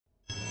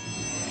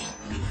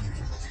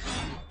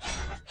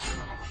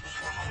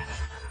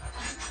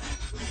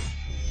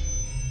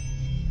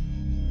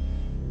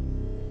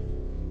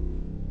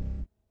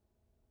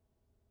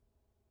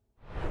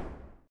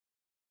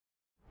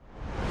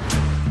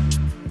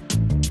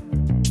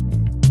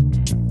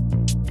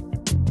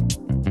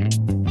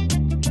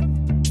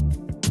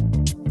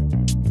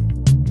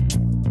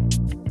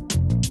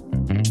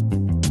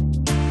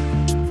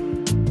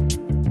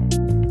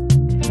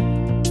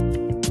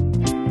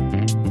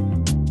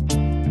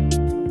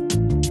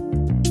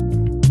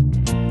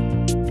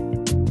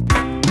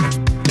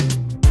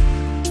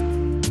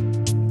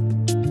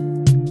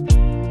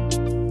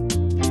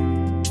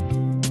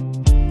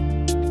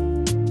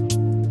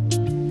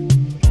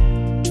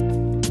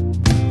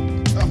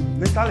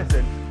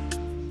Allison.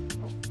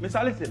 Miss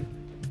Allison.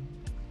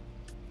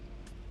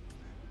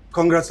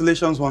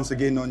 Congratulations once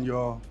again on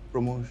your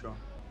promotion.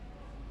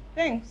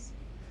 Thanks.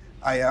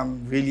 I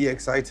am really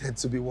excited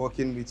to be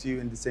working with you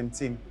in the same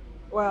team.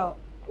 Well,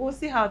 we'll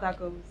see how that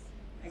goes,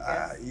 I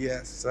guess.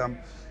 Yes.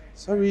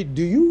 Sorry,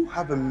 do you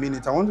have a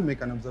minute? I want to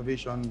make an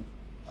observation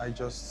I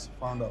just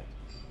found out.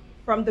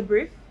 From the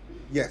brief?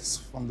 Yes,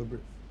 from the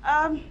brief.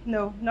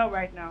 No, not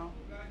right now.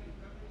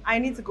 I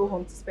need to go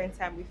home to spend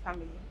time with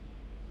family.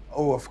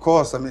 Oh, of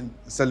course. I mean,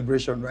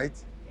 celebration, right?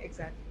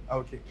 Exactly.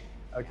 Okay.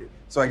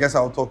 So I guess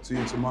I'll talk to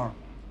you tomorrow.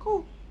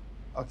 Cool.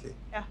 Okay.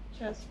 Yeah,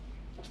 cheers.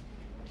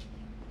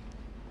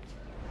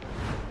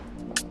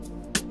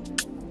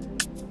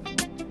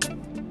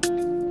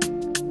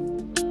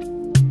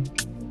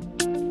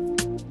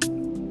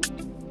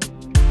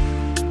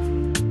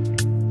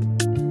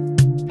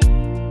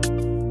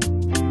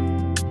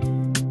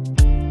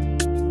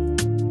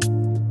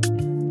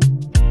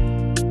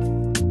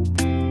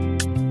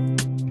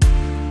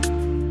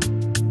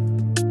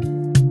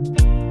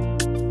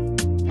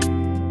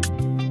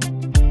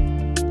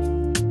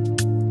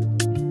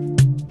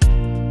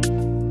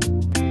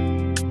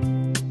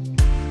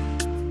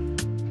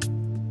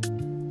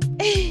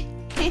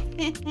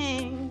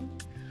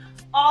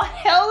 Oh,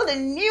 hell, the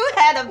new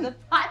head of the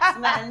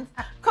department.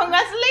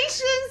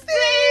 Congratulations, sis.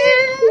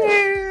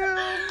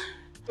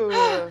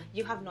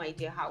 You have no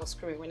idea how I was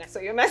screaming when I saw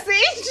your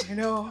message. I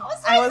know. I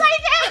was so excited.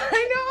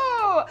 I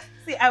know.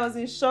 See, I was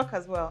in shock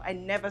as well. I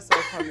never saw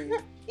it coming.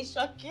 It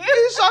shocked you?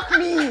 It shocked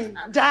me.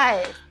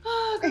 Die.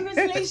 Oh,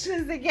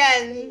 congratulations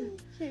again.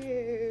 Thank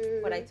you.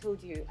 But I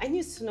told you, I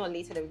knew sooner or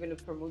later they were going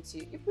to promote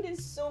you. You put in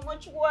so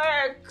much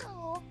work.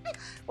 Oh.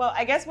 Well,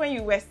 I guess when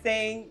you were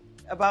saying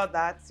about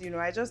that,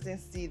 I just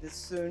didn't see the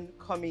soon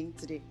coming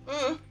today.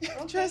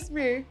 Trust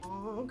me.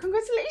 Oh,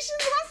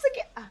 congratulations once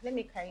again. Let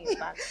me carry you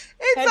back.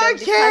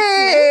 It's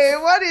okay.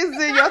 What is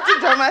it? You're too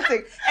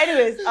dramatic.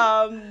 Anyways,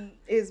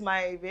 is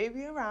my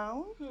baby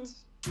around?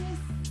 Yes,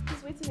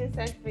 he's waiting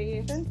inside for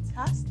you.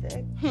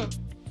 Fantastic.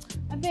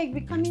 I beg,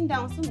 be coming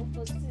down. Some of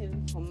us too.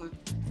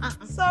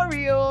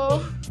 Sorry,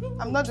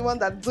 I'm not the one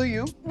that do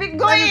you. Be going.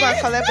 Let me go and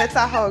collect better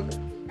hug.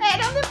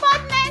 Head of the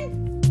department.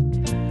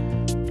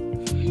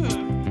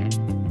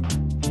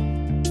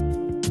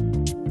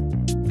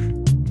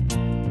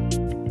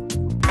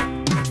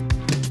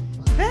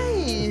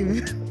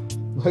 Babe.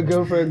 My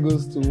girlfriend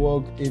goes to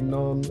work a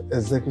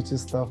non-executive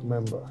staff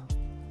member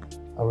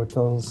and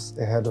returns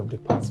a head of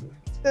department.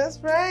 That's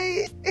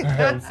right.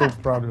 I'm so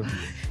proud of you.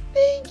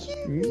 Thank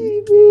you,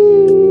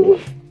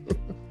 baby.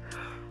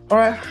 All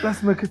right,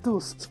 let's make a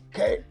toast,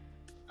 okay?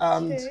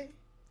 And Okay.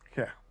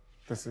 here,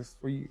 this is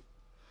for you.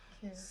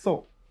 Okay.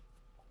 So,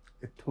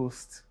 a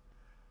toast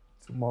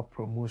to more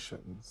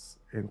promotions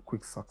in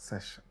quick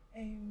succession.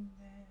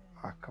 Amen.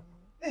 Ah, come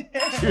on.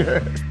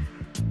 Cheers.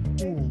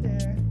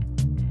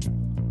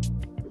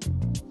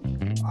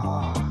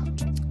 Ah,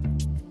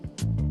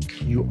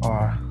 you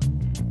are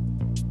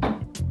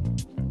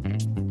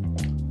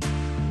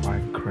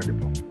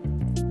incredible.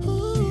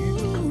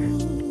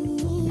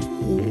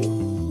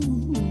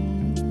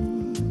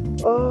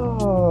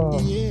 Oh,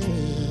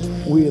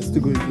 we are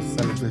still going to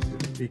celebrate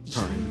it big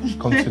time.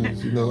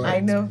 Continue, right? I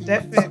know,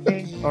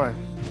 definitely. All right,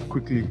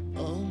 quickly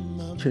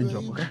change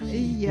up, okay?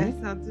 Yes,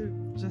 I'll do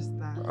just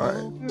that. All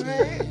right.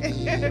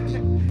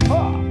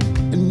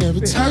 And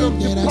every time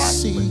that I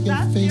see your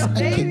face, I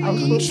can't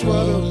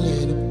control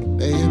it.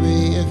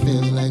 Baby, it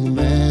feels like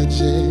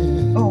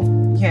magic. Oh,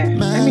 yeah.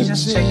 Let me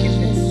just check if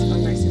it's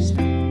on my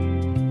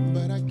system.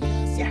 But I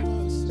guess Yeah,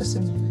 just a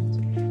moment.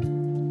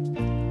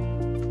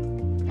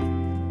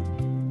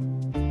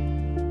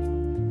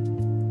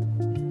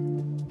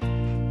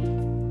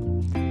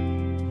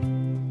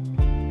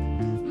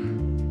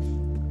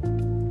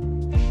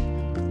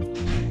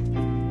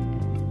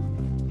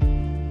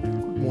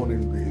 Good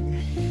morning, baby.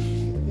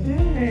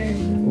 Hey.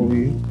 How are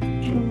you?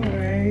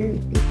 Alright.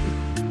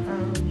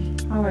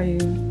 How are you?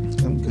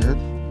 I'm good.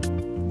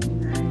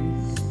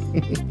 Nice.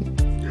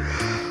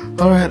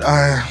 All right,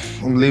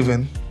 I'm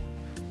leaving.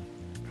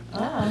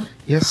 Ah.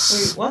 Yes.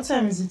 Wait, what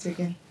time is it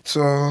again? It's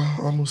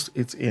almost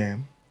 8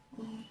 a.m.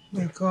 Oh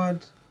my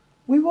God.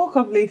 We woke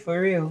up late for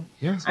real.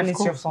 Yes, And of it's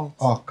course. your fault.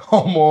 Oh,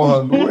 come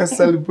on. We're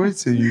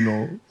celebrating, you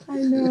know. I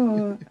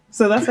know.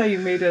 So that's why you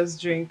made us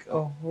drink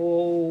a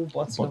whole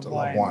bottle of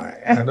wine.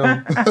 I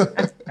know.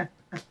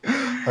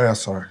 Oh, yeah,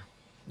 sorry.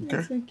 Okay?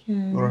 It's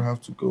okay. I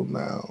have to go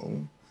now.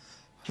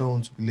 I don't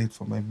want to be late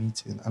for my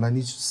meeting. And I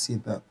need to see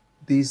that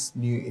this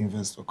new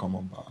investor come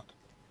on board.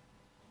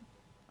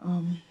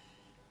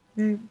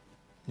 Babe.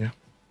 Yeah?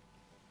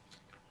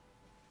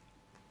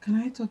 Can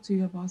I talk to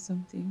you about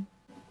something?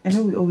 I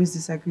know we always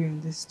disagree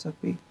on this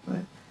topic,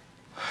 but...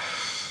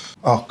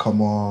 Oh,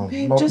 come on.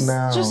 Babe, Not just,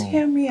 now. just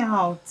hear me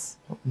out.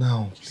 Not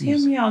now, Just hear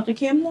please. me out,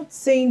 okay? I'm not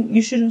saying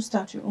you shouldn't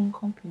start your own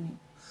company.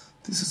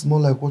 This is more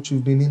like what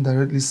you've been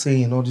indirectly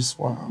saying all this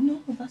while.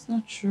 No, that's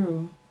not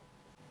true.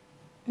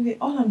 Okay,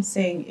 all I'm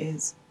saying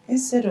is,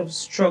 instead of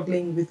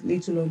struggling with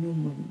little or no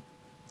money,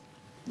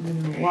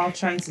 while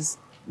trying to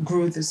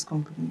grow this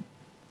company,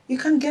 you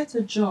can get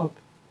a job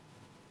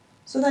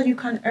so that you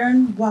can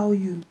earn while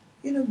you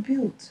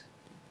build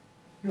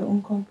your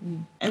own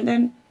company. And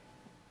then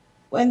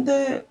when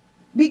the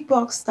big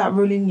bucks start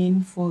rolling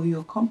in for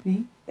your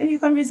company, then you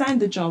can resign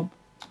the job.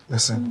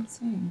 Listen, That's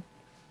what I'm saying.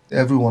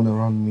 everyone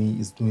around me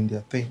is doing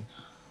their thing.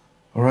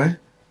 All right?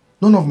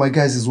 None of my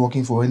guys is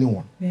working for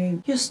anyone.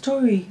 Babe, your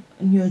story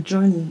and your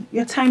journey,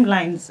 your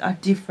timelines are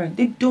different.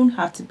 They don't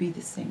have to be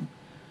the same.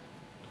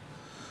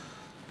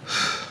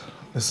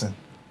 Listen,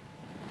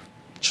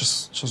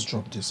 just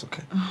drop this,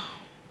 okay?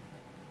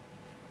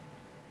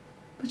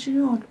 But you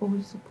know I'd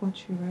always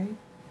support you, right?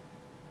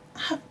 I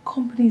have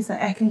companies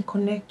that I can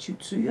connect you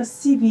to. Your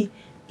CV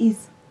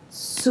is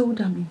so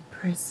damn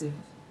impressive.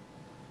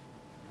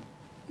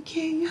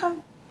 Okay, you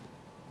have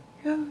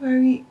a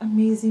very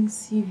amazing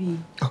CV.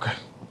 Okay.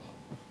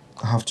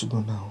 I have to go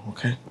now,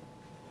 okay?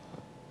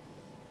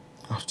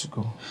 I have to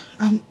go.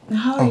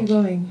 How are you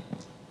going?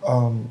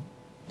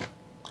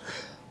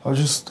 I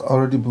just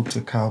already booked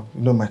a cab.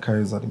 You know my car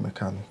is at the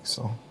mechanic,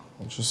 so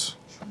I'll just,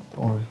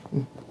 don't worry.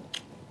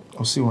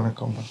 I'll see you when I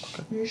come back,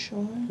 okay? Are you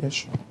sure? Yeah,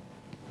 sure.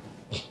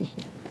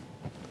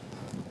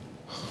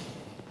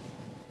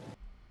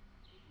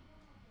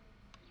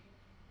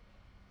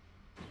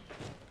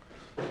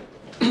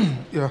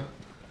 Yeah.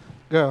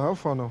 Yeah, how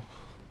far now?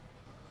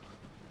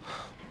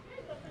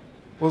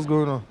 What's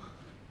going on?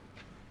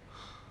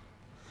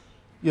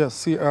 Yes,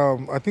 see,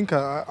 I think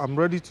I'm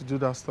ready to do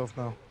that stuff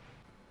now.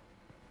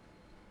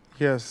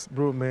 Yes,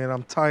 bro, man,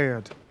 I'm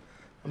tired.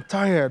 I'm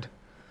tired.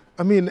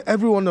 I mean,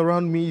 everyone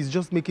around me is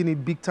just making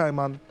it big time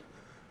and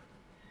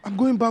I'm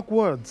going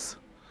backwards.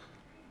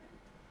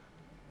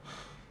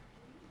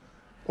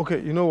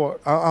 Okay, you know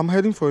what? I'm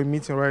heading for a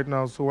meeting right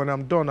now, so when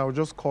I'm done, I'll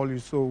just call you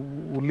so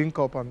we'll link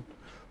up and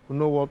we'll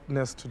know what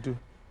next to do.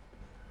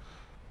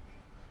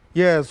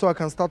 Yeah, so I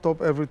can start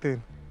up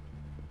everything.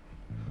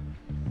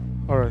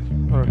 All right,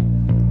 all right.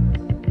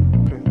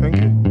 Okay, thank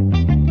you.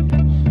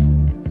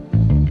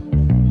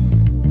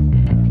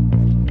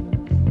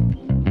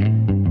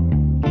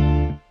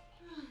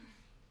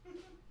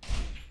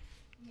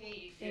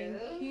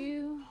 Thank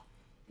you.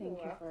 Thank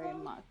you very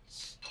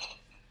much.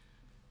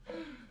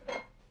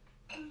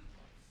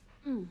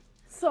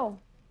 So,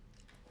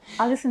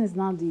 Alison is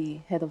now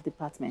the head of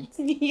department.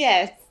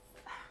 Yes.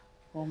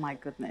 Oh my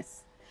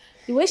goodness.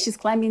 The way she's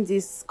climbing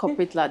this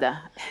corporate ladder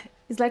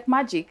is like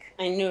magic.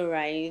 I know,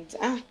 right?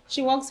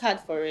 She works hard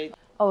for it.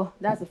 Oh,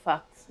 that's a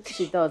fact.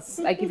 She does.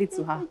 I give it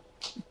to her.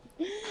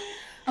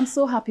 I'm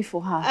so happy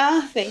for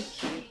her.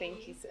 Thank you.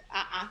 Thank you.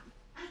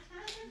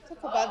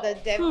 Talk about the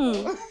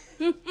devil.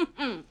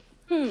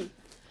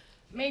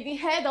 May the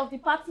head of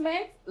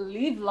department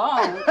live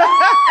long.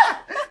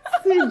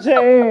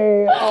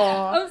 CJ.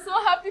 I'm so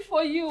happy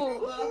for you.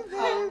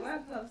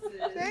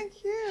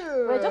 Thank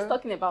you. We're just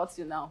talking about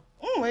you now.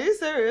 Are you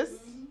serious?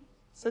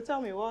 So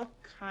tell me, what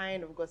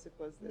kind of gossip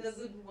was this?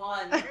 The good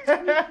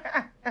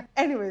one.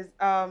 Anyways,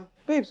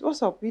 babes,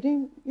 what's up? You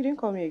didn't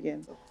call me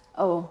again.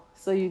 Oh,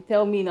 so you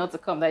tell me not to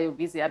come, that you're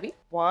busy, Abby?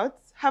 What?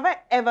 Have I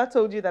ever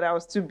told you that I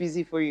was too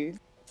busy for you?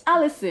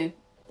 Alison,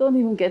 don't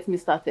even get me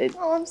started.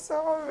 Oh, I'm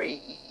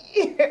sorry.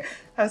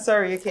 I'm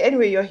sorry. Okay.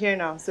 Anyway, you're here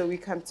now, so we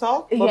can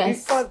talk. But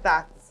Yes. before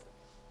that,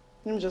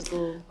 let me just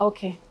go.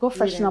 Okay, go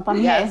freshen up.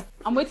 I'm Yes. here.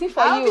 I'm waiting for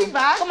I'll you. be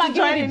back. Come and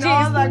to give join me in the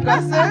all gist. that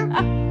gossip.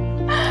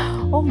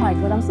 Oh my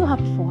God, I'm so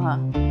happy for her.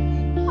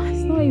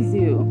 It's not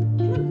easy.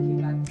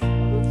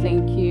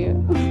 Thank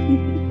you.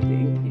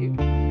 Thank you.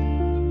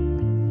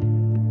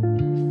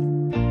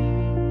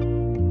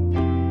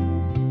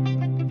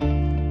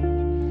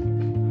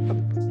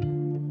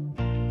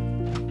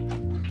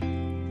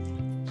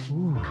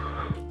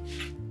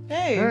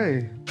 Hey.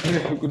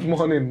 Hey. Good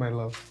morning, my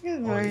love.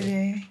 Good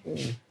morning.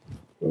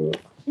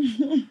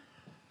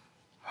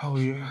 How are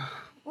you?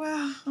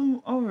 Well,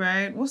 I'm all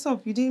right. What's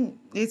up? You didn't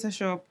later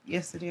show up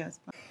yesterday as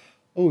well.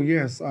 Oh,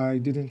 yes, I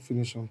didn't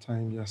finish on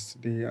time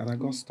yesterday and I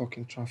got stuck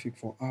in traffic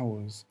for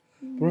hours.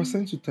 But I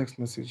sent you text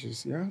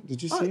messages, yeah?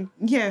 Did you see it?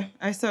 Yeah,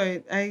 I saw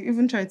it. I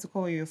even tried to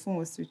call you. Your phone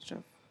was switched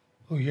off.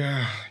 Oh,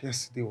 yeah.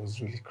 Yesterday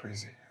was really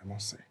crazy, I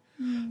must say.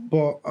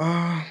 But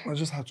I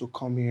just had to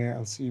come here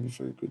and see you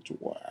before you go to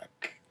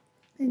work.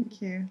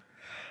 Thank you.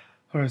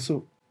 All right,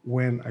 so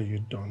when are you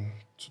done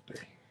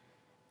today?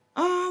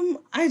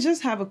 I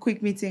just have a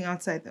quick meeting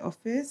outside the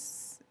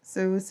office.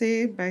 So we'll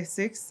say by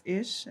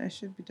 6-ish, I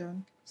should be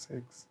done.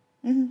 6.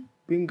 Mm-hmm.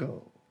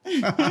 Bingo.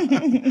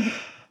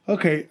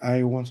 Okay,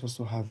 I want us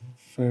to have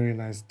very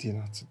nice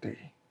dinner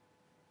today.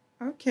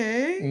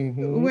 Okay.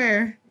 Mhm.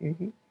 Where?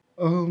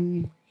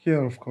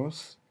 Here, of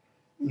course.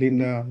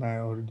 Linda and I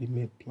already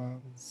made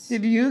plans.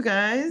 Did you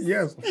guys?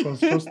 Yes, of course.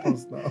 Trust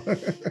us now.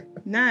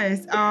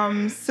 Nice.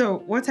 So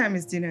what time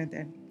is dinner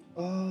then?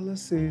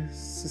 Let's say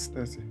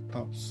 6:30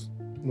 tops.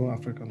 No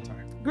African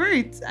time.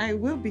 Great. I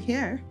will be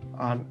here.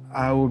 And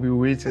I will be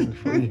waiting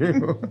for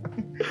you.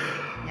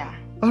 Yeah.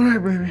 All right,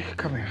 baby.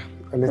 Come here.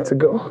 I need to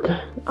go.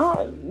 Okay.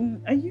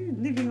 Are you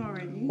leaving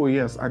already? Oh,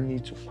 yes. I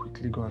need to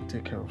quickly go and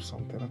take care of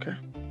something, okay?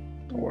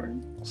 Don't worry.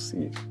 I'll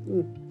see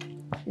you.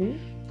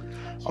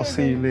 I'll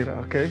see you later,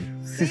 okay?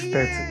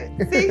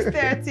 6:30.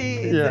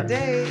 6:30 is the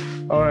day.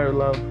 All right,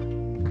 love.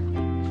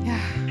 Yeah.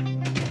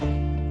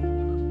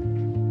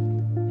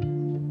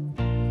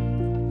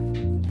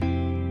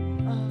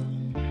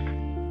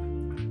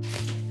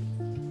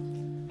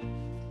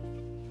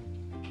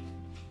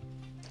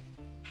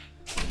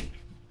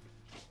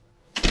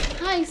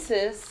 Hi,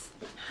 sis.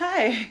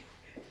 Hi.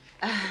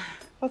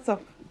 What's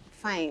up?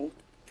 Fine.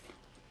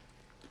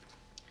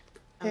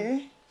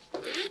 Hey.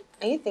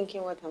 Are you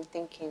thinking what I'm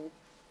thinking?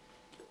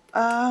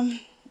 I'm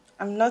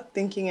not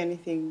thinking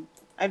anything.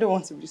 I don't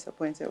want to be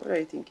disappointed. What are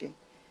you thinking?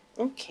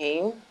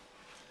 Okay.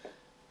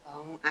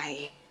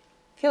 I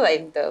feel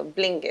like the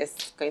bling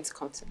is going to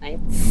come tonight.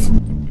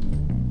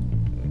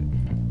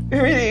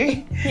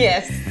 Really?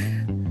 Yes.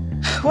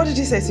 What did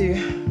he say to you?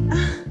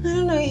 I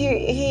don't know.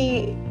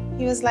 He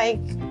was like,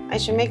 I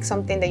should make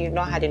something that you've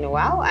not had in a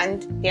while,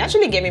 and he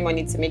actually gave me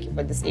money to make it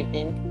for this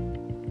evening.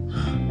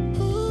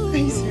 Are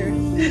you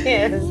serious?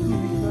 Yes.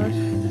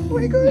 Oh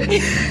my god.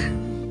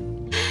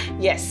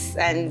 Yes,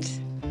 and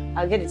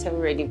I'll get the table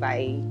ready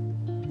by,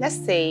 let's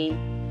say,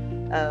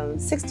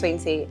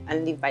 6:20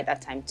 and leave by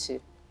that time too.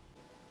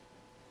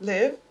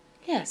 Live?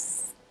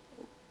 Yes.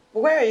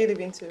 Where are you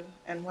leaving to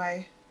and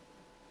why?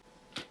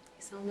 It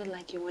sounded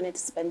like you wanted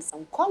to spend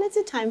some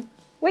quality time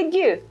with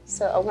you,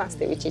 so I'm gonna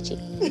stay with Chichi.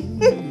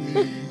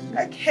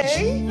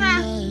 Okay.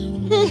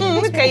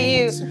 Look at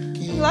you,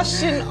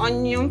 blushing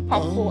onion,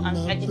 purple, and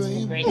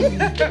vegetable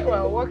bread.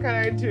 Well, what can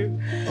I do?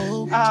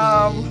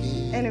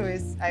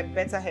 Anyways, I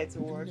better head to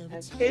work.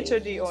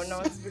 K.O.J or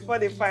not, before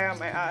they fire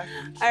my ass.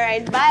 All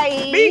right,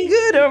 bye. Be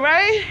good, all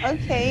right?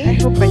 Okay. I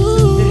hope I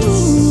do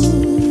this.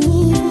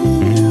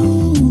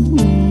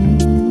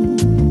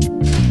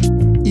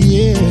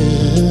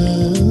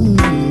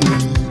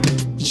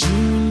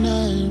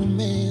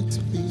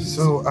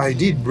 So I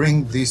did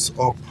bring this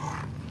up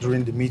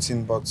during the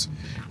meeting, but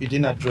you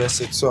didn't address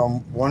it. So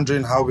I'm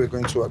wondering how we're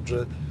going to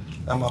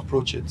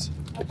approach it.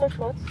 Approach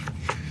what?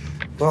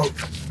 Well,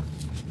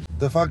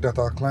 the fact that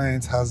our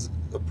client has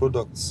a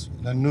product,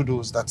 the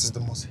noodles, that is the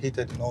most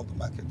hated in all the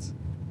markets.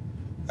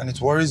 And it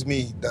worries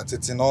me that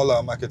it's in all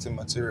our marketing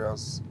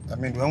materials. I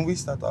mean, when we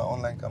start our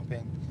online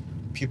campaign,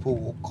 people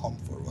will come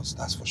for us,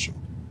 that's for sure.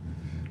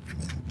 I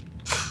mean,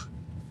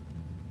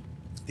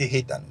 they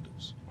hate that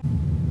noodles.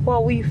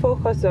 Well, we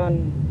focus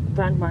on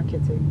brand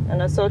marketing,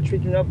 and as such, we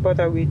do not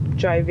bother with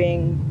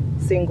driving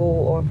single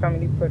or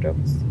family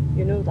products.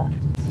 You know that.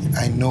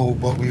 I know,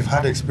 but we've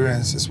had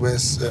experiences where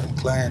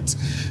clients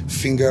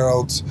finger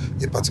out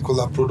a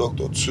particular product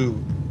or two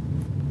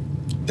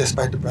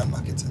despite the brand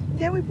marketing.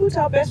 Then we put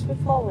our best foot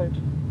forward.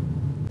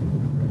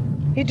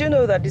 You do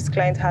know that this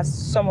client has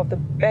some of the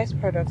best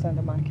products on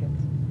the market,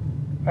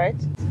 right?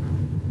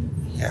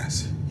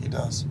 Yes, he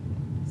does.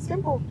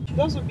 Simple.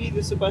 Those would be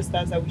the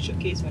superstars that we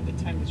showcase when the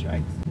time is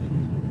right.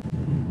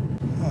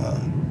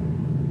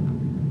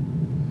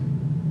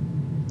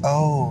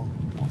 Oh,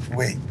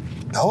 wait.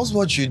 That was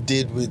what you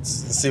did with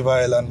Silver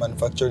Island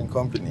Manufacturing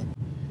Company.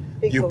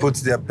 Bingo. You put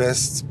their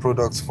best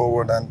products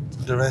forward and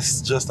the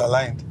rest just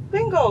aligned.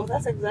 Bingo!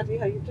 That's exactly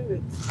how you do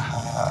it.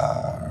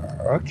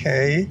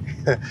 Okay.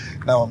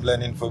 Now I'm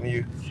learning from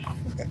you.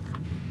 Yeah,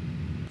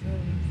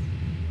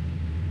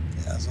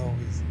 as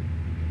always.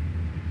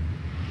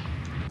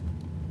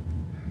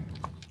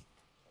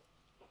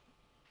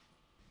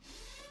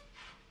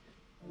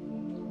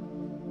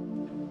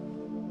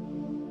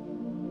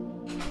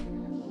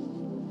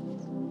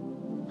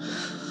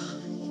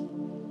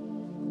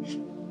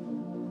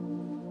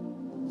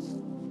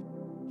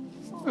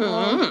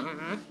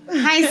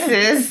 Hi,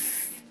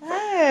 sis.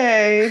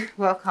 Hey!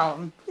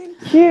 Welcome.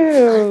 Thank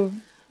you.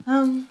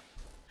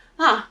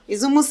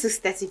 It's almost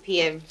 6:30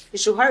 p.m. You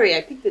should hurry.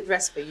 I picked the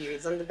dress for you.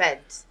 It's on the bed.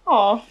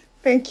 Oh,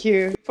 thank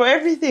you for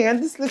everything.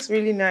 And this looks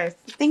really nice.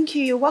 Thank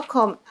you. You're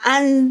welcome.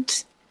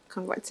 And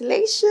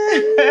congratulations.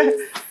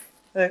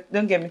 Look,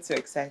 don't get me too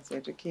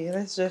excited, okay?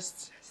 Let's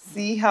just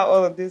see how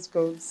all of this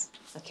goes.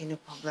 Okay, no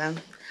problem.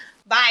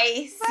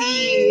 Bye.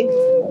 See you.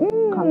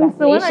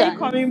 So when are you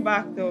coming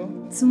back, though?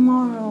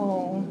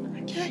 Tomorrow.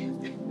 Okay.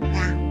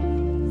 Yeah.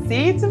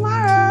 See you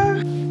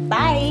tomorrow.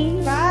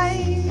 Bye.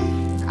 Bye.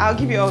 I'll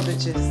give you all the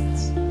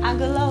gist. I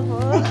go love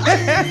her.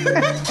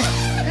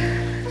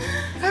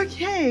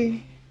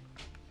 Okay.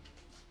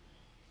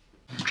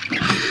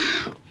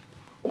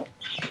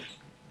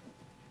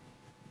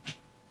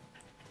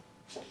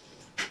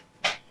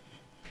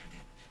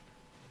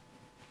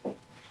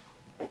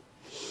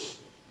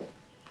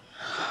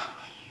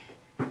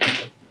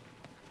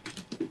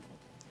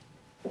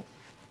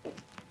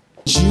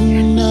 You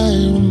and I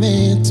were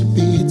meant to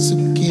be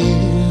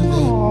together.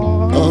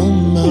 Aww. Oh,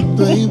 my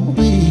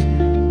baby.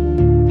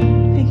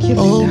 Thank you,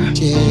 Oh,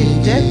 Linda. yeah. You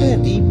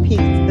definitely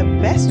picked the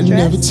best And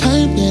dress. every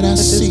time that I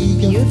see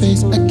your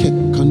face, I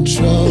can't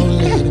control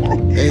it.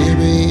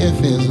 Baby, it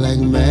feels like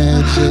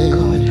magic.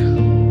 Oh, God.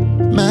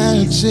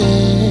 Magic.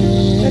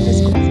 Let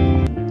this go.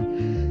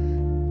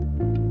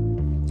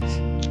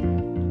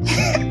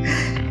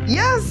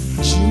 Yes!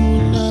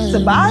 It's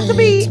about to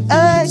be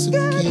a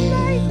good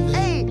night.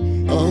 Hey,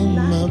 Oh,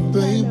 my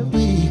baby.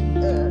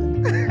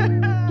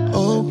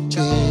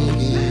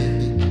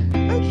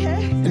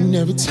 And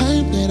every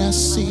time that I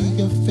see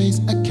your face,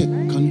 I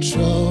can't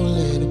control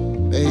it.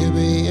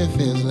 Baby, it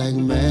feels like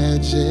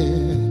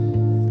magic.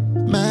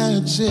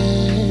 Magic.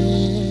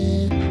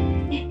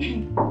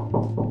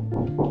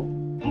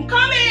 I'm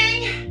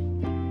coming!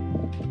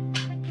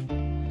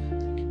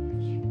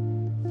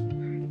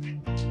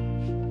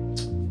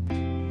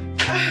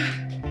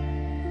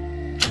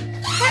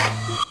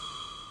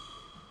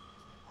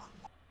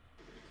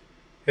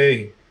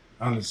 Hey,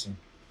 Alison.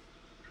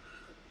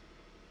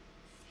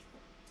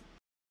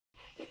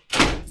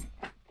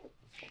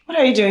 What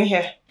are you doing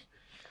here?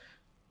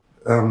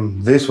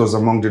 This was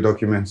among the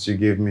documents you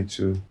gave me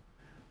to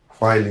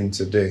file in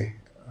today.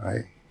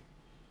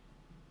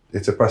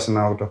 It's a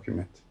personal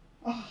document.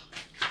 Oh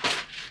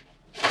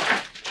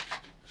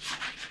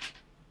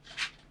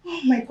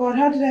my God,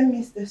 how did I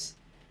miss this?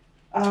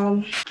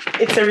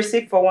 It's a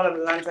receipt for one of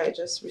the lands I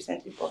just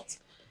recently bought.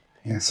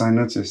 Yes, I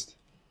noticed.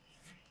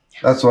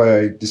 That's why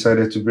I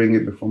decided to bring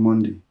it before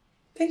Monday.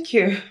 Thank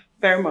you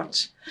very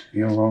much.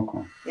 You're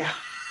welcome. Yeah.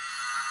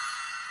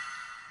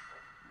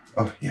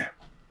 Oh, yeah.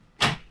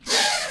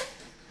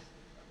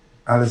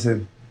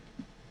 Alison,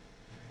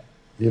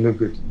 you look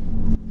good.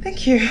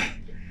 Thank you.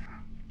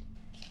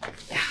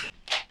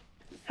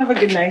 Have a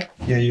good night.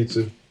 Yeah, you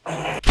too.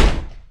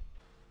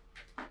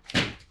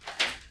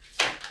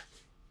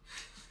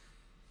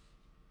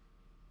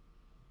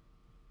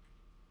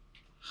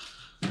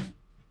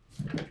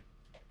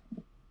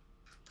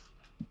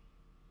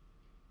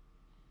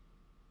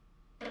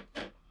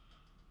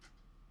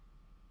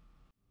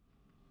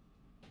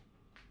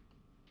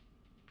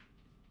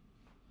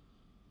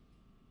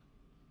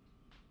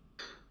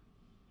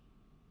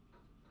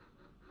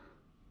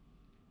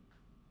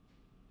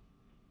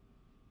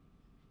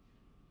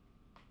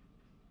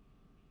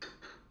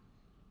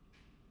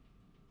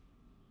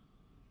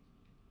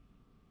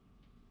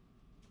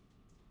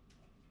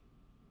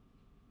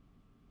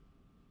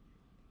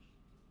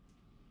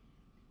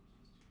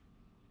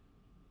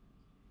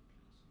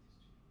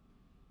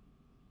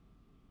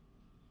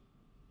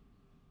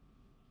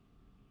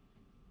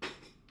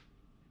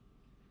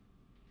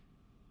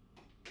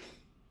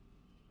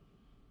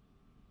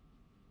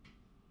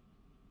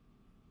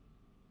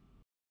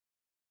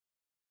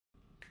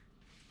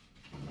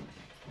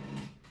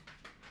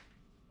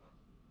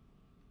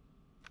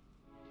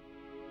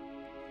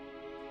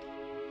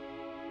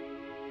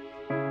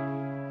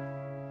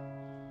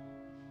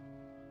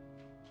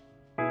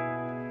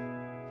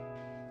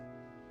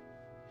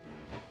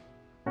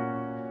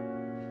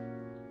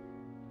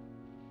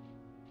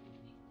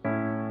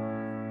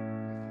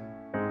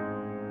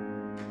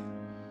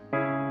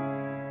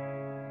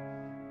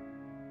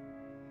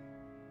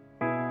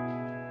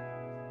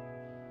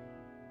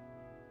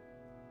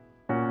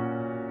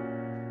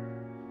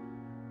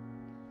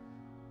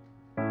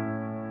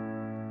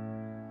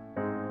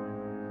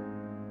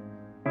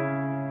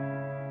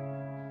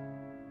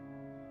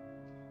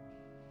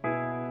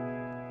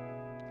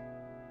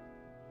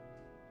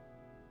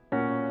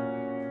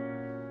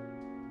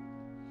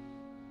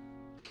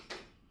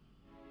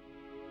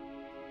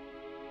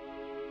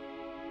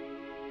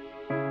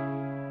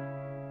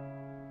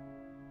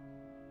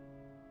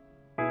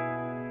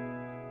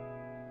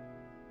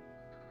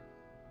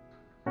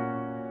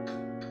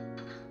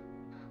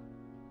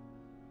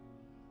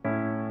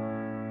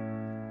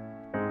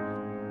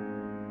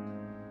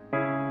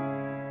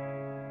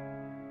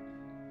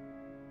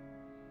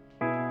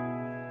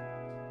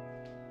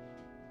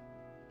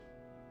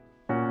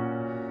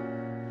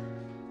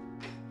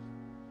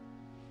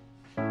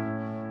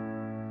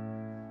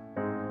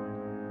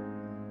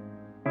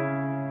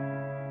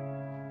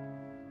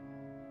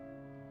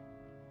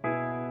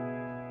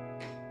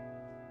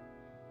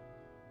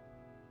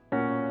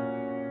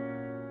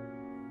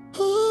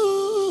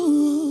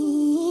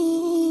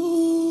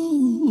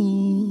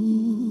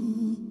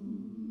 Ooh,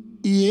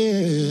 yeah.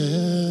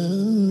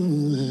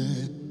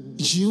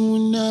 You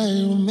and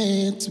I were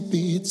meant to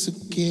be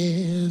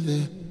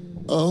together.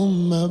 Oh,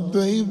 my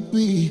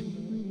baby.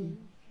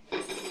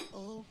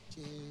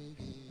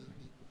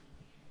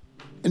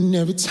 And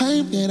every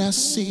time that I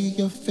see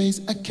your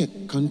face, I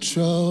can't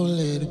control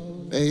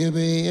it.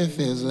 Baby, it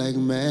feels like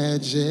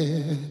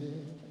magic.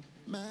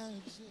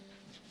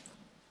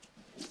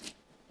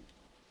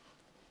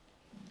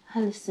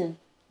 Alison.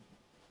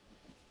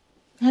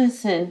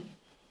 Alison.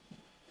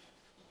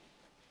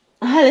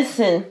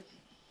 Alison.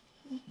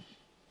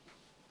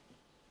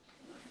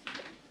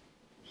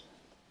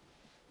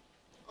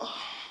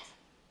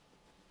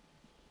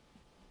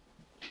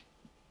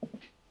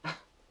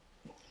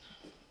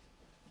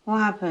 What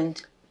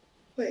happened?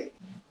 Wait.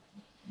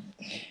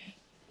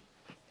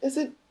 Is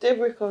it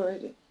daybreak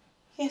already?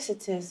 Yes,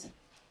 it is.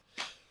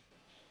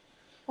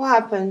 What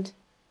happened?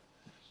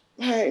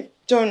 I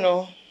don't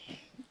know.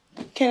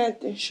 Kenneth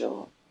didn't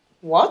show up.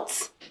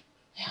 What?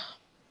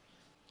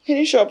 He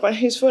didn't show up and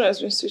his phone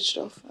has been switched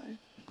off. I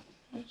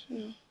don't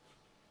know.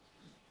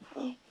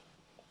 Oh.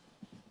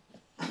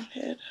 My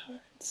head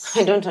hurts.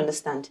 I don't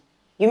understand.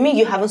 You mean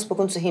you haven't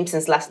spoken to him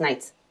since last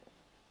night?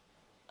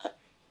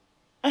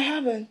 I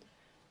haven't.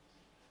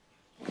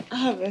 I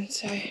haven't,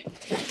 sorry.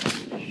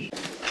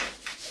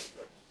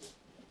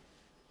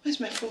 Where's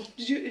my phone?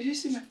 Did you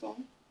see my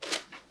phone?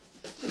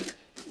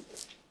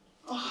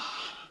 Oh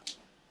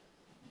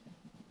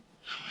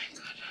my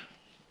God.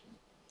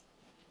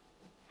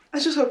 I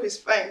just hope he's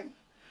fine.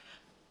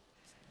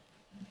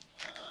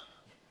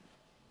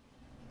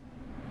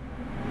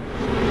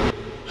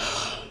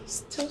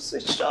 Still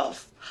switched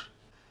off.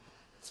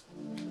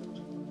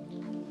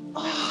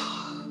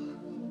 Oh.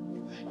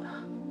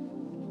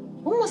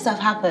 What must have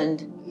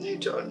happened? I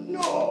don't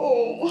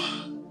know.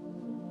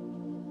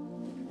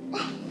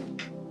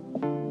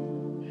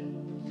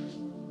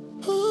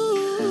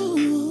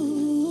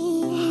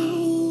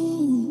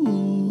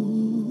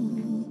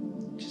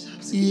 Just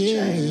have to keep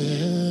trying.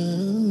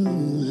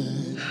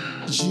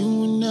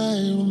 You and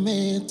I were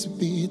meant to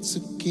be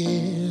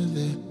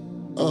together.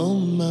 Oh,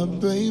 my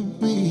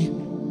baby.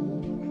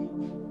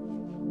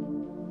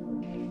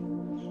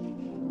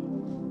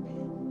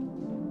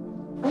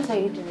 What are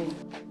you doing?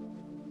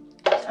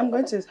 I'm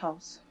going to his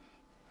house.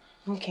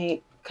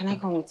 Okay, can I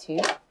come with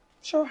you?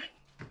 Sure.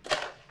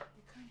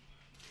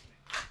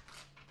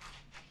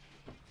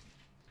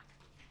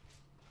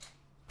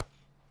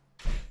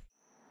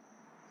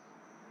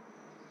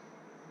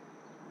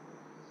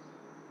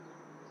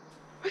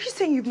 Are you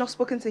saying you've not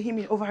spoken to him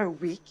in over a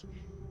week?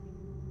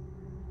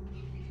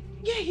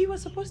 Yeah, he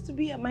was supposed to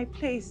be at my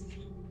place,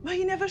 but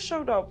he never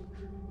showed up.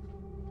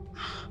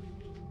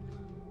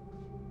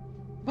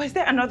 But is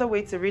there another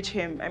way to reach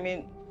him? I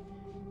mean,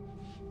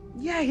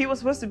 yeah, he was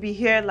supposed to be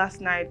here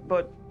last night,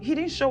 but he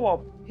didn't show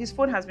up. His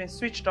phone has been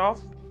switched off.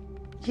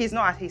 He's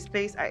not at his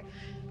place.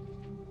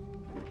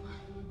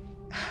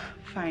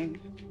 Fine.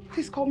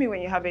 Please call me when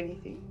you have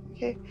anything,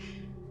 okay?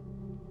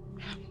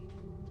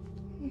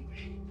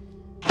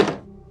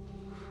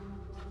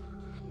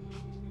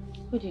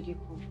 Who did you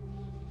call?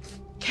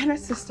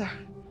 Kenneth's sister.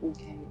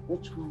 Okay,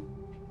 which one?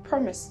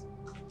 Promise.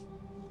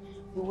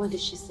 And what did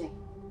she say?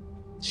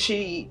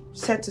 She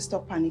said to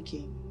stop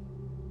panicking,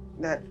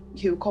 that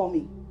he'll call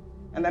me,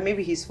 and that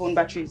maybe his phone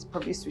battery is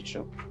probably switched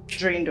off,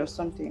 drained or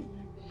something.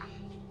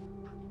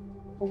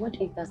 But what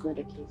if that's not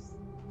the case?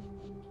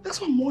 That's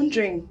what I'm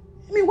wondering.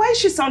 I mean, why is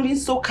she sounding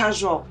so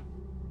casual?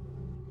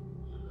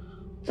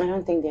 I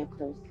don't think they're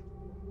close.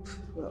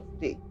 Well,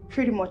 they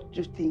pretty much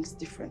do things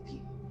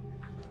differently.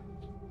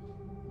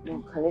 No,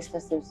 Calista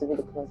seems to be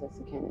the closest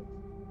to Kenneth.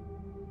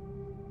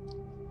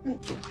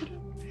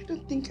 I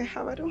don't think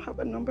I don't have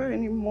a number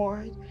anymore.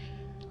 I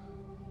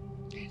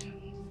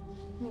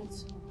don't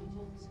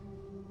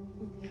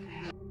think I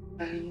have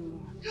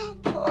anymore. Oh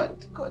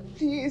God,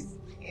 please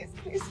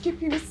keep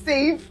him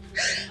safe.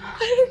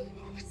 I don't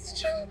know,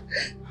 it's true.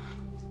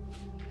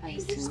 He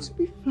needs to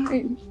be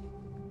fine.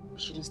 We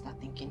shouldn't start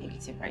thinking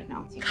negative right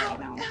now. How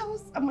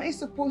else am I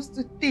supposed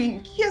to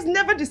think? He has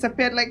never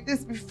disappeared like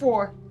this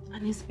before.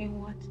 And it's been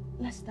what?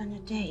 Less than a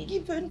day.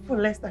 Even for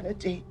less than a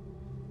day.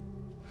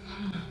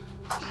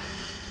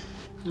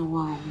 Oh,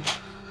 wow.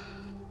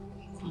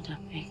 God, I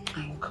beg.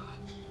 Thank God.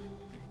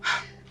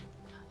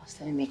 I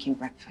started making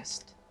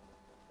breakfast.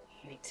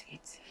 You need to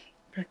eat.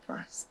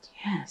 Breakfast?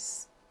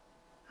 Yes.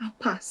 I'll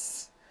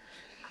pass.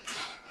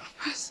 I'll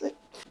pass it.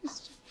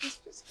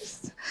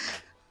 Please.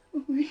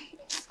 Oh,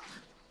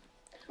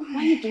 why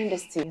are you doing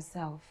this to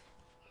yourself?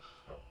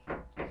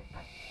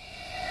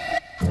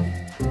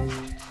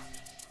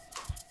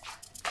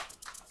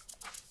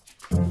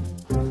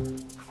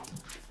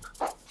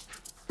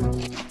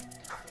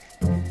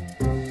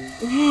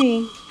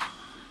 Hey.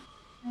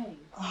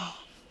 Oh.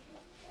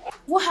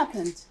 What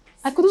happened?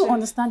 I couldn't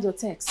understand your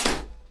text.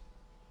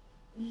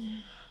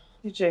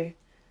 K.O.J,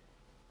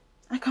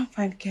 I can't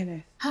find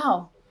Kenneth.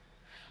 How?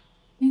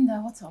 Linda,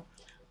 what's up?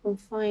 I'm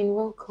fine,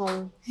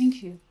 welcome.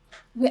 Thank you.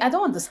 Wait, I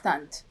don't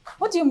understand.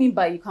 What do you mean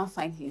by you can't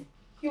find him?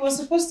 He was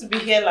supposed to be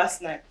here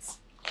last night.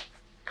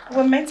 We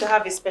were meant to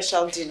have a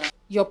special dinner.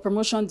 Your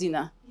promotion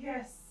dinner?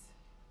 Yes.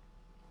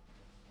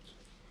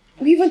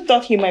 We even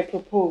thought he might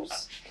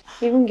propose.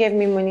 He even gave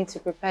me money to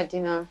prepare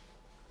dinner.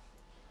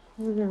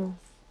 And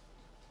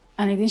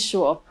he didn't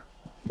show up?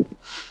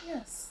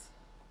 Yes.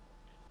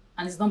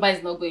 And his number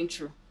is not going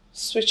through?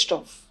 Switched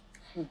off.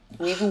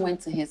 We even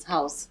went to his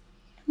house.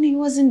 And he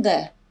wasn't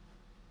there.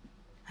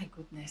 My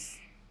goodness.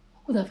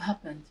 What could have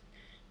happened?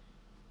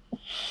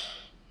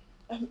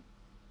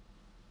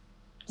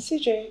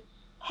 CJ,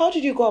 how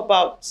did you go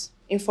about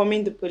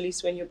informing the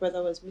police when your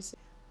brother was missing?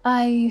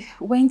 I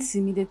went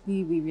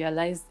immediately. We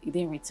realized he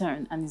didn't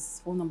return and his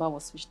phone number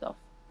was switched off.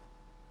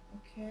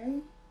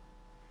 Okay.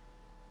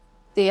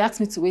 They asked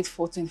me to wait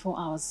for 24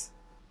 hours.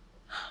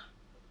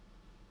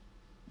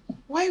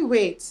 Why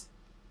wait?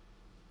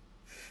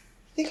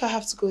 I think I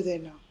have to go there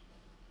now.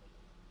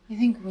 I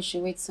think we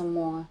should wait some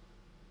more.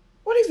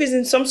 What if he's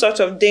in some sort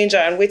of danger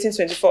and waiting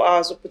 24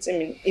 hours will put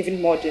him in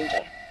even more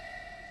danger?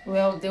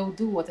 Well, they'll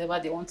do whatever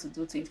they want to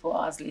do 24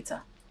 hours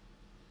later.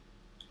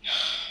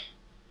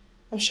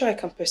 I'm sure I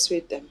can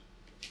persuade them.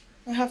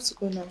 I have to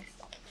go now.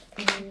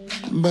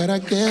 But I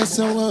guess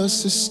I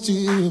was so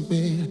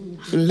stupid,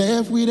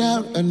 left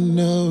without a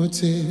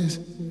notice.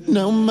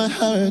 Now my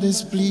heart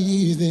is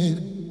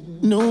bleeding.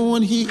 No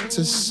one here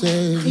to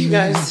save me. You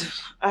guys,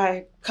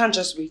 I can't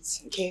just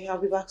wait, okay? I'll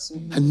be back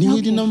soon. I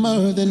need you no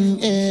more than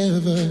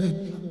ever.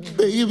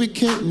 Baby,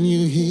 can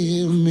you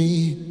hear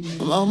me?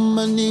 I'm on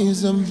my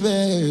knees, I'm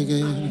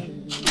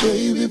begging.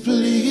 Baby,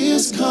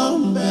 please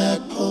come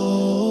back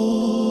home.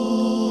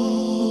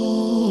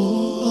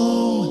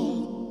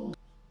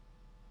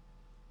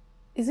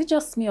 Is it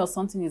just me or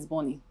something is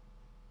burning?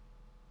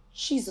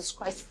 Jesus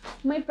Christ,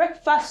 my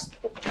breakfast.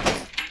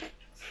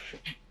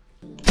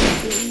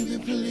 Baby,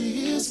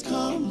 please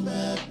come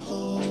back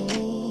home.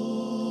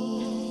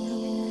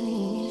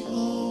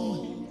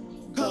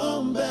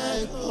 Come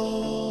back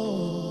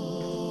home.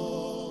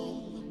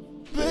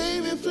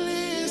 Baby,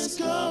 please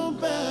come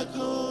back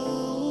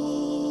home.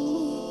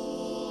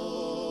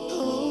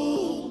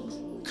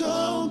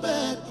 Come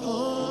back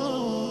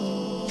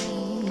home.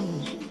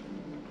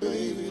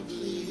 Baby,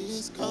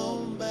 please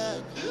come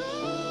back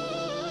home.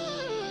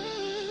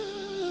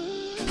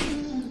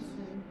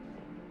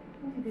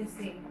 What did they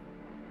say?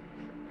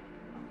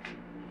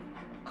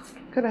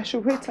 Good, I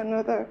should wait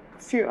another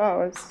few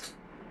hours.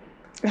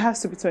 It has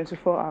to be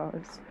 24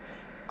 hours.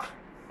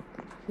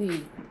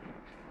 Hey,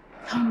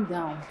 calm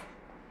down.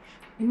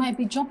 You might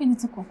be jumping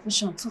into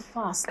conclusion too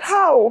fast.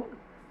 How?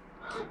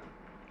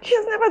 He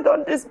has never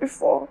done this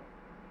before.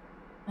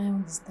 I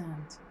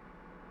understand.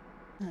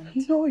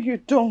 No, you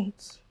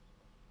don't.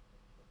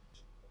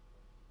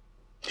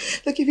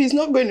 Like, if he's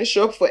not going to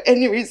show up for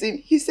any reason,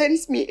 he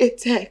sends me a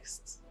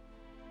text.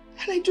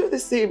 And I do the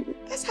same.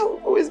 That's how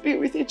we've always been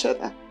with each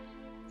other.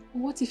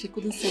 What if he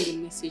couldn't send a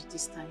message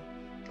this time?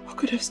 What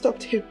could have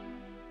stopped him?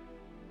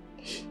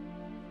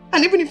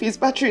 And even if his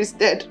battery is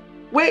dead,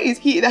 where is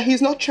he that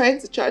he's not trying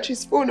to charge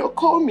his phone or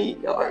call me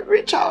or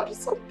reach out or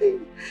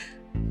something?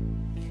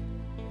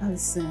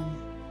 Listen,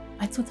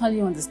 I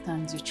totally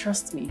understand you,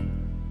 trust me.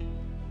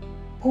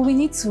 But we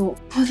need to...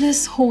 But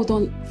let's hold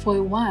on for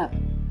a while.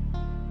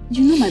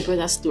 You know my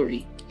brother's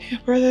story.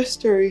 Your brother's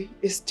story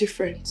is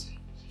different.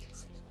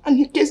 And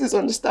his case is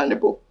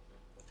understandable.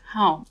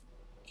 How?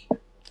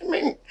 I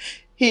mean,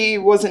 he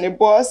was in a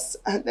bus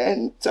and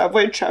then to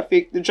avoid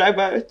traffic, the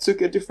driver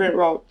took a different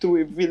route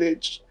through a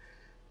village.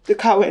 The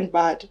car went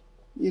bad.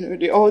 You know,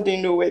 they all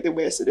didn't know where they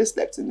were, so they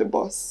slept in the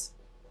bus.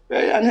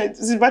 Right? And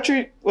his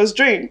battery was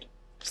drained.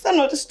 Is that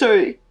not the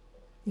story?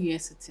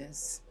 Yes, it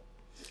is.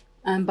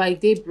 And by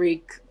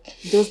daybreak,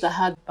 those that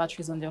had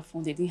batteries on their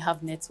phone, they didn't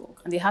have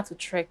network. And they had to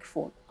trek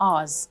for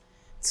hours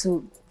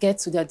to get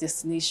to their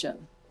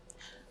destination.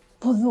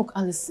 But look,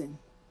 Alison,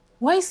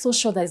 why are you so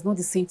sure that it's not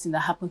the same thing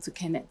that happened to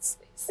Kenneth?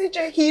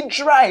 CJ, he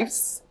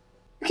drives.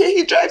 Okay,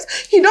 he drives.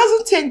 He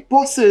doesn't take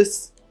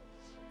buses.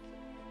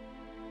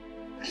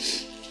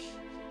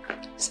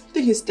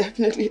 Something is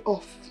definitely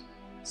off.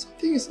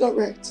 Something is not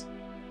right.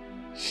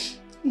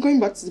 I'm going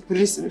back to the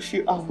police in a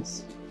few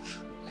hours.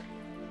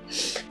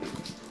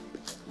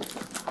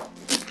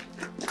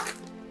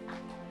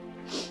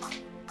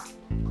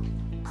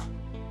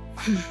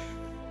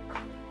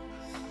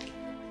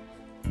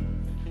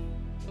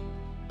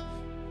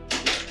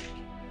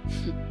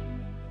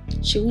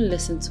 She won't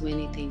listen to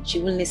anything. She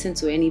won't listen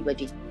to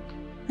anybody.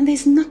 And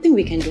there's nothing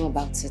we can do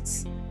about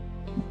it.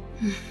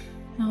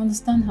 I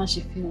understand how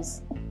she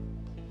feels.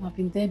 I've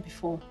been there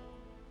before.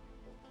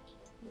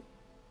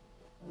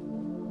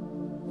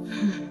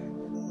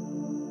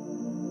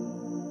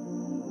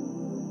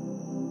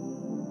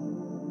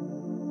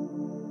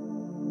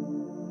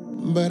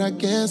 But I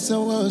guess I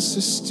was so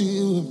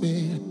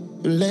stupid.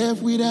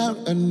 Left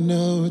without a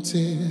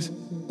notice.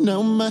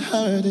 Now my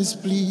heart is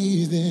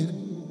bleeding.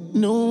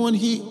 No one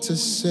here to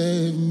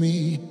save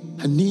me.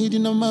 I need you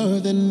no more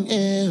than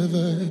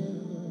ever.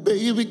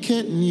 Baby,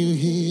 can you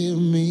hear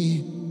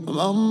me? I'm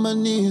on my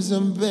knees,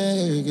 I'm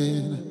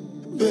begging.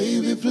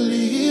 Baby,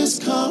 please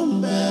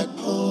come back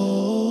home.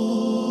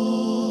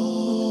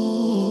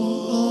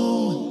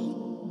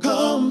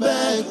 Come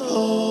back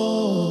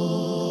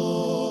home.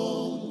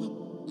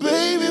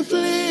 Baby,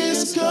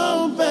 please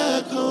come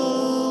back home.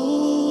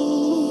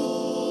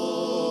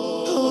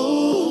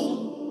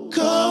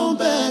 Come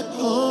back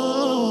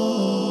home.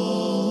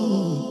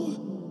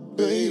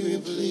 Baby,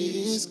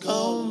 please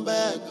come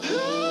back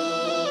home.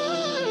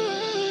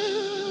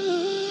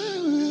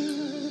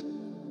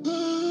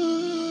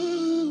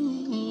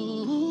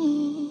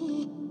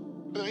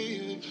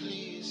 Baby,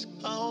 please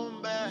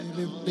come back.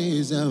 Baby,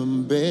 please,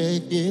 I'm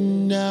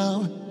begging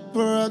now.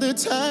 For all the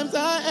times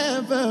I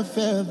ever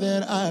felt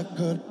that I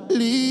could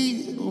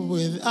live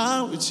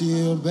without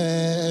you,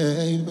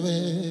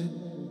 baby.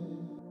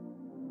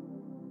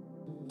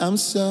 I'm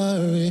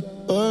sorry,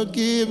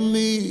 forgive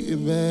me,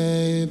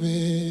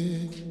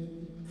 baby.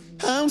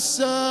 I'm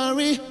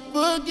sorry,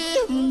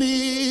 forgive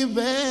me,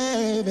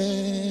 baby.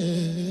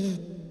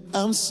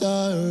 I'm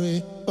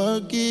sorry,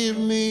 forgive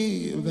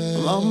me, baby.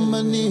 I'm on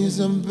my knees,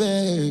 I'm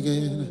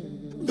begging.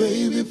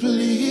 Baby,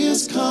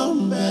 please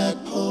come back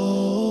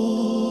home.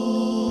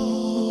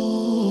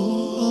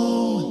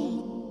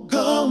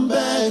 Come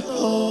back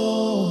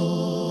home.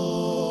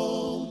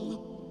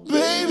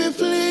 Baby,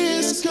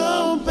 please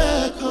come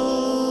back home.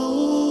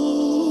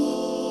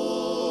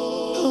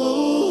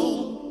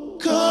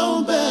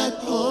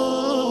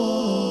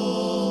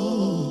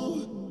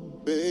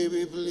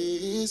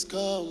 please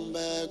come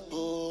back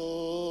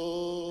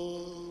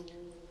home.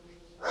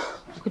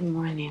 Good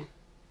morning.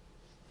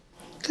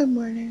 Good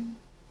morning.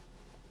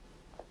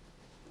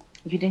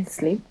 You didn't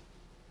sleep?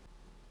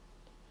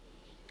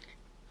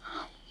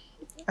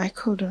 I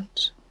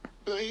couldn't.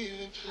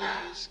 Baby,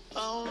 please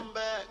come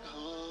back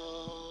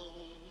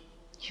home.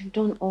 You've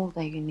done all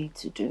that you need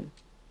to do.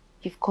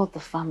 You've called the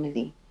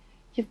family.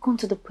 You've gone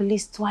to the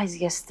police twice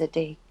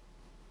yesterday.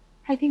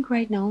 I think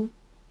right now,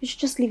 you should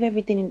just leave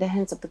everything in the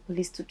hands of the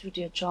police to do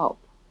their job.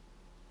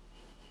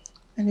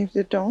 And if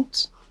they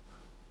don't?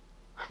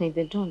 And if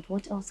they don't,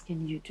 what else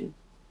can you do?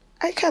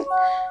 I can't.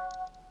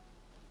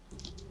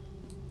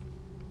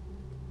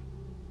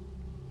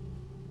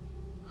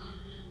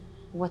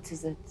 What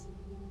is it?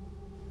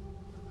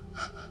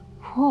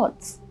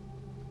 What?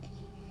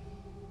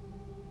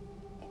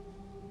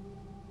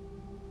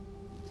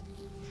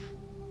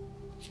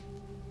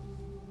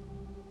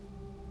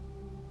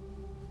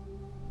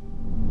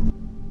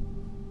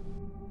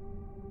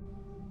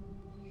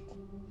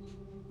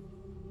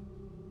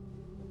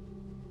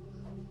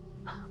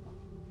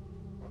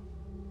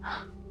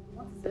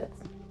 What is it?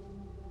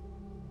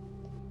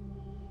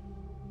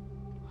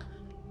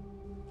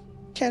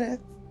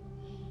 Kenneth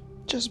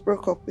just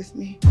broke up with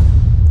me.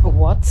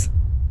 What?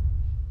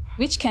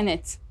 Which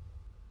Kenneth?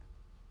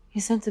 He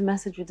sent a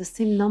message with the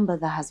same number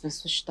that has been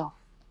switched off.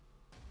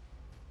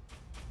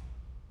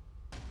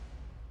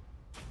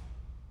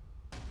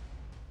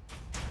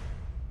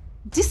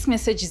 This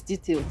message is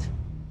detailed.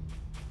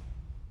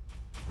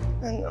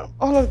 And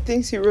all of the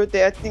things he wrote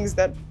there are things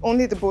that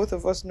only the both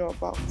of us know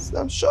about. So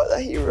I'm sure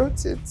that he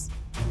wrote it.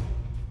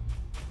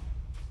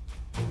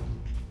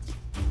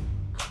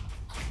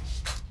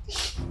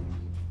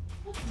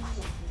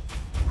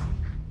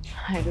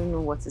 I don't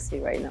know what to say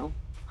right now.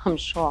 I'm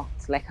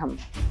shocked, like I'm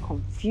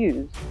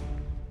confused.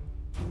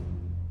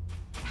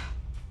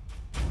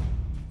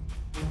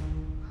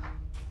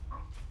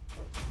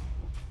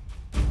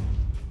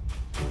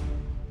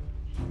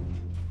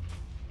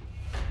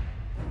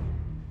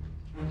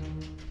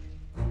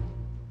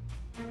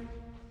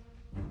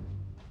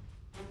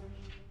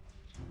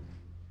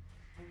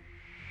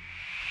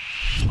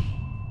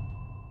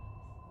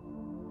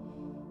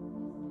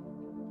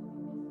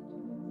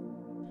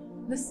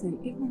 Listen,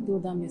 even though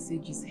that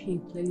message is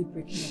him clearly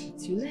breaking up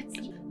with you,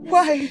 let's...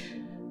 Why?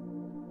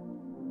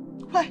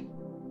 Why?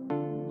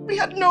 We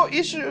had no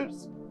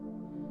issues.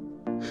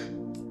 I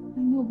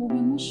know, but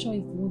we're not sure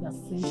it's the one that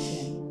sent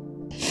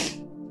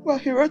them. Well,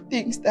 he wrote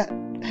things that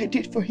I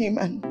did for him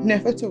and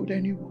never told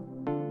anyone.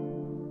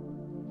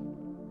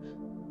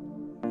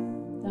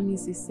 That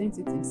means he sent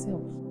it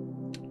himself.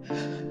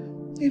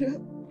 You know,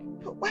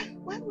 but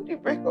why would he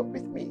break up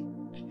with me?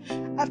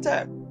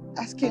 After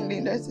asking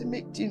Linda to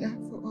make dinner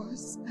for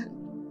us and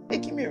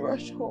making me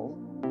rush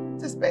home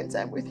to spend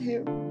time with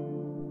him.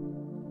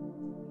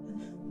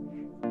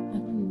 I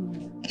don't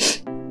know.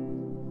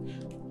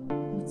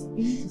 But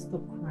you need to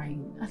stop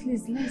crying. At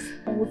least let's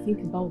all think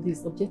about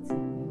this objectively.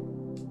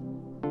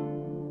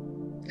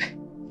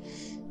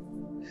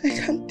 I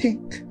can't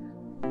think.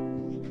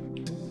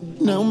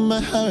 Now my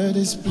heart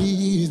is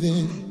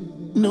bleeding.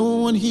 No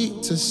one here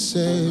to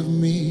save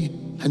me.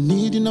 I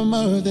need you now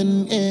more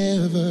than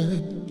ever.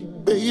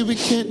 Baby,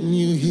 can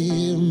you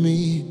hear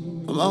me?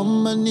 I'm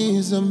on my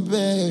knees, I'm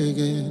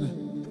begging.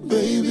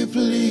 Baby,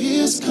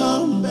 please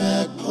come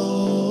back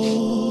home.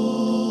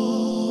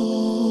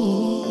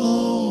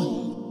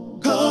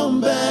 Come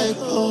back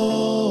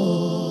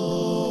home.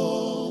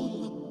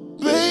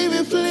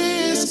 Baby,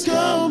 please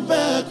come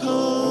back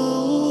home.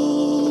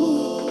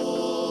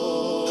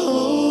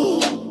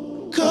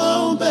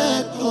 Come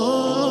back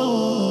home.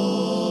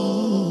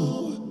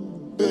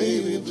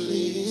 Baby,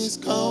 please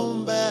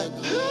come back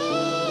home.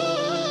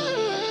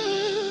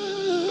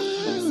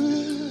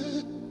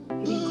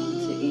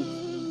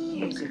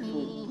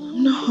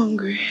 I'm not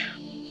hungry.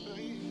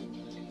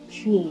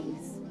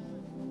 Please.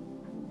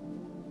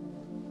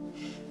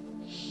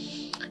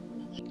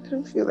 I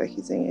don't feel like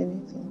eating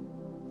anything.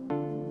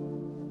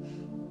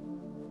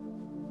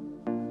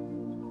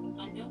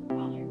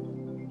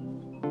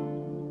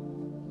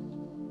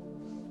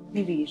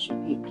 Maybe you should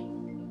pick.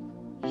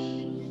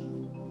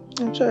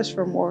 I'm sure it's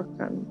from work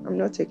and I'm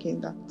not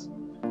taking that.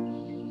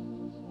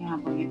 Yeah,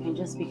 but you can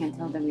just speak and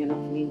tell them you're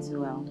not feeling too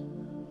well.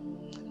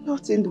 I'm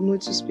not in the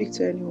mood to speak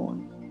to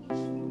anyone.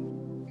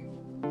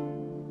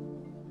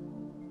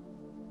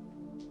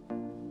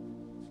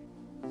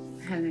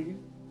 Hello.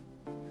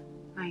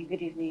 Hi,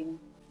 good evening.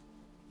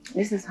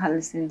 This is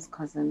Allison's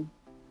cousin.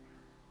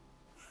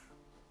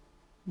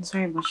 I'm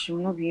sorry, but she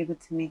will not be able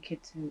to make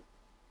it to...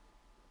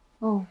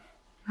 Oh,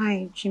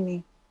 hi,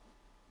 Jimmy.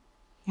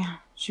 Yeah,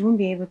 she won't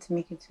be able to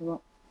make it to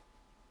work.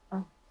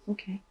 Oh,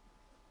 okay.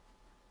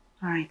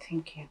 All right,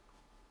 thank you.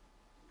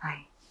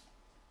 Bye.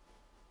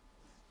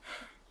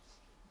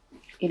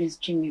 It is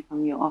Jimmy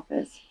from your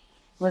office.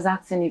 He was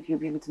asking if you'll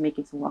be able to make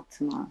it to work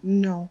tomorrow.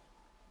 No.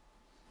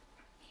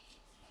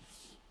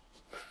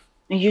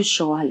 Are you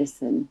sure,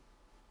 Allison?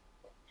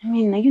 I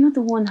mean, are you not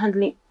the one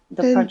handling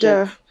the Linda,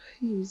 project?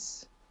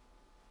 please.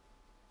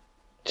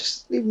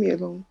 Just leave me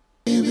alone.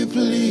 Baby,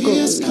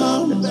 please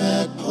come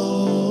back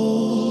home.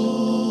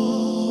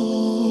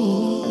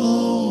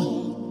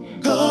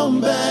 Come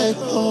back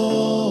home.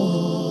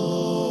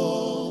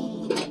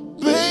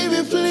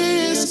 Baby,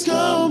 please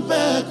come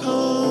back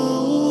home.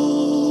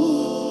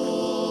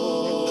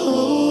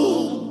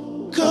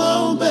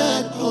 Come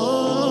back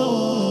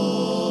home.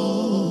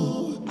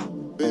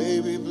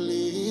 Baby,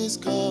 please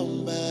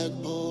come back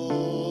home.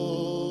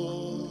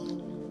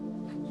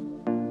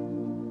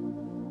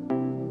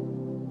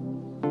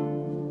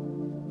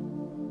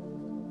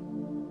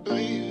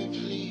 Baby,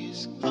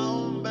 please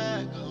come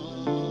back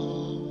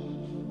home.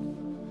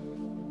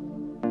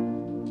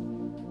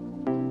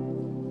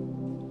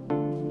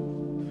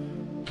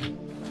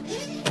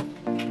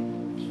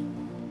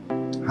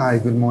 Hi,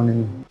 good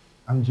morning.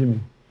 I'm Jimmy.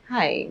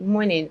 Hi,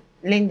 morning,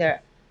 Linda.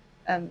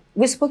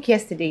 We spoke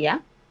yesterday, yeah?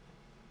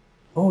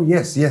 Oh,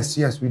 yes,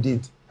 we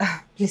did.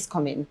 Please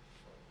come in.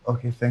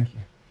 Okay, thank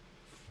you.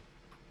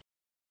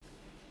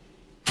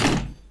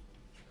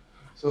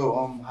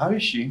 So, how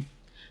is she?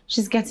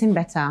 She's getting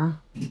better.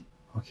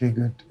 Okay,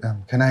 good.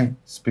 Can I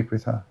speak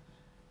with her?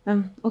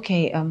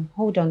 Okay,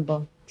 hold on,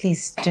 Bob.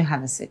 Please do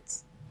have a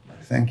seat.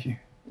 Thank you.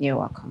 You're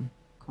welcome.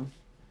 Come.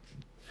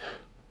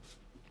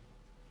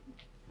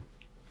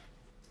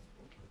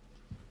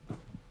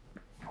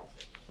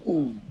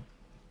 Ooh.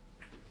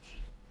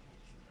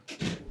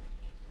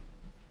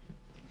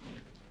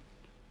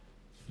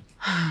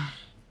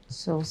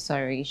 So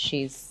sorry,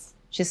 she's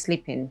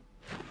sleeping.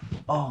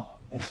 Oh,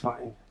 it's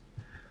fine.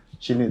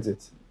 She needs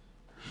it.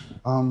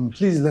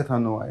 Please let her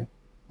know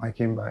I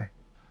came by.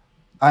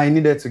 I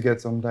needed to get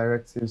some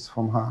directives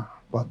from her,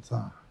 but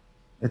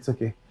it's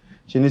okay.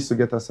 She needs to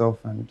get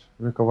herself and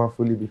recover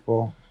fully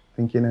before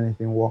thinking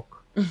anything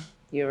work.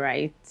 You're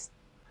right.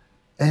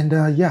 And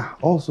yeah,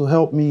 also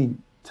help me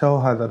tell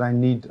her that I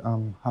need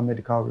her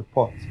medical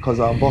report because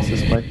our boss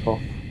is quite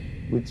tough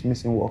with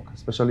missing work,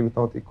 especially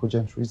without a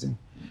cogent reason.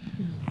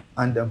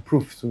 And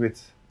proof to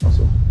it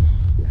also.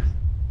 Yes.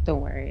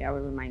 Don't worry, I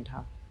will remind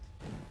her.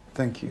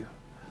 Thank you.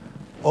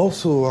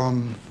 Also,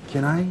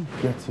 can I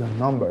get your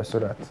number so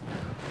that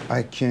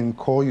I can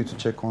call you to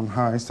check on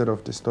her instead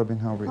of disturbing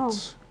her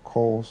with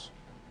calls?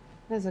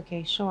 That's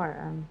okay, sure.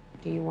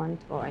 Do you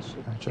want, or I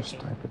should? I just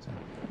type it in.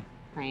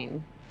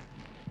 Fine.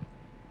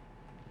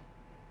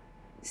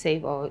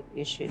 Save, or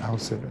you should? I'll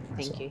save it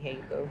myself. Thank you, here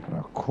you go.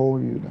 I'll call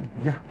you then.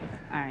 Yeah.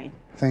 All right.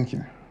 Thank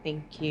you.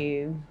 Thank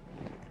you.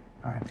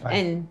 All right, bye.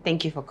 And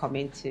thank you for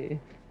coming too.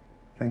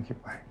 Thank you,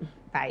 bye.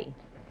 Bye.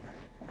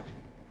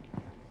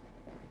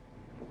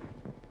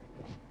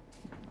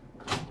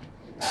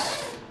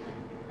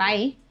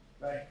 Bye.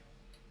 Bye.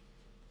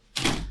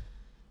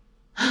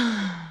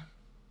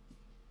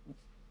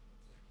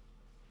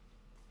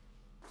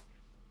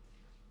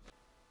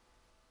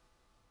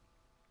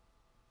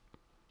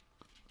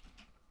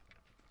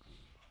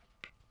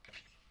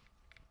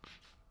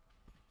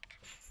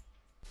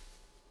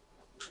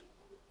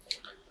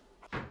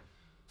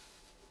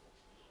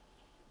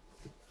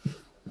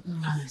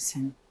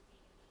 Listen,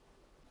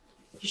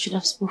 you should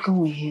have spoken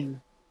with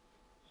him.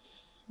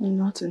 I'm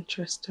not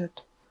interested.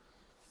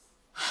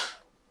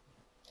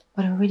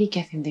 But I already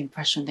gave him the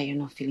impression that you're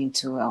not feeling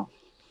too well.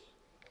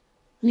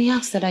 And he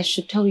asked that I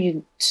should tell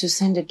you to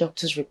send the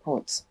doctor's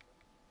reports.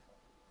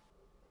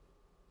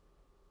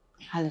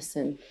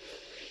 Alison.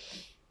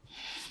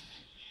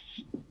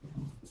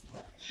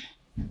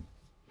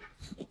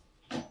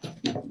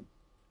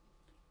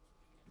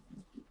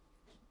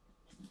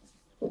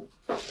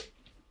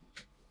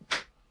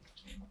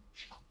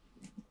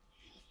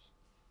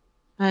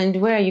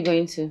 And where are you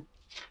going to?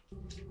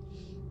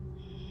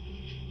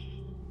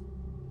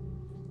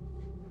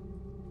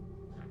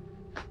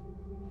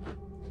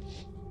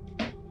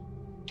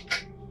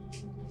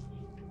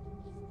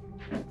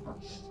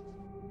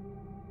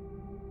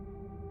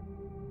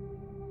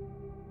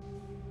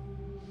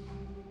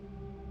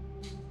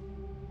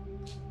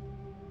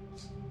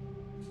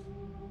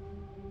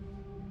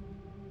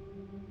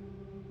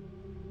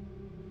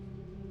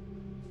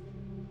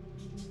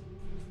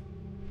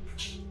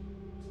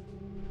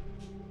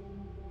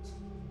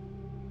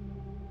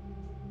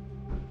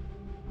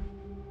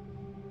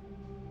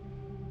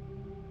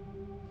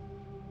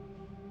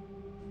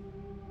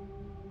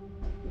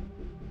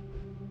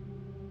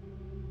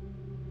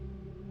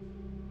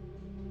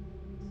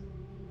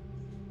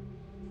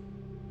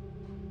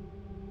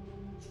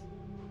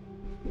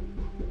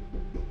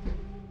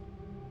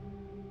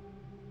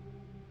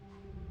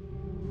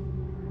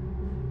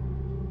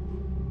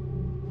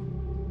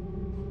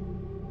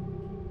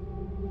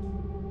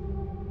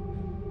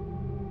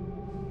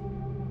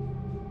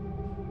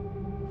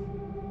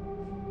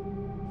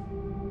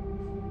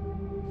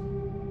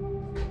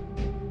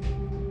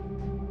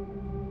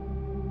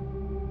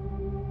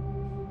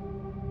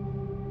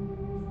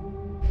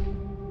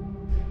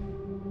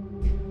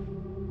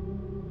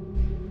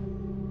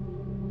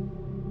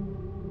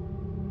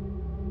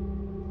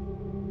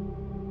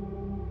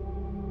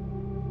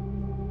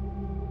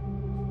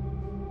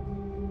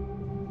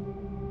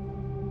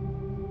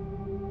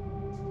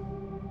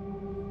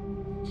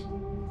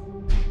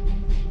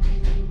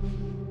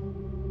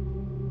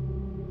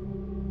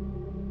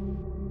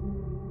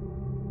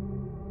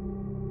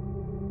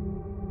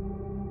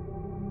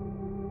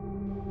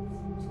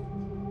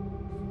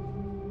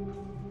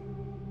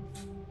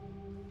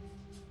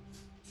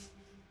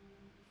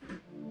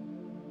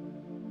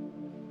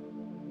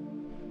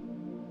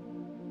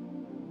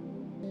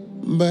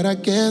 But I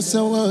guess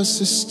I was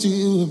so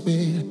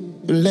stupid.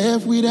 You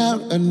left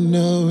without a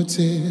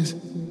notice.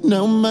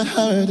 Now my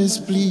heart is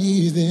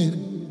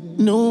bleeding.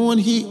 No one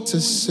here to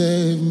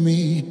save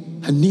me.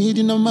 I need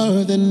you now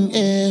more than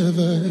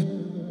ever.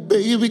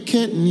 Baby,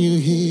 can you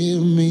hear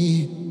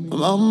me?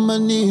 I'm on my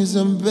knees,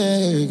 I'm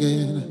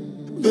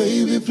begging.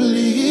 Baby,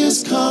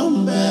 please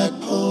come back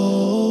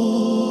home.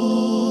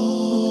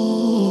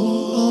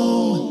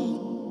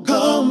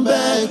 Come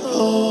back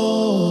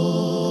home.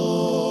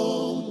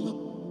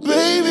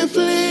 Baby,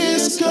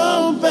 please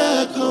come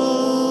back home.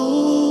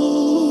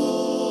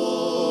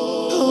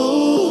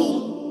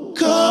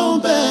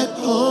 Come back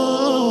home.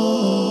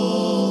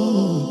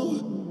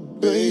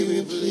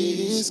 Baby,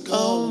 please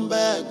come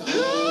back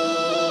home.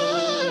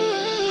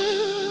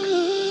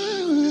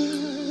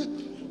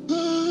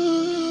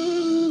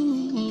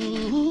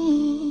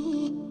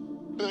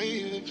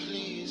 Baby,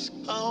 please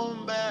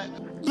come back.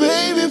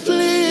 Baby,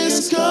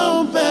 please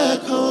come back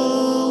home.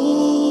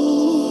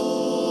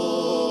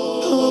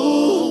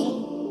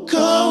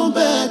 Come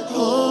back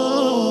home.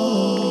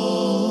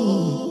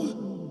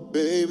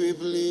 Baby,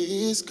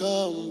 please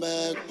come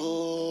back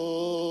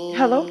home.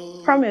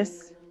 Hello?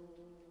 Promise.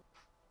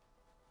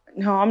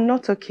 No, I'm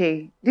not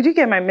okay. Did you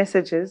get my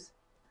messages?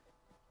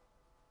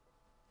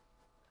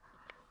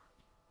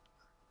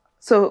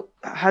 So,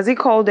 has he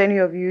called any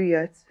of you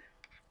yet?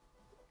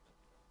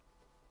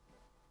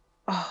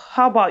 Oh,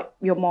 how about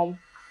your mom?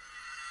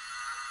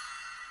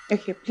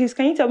 Okay, please,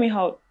 can you tell me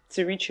how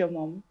to reach your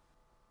mom?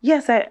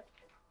 Yes,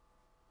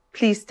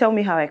 Please tell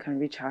me how I can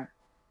reach her.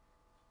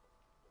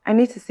 I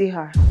need to see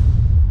her.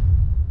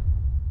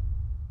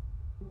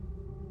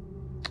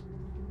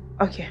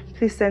 Okay,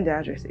 please send the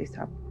address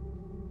ASAP.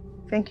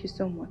 Thank you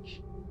so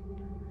much.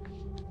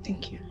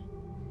 Thank you.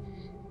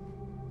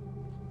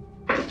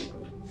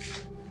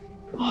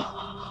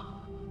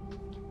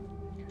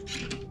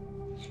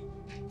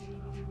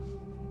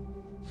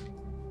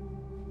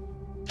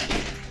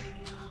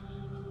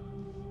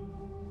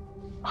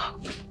 Oh,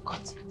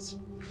 got it.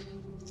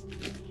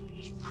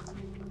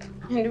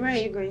 And where are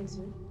you going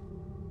to?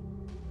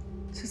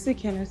 To see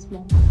Kenneth's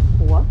mom.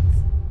 What?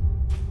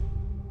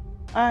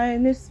 I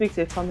need to speak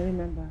to a family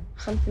member.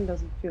 Something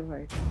doesn't feel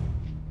right.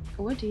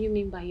 What do you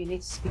mean by you need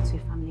to speak to a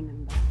family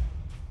member?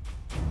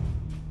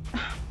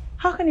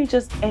 How can you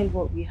just end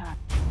what we had?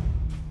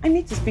 I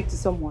need to speak to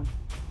someone.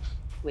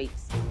 Wait,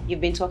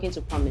 you've been talking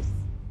to Promise?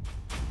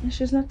 And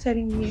she's not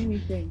telling me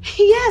anything.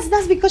 Yes,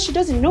 that's because she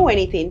doesn't know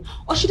anything,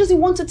 or she doesn't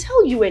want to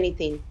tell you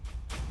anything.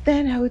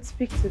 Then I would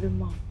speak to the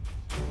mom.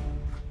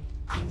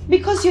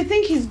 Because you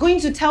think he's going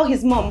to tell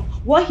his mom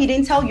what he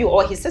didn't tell you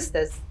or his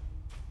sisters.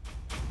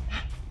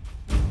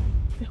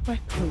 They're quite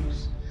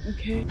close,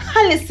 okay?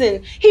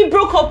 Listen, he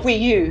broke up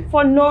with you.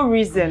 For no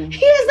reason.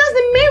 Yes, that's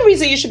the main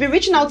reason you should be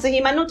reaching out to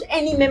him and not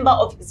any member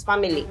of his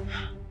family.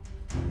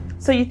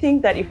 So you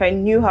think that if I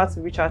knew how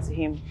to reach out to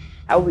him,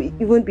 I would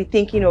even be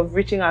thinking of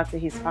reaching out to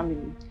his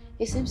family?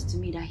 It seems to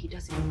me that he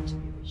doesn't want to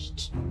be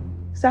reached.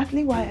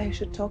 Exactly why I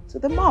should talk to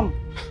the mom.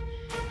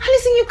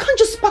 Listen, you can't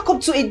just pack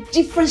up to a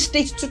different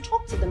state to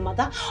talk to the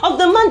mother of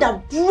the man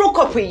that broke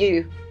up with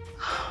you.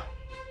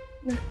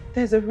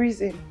 There's a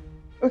reason,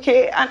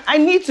 okay? And I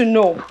need to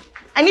know.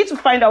 I need to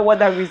find out what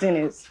that reason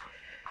is.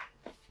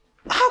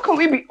 How can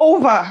we be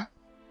over?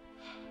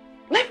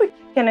 Life with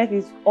Kenneth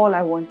is all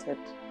I wanted.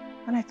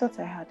 And I thought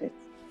I had it.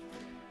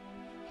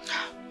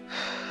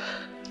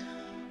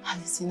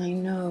 Listen, I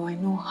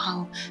know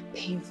how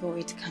painful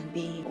it can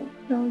be.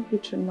 No, you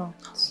do not.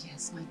 Oh,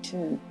 yes, I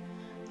do.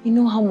 I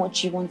know how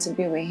much you want to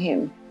be with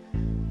him.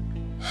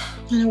 And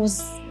I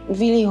was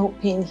really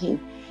hoping he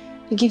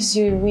gives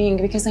you a ring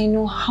because I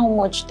know how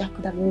much that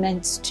could have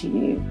meant to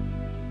you.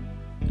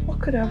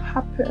 What could have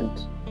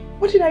happened?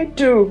 What did I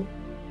do?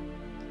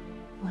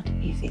 What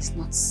if it's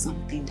not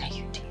something that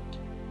you did?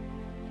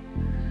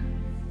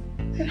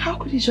 Then how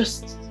could he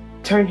just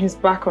turn his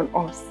back on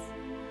us?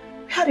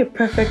 We had a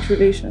perfect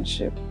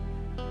relationship.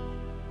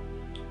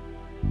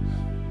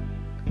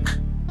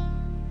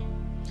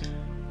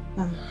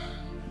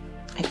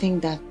 I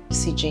think that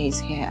CJ is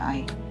here.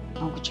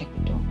 I'll go check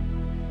the door.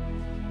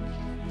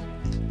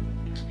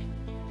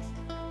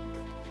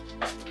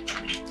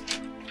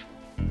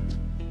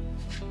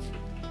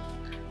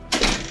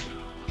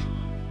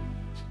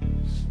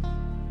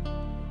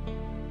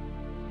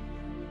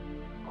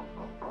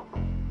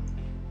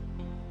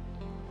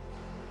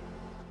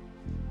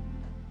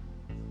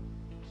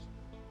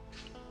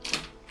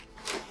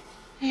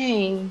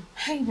 Hey.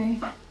 Hey,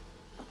 babe.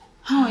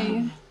 How are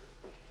you?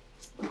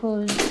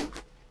 Good.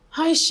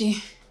 How is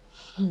she?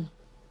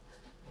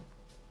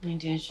 My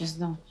dear, she's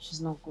not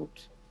good.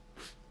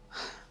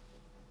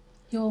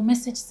 Your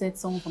message said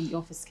someone from the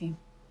office came.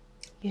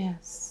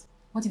 Yes.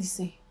 What did he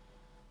say?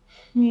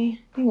 He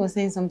was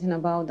saying something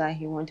about that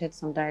he wanted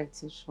some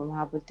directives from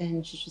her, but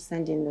then she should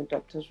send in the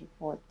doctor's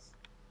report.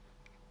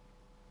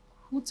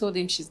 Who told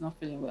him she's not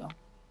feeling well?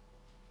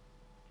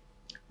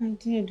 I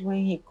did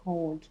when he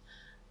called.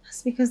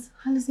 That's because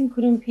Alison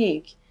couldn't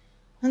pick.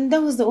 And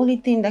that was the only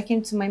thing that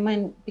came to my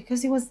mind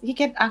because he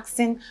kept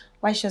asking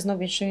why she has not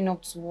been showing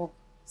up to work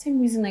Same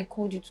reason I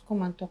called you to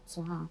come and talk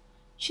to her.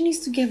 She needs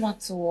to get back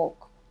to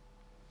work.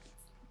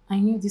 I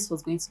knew this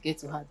was going to get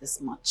to her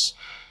this much.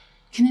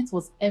 Kenneth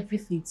was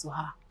everything to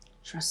her.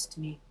 Trust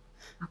me,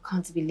 I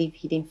can't believe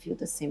he didn't feel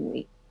the same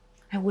way.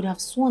 I would have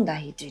sworn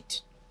that he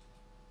did.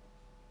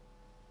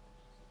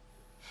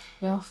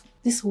 Well,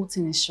 this whole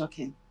thing is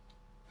shocking.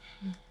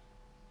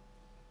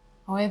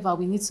 However,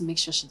 we need to make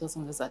sure she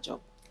doesn't lose her job.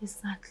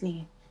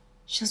 Exactly.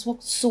 She has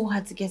worked so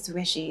hard to get to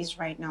where she is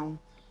right now.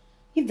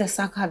 If they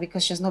sack her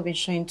because she's not been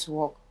showing to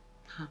work,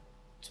 it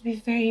would be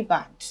very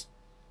bad.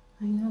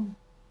 I know.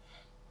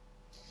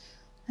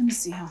 Let me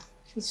see her.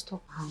 Please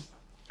stop her.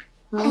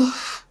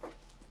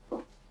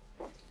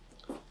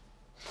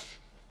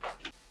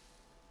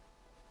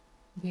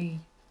 Babe.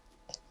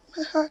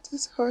 My heart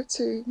is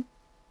hurting.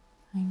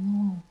 I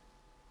know.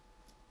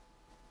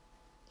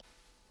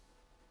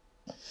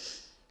 I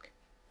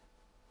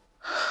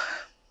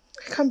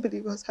can't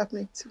believe what's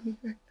happening to me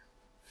right now.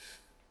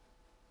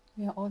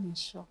 We are all in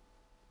shock.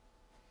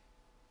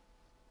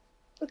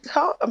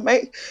 How am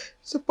I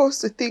supposed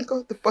to think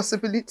of the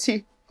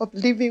possibility of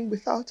living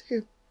without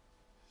him?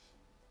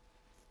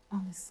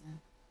 Alison.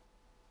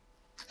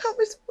 How am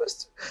I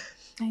supposed to?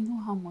 I know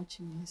how much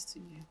he means to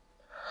you.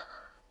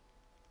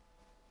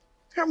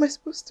 How am I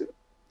supposed to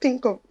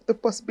think of the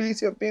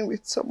possibility of being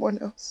with someone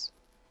else?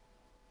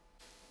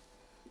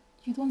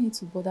 You don't need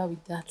to bother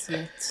with that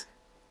yet.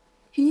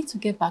 You need to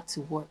get back to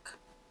work.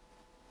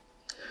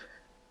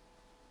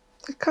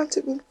 I can't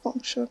even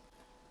function.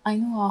 I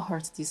know how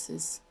hard this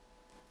is.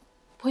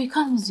 But you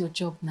can't lose your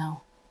job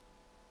now.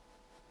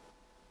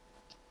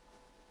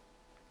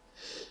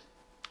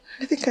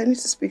 I think I need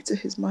to speak to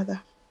his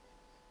mother.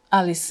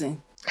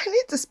 Alison. I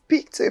need to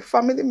speak to a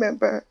family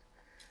member.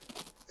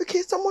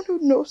 Okay, someone who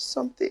knows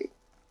something.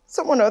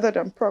 Someone other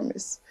than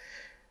Promise.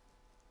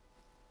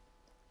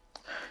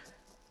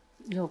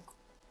 Look,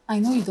 I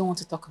know you don't want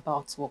to talk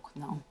about work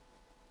now.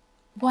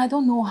 But I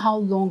don't know how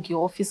long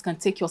your office can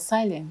take your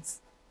silence.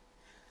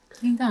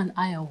 Linda and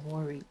I are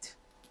worried.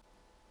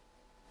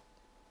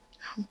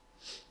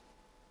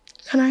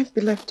 Can I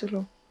be left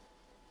alone?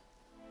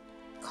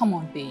 Come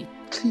on, babe.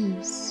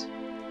 Please.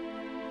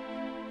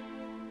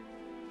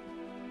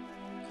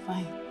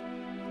 Fine.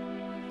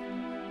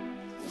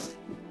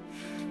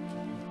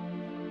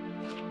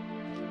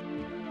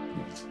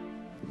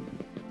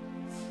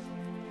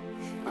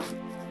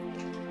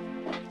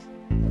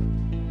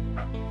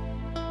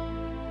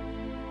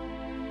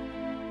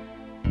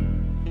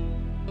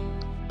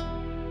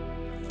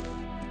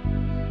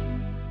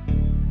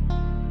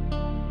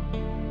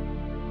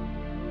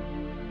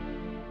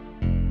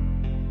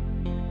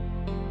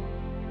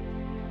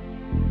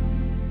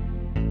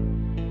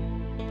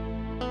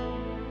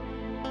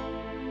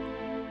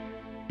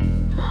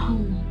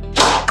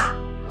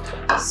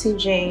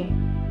 CJ,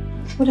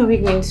 what are we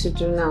going to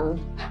do now?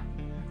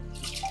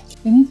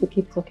 We need to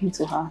keep talking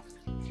to her.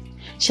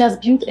 She has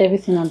built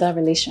everything on that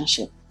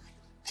relationship.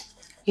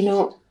 You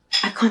know,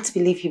 I can't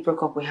believe he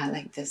broke up with her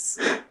like this.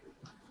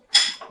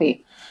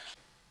 Wait,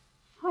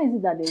 how is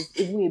it that there's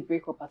even a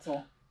breakup at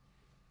all?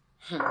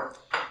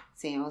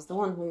 See, I was the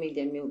one who made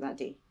their meal that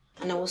day.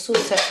 And I was so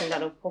certain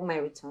that upon my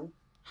return,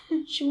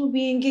 she would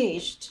be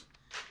engaged.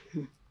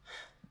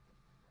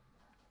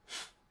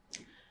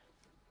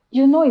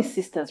 You know his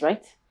sisters,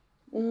 right?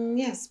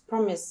 Yes,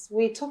 Promise.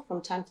 We talk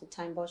from time to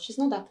time, but she's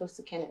not that close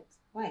to Kenneth.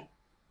 Why?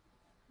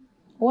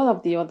 What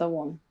of the other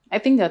one? I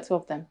think there are two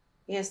of them.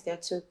 Yes, there are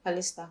two.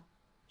 Calista.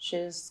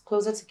 She's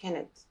closer to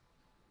Kenneth.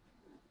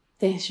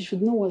 Then she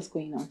should know what's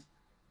going on.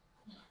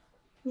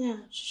 Yeah,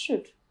 she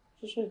should.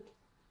 She should.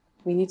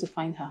 We need to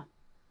find her.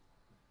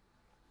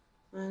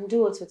 And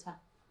do what with her?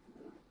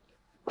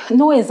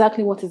 Know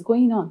exactly what is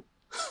going on.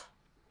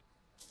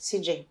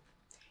 CJ,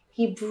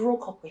 he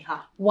broke up with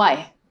her.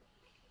 Why?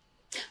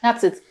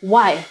 That's it.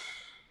 Why?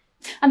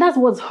 And that's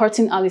what's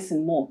hurting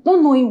Alison more.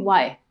 Not knowing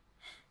why.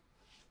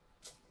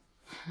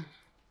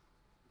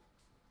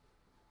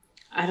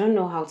 I don't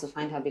know how to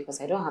find her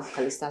because I don't have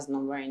Callista's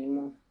number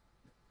anymore.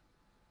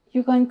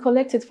 You can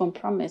collect it from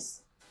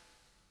Promise.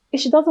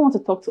 If she doesn't want to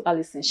talk to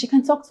Alison, she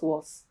can talk to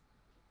us.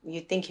 You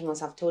think he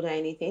must have told her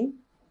anything?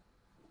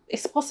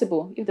 It's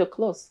possible if they're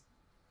close.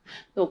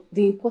 Look,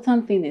 the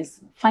important thing is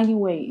finding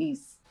where he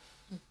is.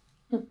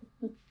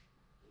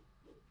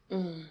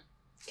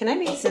 Can I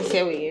be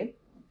sincere with you?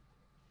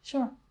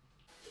 Sure.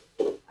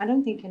 I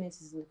don't think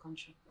Kenneth is in the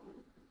country.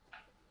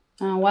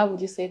 Why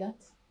would you say that?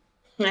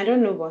 I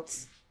don't know,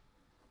 but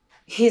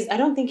I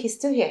don't think he's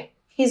still here.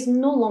 He's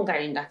no longer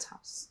in that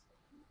house.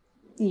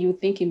 You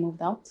think he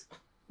moved out?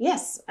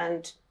 Yes,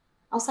 and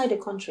outside the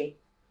country.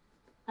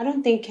 I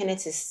don't think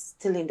Kenneth is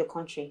still in the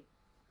country.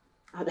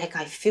 Like,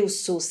 I feel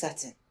so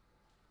certain.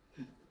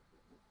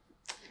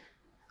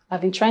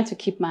 I've been trying to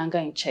keep my anger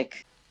in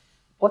check.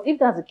 But if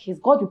that's the case,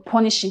 God will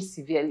punish him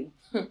severely.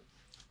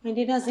 I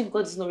did as if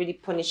God is not really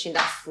punishing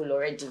that fool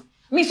already. I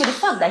mean, for the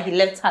fact that he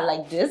left her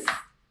like this.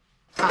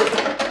 Can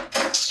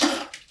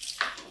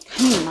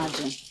you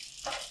imagine?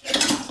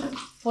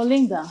 For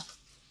Linda,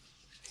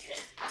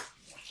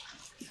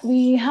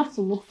 we have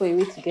to look for a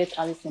way to get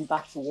Alison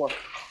back to work.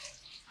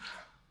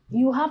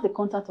 You have the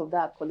contact of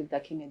that colleague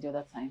that came in the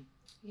other time.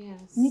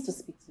 Yes. You need to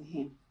speak to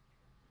him.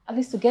 At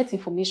least to get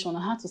information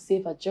on how to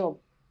save a job.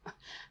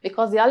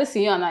 Because the Alice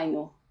you and I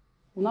know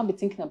will not be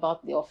thinking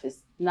about the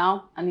office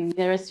now and in the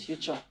nearest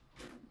future.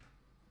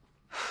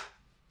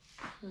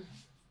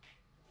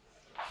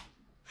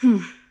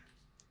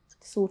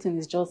 This whole thing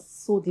is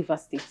just so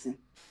devastating.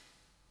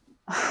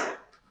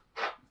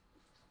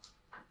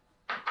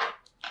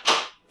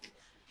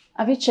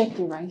 Have you checked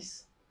the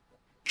rice?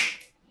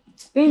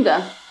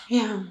 Linda?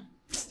 Yeah.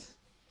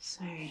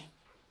 Sorry.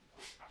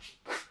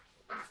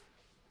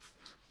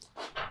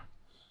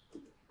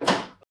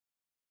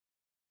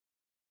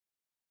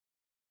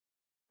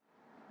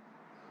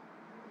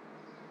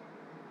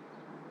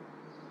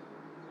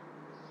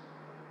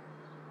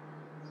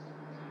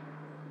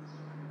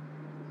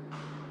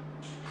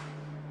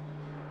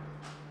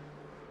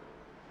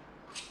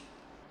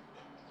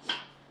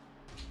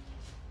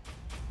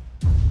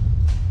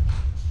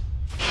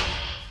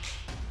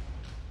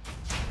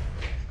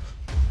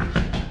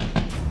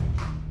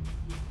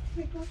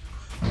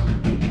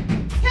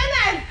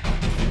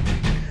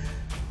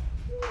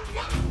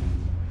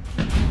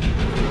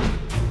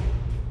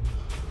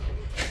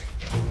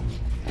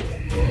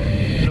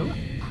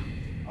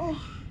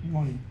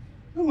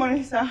 Good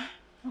morning, sir.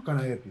 How can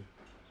I help you?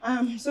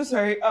 I'm so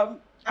sorry. I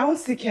want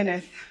to see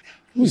Kenneth.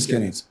 Who is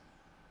Kenneth?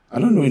 I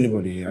don't know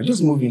anybody here. I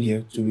just moved in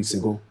here 2 weeks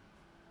ago.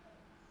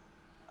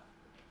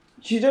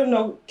 You don't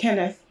know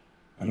Kenneth?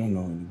 I don't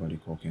know anybody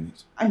called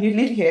Kenneth. And you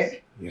live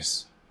here?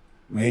 Yes.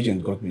 My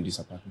agent got me this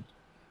apartment.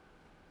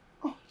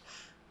 Oh.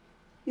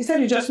 You said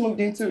you just moved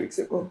in 2 weeks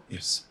ago?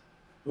 Yes.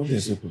 Hope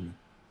there's no problem.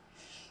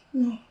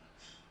 No.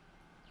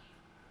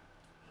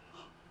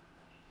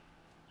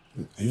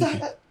 Are you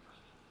okay?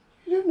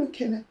 You don't know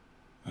Kenneth?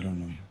 I don't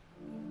know you.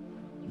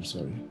 I'm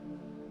sorry.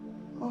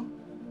 Oh.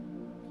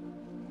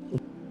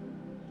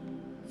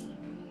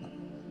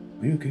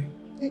 Are you okay?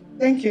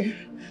 Thank you.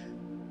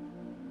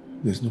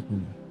 There's no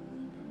problem.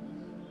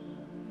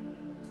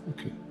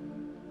 Okay.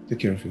 Take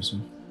care of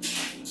yourself.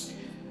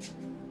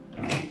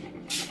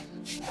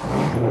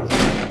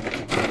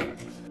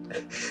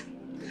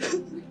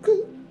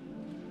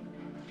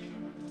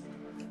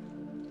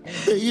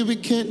 Baby,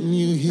 can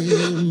you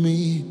hear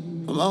me?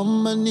 I'm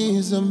on my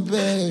knees, I'm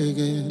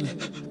begging.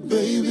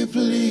 Baby,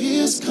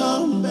 please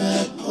come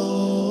back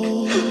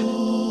home.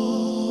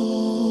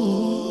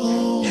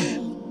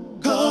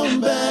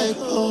 Come back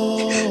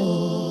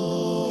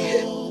home.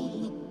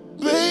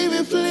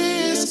 Baby,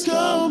 please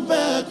come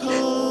back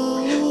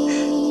home.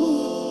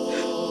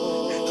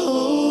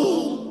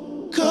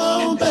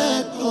 Come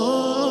back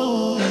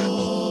home.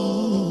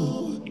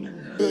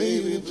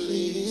 Baby,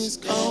 please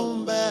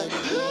come back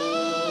home.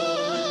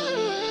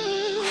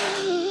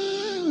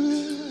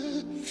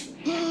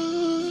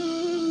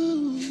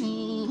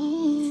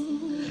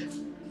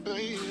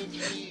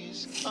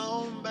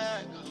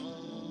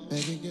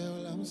 Baby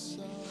girl, I'm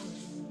sorry.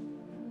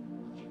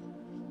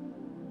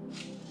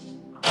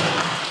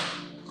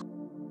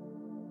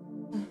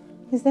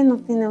 Is there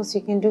nothing else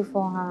you can do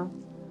for her?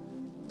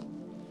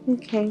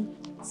 Okay,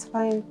 it's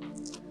fine.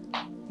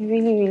 I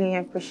really, really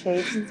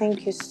appreciate it.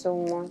 Thank you so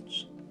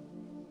much.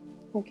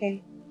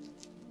 Okay.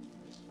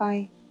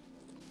 Bye.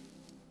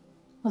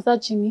 Was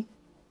that Jimmy?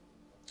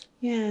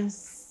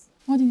 Yes.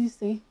 What did you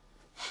say?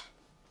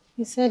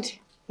 He said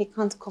he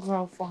can't cover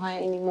up for her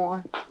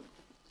anymore.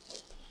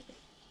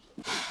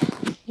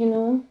 You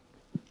know,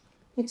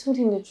 I told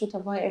him the truth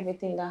about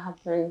everything that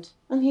happened.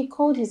 And he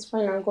called his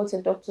friend and got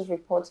a doctor's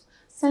report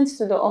sent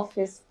to the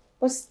office.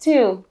 But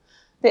still,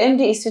 the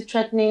MD is still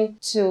threatening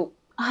to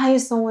hire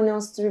someone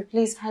else to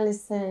replace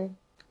Allison.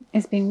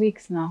 It's been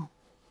weeks now.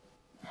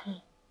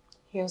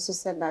 He also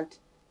said that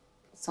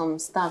some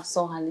staff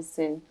saw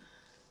Allison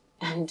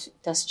and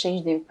it has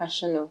changed the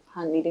impression of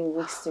her needing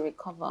weeks to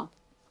recover.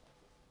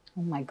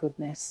 Oh my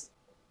goodness.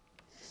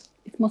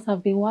 It must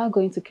have been while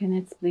going to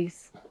Kenneth's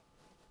place.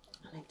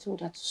 And I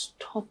told her to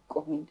stop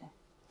going there.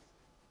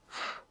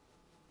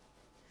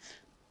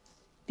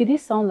 Did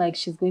it sound like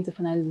she's going to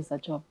finally lose her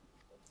job?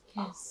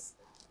 Yes.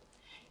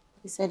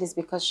 He said it's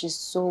because she's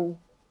so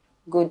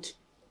good,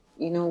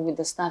 you know, with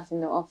the staff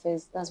in the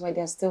office. That's why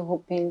they're still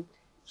hoping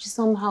she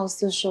somehow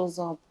still shows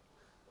up.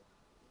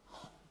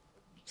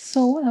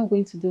 So what are we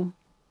going to do?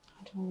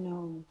 I don't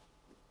know.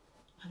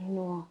 I don't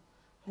know.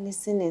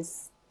 Allison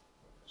is...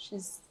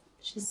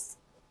 She's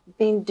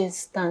being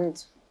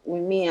distant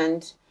with me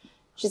and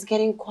she's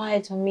getting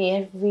quiet on me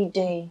every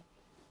day.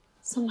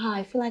 Somehow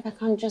I feel like I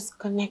can't just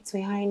connect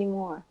with her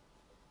anymore.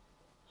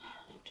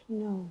 I don't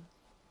know.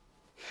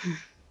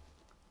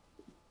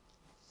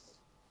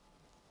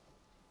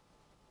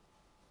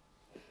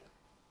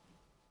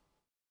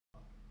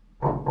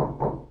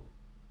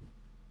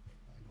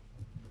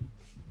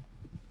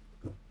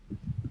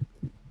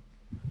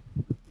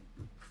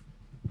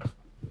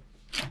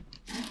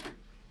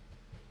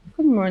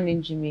 Good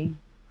morning, Jimmy.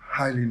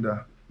 Hi,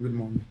 Linda. Good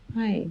morning.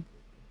 Hi.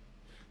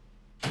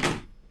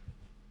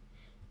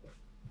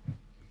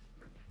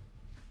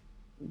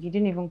 You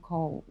didn't even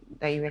call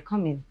that you were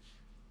coming.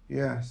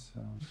 Yes.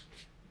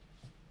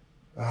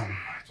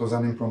 It was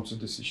an impromptu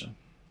decision.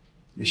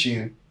 Is she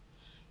in?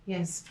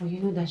 Yes, but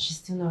you know that she's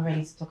still not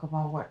ready to talk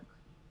about work.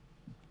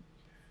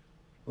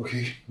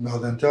 Okay, well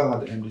then tell her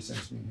the MD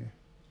sent me here.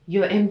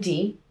 Your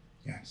MD?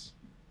 Yes.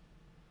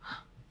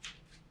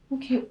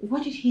 Okay,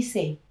 what did he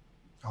say?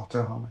 I'll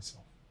tell her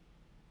myself.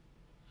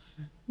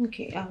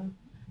 Okay,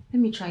 let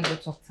me try to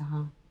talk to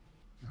her.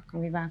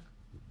 I'll be back.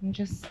 You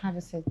just have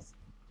a seat.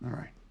 All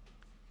right.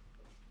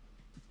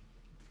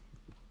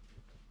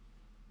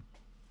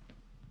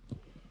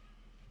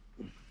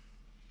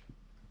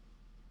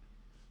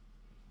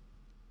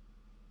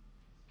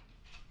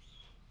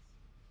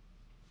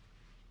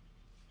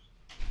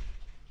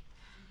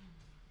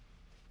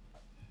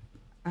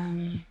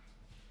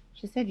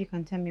 She said you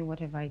can tell me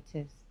whatever it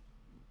is.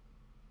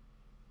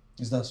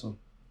 Is that so?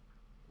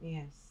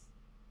 Yes.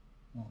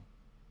 Oh.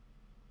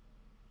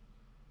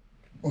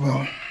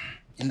 Well,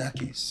 in that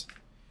case,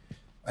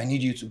 I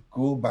need you to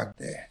go back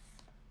there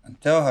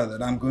and tell her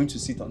that I'm going to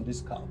sit on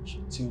this couch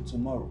till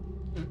tomorrow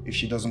if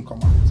she doesn't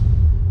come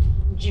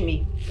out.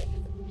 Jimmy.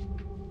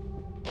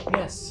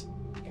 Yes.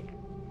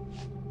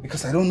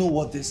 Because I don't know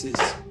what this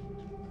is.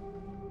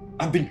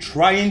 I've been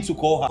trying to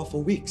call her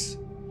for weeks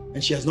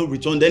and she has not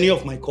returned any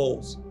of my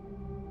calls.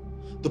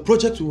 The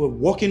project we were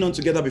working on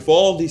together before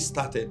all this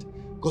started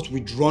got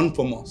withdrawn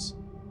from us.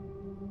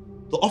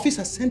 The office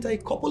has sent her a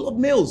couple of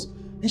mails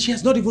and she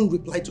has not even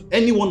replied to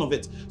any one of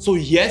it. So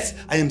yes,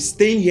 I am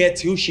staying here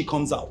till she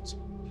comes out.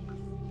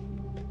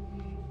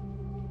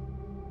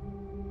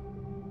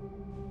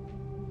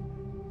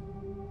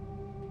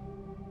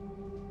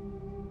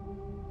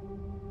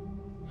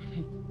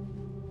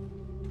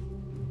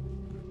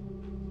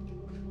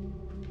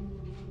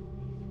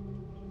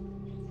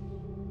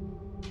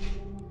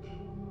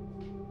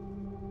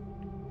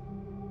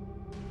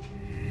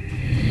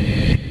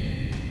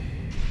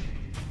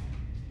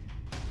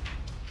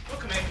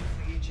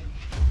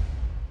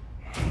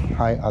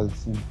 Hi,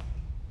 Alison.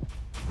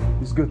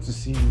 It's good to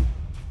see you.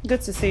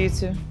 Good to see you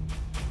too.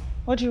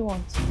 What do you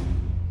want?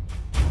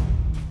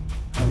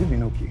 Have you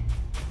been okay?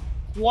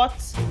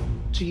 What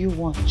do you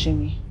want,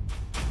 Jimmy?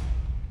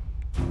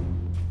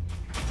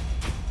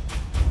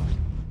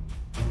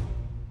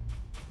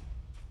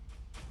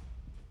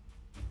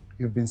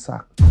 You've been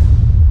sacked.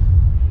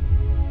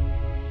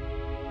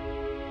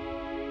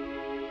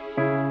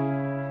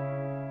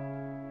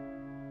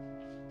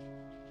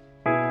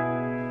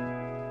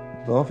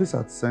 The office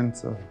had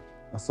sent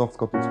a soft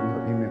copy to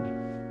your email.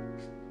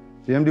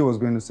 The MD was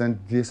going to send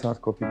this hard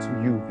copy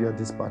to you via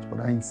dispatch, but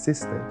I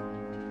insisted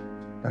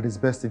that it's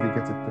best if you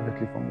get it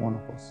directly from one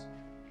of us.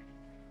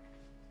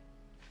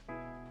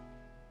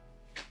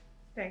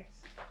 Thanks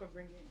for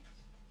bringing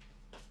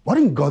it. What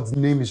in God's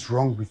name is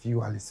wrong with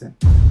you, Alison?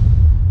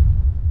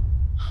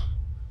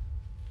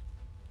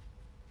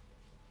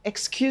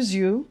 Excuse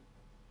you?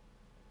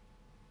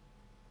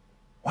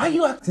 Why are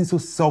you acting so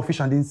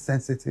selfish and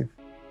insensitive?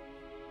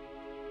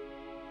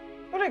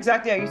 What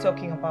exactly are you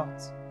talking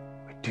about?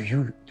 Do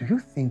you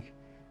think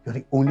you're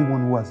the only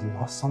one who has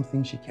lost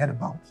something she cared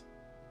about?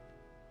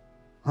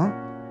 Huh?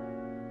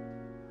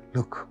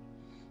 Look,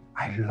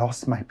 I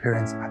lost my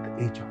parents at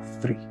the age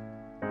of 3.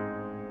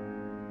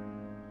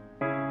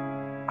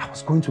 I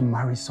was going to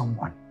marry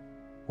someone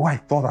who I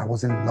thought I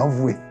was in love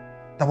with,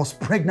 that was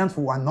pregnant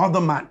for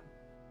another man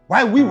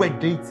while we were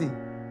dating.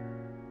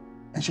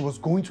 And she was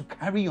going to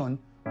carry on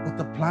with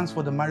the plans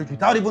for the marriage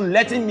without even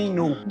letting me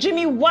know.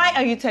 Jimmy, why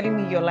are you telling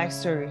me your life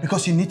story?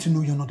 Because you need to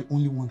know you're not the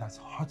only one that's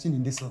hurting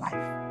in this life.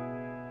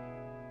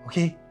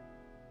 Okay?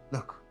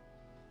 Look,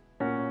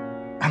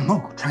 I'm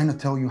not trying to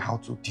tell you how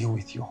to deal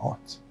with your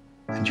hurt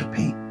and your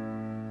pain.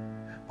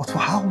 But for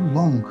how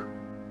long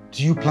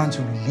do you plan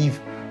to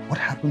relieve what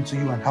happened to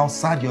you and how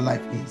sad your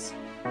life is?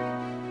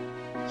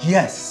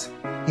 Yes,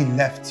 he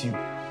left you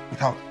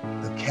without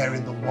the care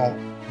in the world.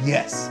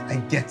 Yes, I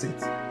get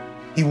it.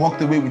 He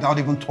walked away without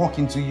even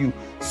talking to you.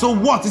 So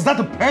what? Is that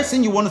the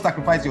person you want to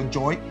sacrifice your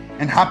joy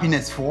and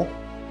happiness for?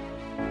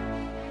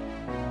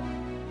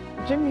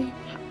 Jimmy,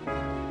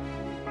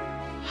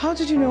 how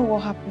did you know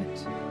what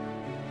happened?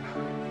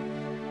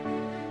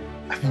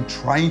 I've been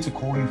trying to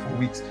call you for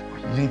weeks,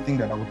 but you didn't think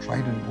that I would try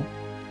to know?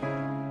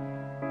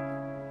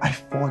 I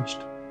forged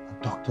a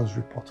doctor's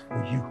report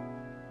for you,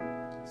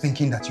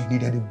 thinking that you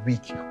needed a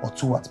week or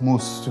 2 at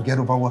most to get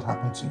over what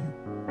happened to you.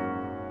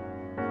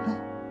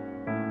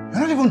 You're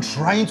not even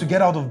trying to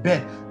get out of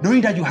bed, knowing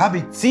that you have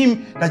a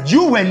team that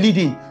you were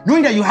leading,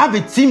 knowing that you have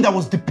a team that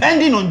was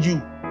depending on you.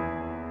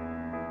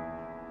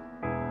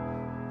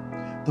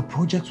 The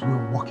project we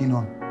were working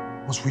on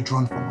was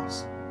withdrawn from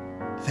us,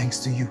 thanks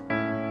to you.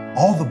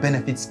 All the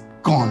benefits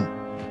gone.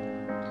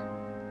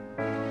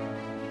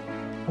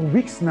 For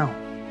weeks now,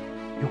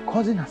 your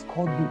cousin has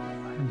called me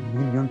over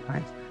 1,000,000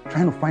 times,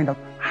 trying to find out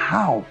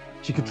how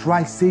she could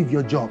try save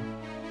your job.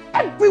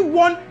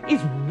 Everyone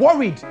is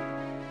worried.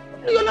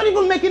 You're not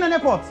even making an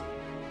effort.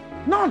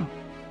 None.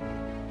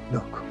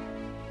 Look,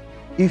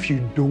 if you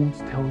don't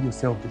tell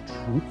yourself the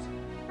truth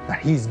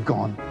that he's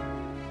gone,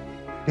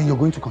 then you're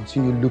going to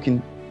continue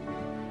looking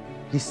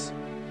this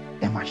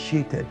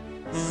emaciated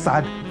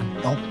sad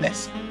and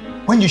helpless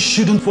when you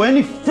shouldn't for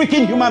any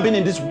freaking human being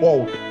in this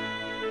world.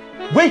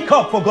 Wake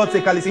up, for God's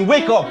sake, Alison,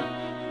 wake up!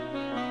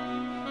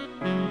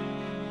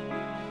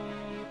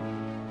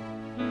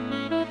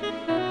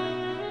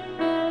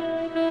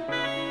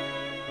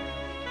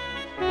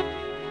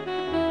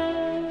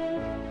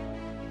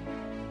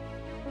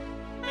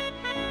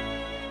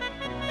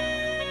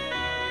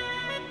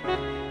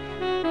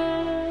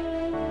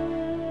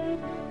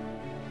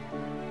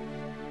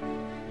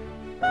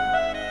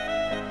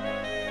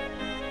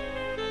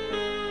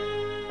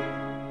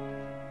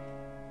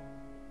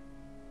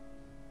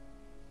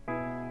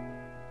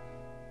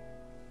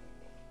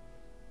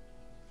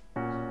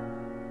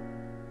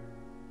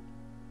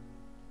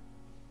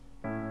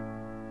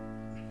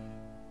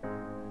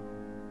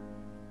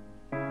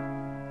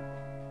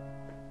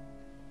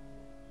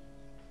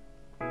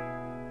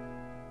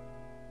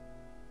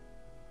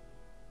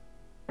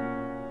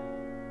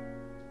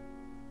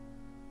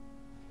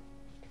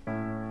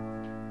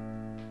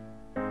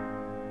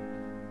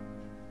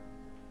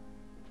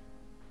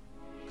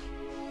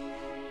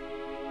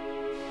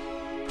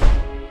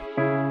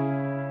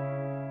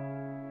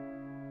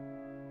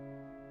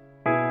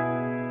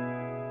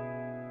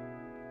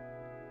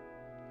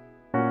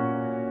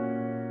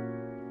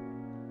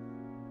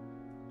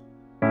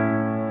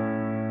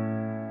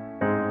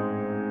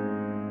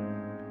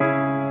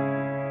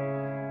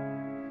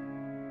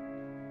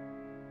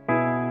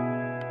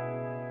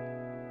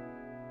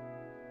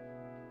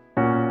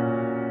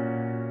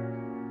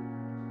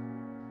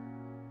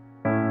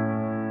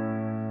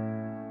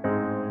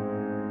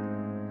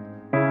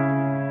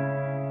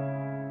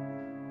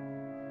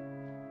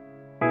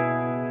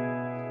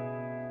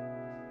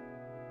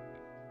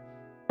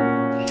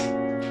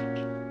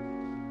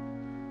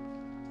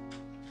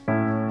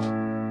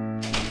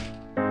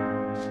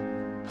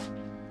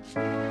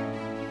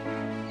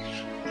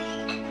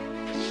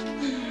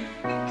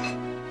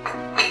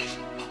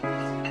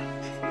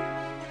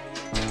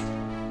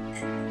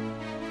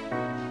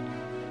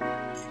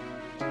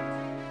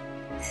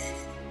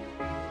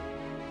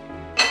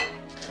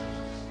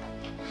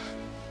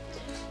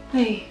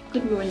 Hey,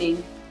 good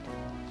morning.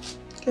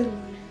 Good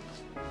morning.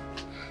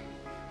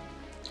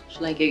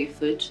 Shall I get you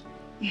food?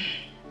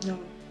 No.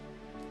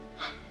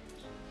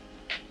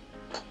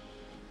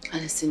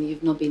 Alison,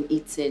 you've not been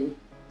eating.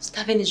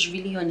 Starving is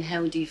really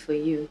unhealthy for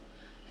you.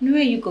 And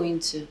where are you going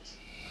to?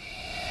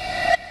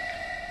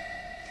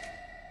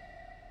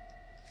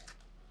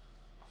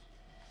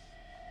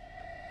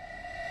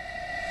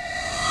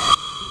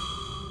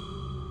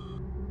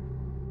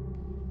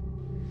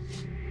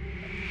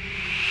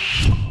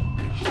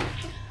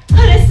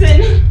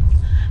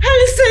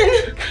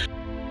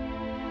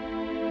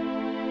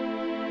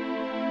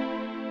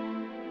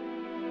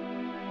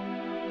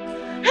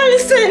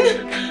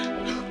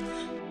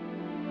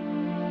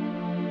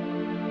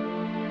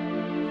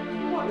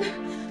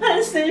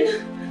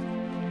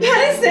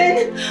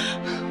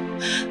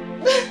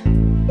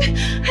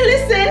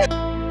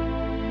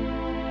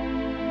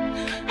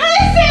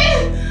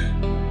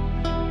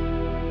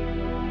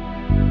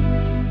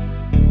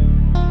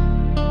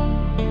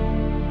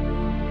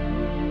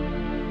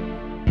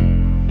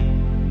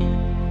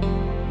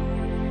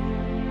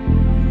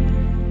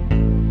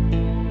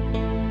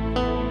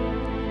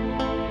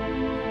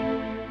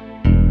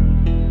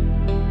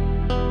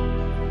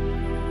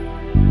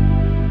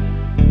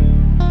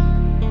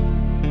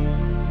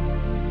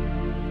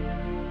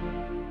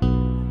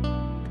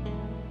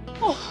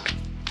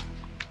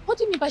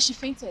 She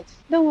fainted.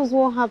 That was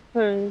what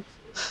happened.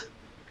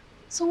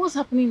 So what's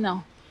happening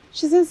now?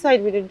 She's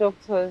inside with the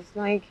doctors.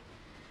 Like,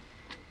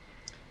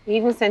 he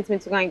even sent me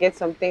to go and get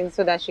some things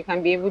so that she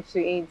can be able to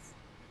eat.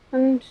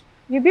 And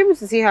you'll be able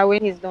to see her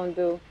when he's done,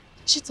 though.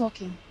 Is she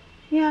talking?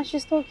 Yeah,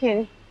 she's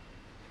talking.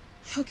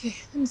 Okay,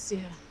 let me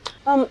see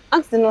her.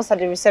 Ask the nurse at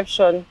the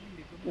reception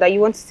that you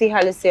want to see her,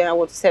 let's say,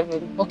 around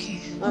 7.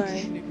 Okay. All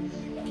okay. right.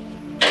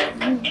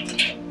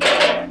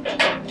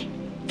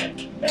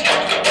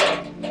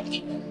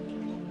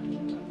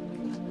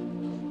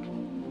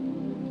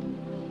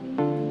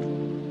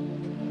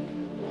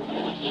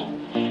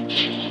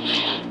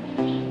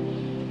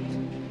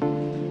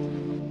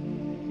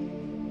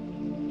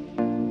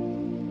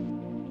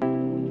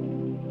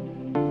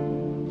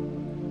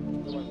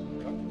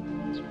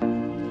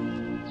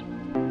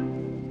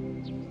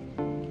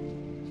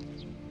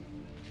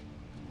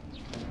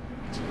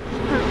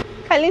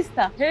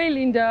 Kalista. Hey,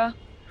 Linda.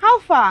 How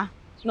far?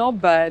 Not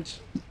bad.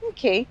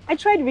 Okay. I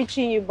tried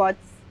reaching you, but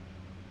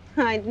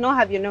I did not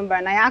have your number,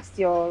 and I asked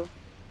your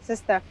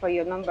sister for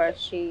your number.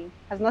 She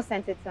has not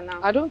sent it to now.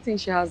 I don't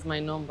think she has my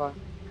number.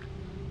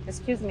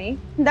 Excuse me?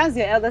 That's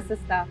your elder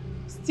sister.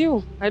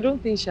 Still, I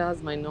don't think she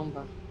has my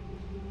number.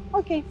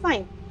 Okay,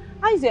 fine.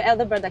 How is your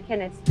elder brother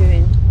Kenneth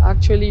doing?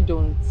 Actually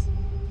don't.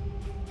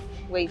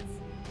 Wait.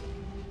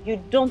 You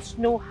don't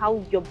know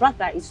how your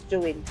brother is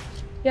doing?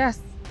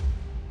 Yes.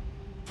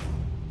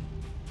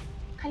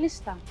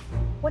 Kalista,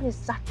 what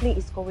exactly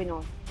is going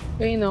on?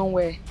 Going on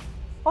where?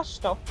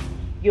 First off,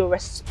 you're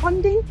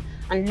responding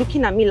and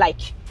looking at me like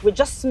we're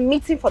just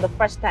meeting for the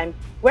first time.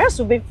 Whereas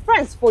we've been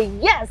friends for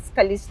years,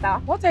 Calista.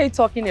 What are you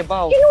talking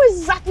about? You know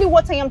exactly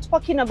what I am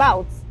talking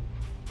about.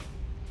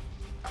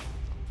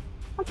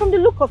 And from the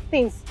look of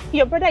things,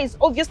 your brother is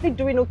obviously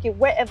doing okay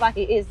wherever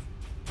he is.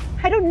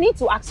 I don't need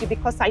to ask you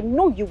because I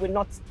know you will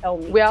not tell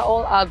me. We are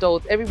all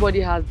adults.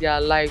 Everybody has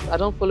their lives. I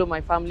don't follow my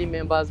family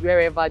members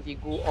wherever they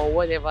go or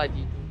whatever they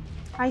do.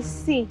 I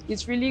see.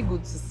 It's really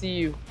good to see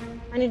you.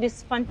 And it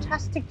is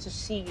fantastic to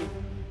see you.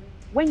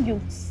 When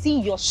you see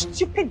your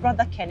stupid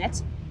brother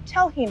Kenneth,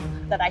 tell him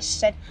that I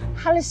said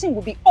Allison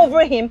will be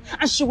over him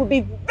and she will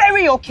be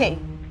very okay.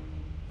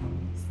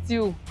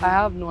 Still, I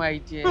have no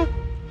idea.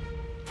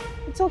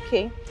 It's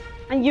okay.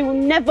 And you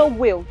never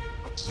will.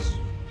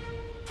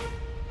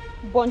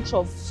 Bunch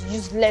of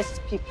useless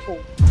people.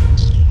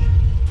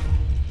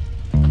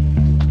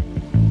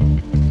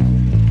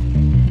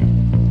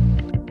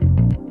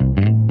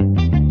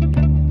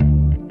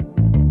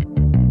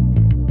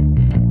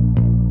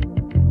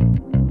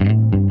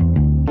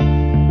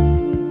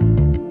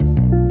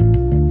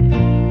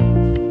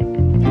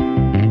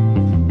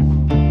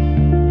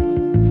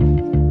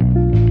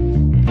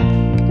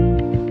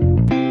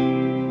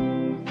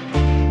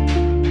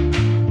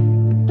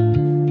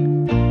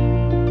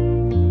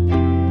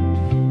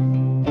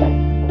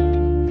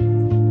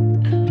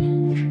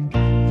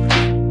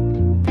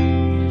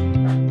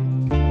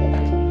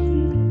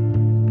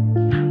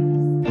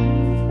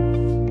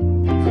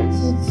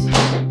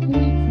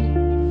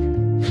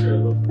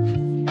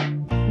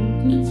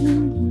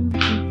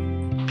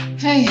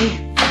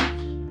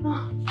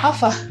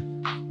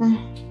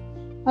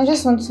 I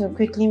just want to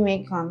quickly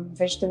make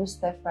vegetable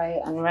stir fry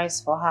and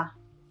rice for her.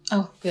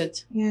 Oh, good.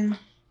 Yeah.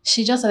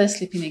 She just started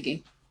sleeping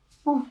again.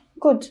 Oh,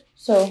 good.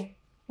 So,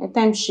 by the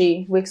time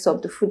she wakes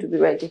up, the food will be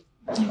ready.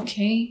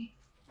 Okay.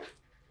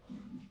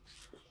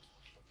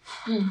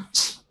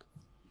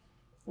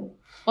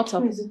 What's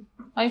up? Why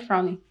are you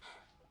frowning?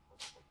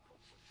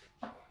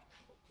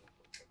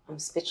 I'm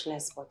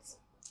speechless, but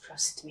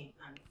trust me,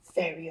 I'm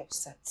very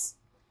upset.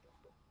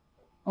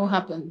 What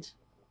happened?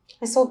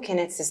 I saw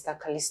Kenneth's sister,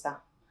 Calista,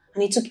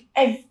 and he took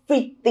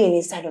everything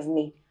inside of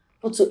me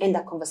not to end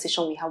that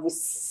conversation we had with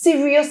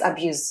serious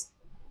abuse.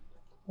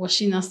 Was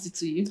she nasty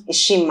to you? Is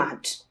she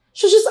mad?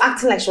 She was just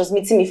acting like she was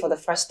meeting me for the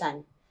first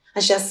time.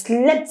 And she has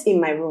slept in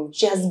my room.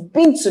 She has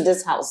been to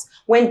this house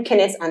when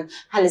Kenneth and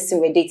Allison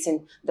were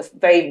dating the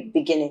very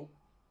beginning.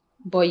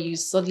 But you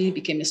suddenly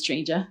became a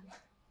stranger?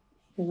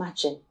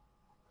 Imagine.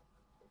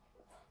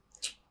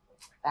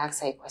 If I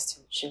ask her a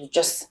question, she would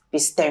just be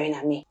staring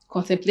at me.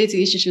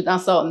 Contemplating if she should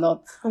answer or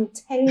not. I'm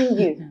telling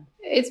you.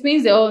 It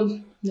means they all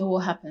know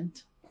what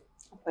happened.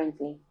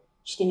 Apparently,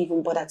 she didn't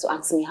even bother to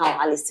ask me how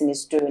Allison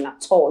is doing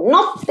at all.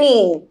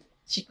 Nothing.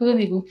 She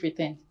couldn't even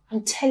pretend.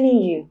 I'm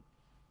telling you.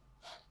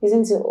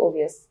 Isn't it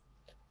obvious?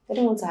 They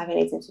don't want to have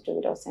anything to do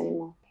with us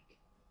anymore.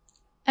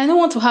 I don't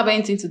want to have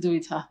anything to do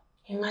with her.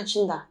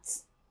 Imagine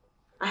that.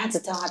 I had to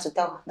tell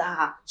that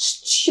her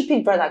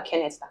stupid brother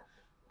Kenneth that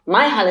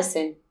my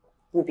Allison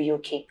will be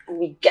okay and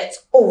we get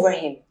over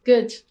him.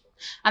 Good.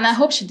 And I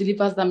hope she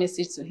delivers that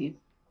message to him.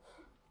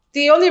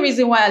 The only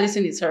reason why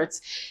Allison is hurt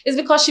is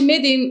because she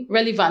made him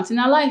relevant in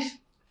her life.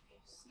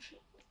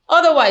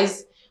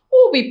 Otherwise, who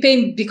will be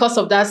paying because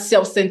of that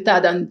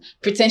self-centered and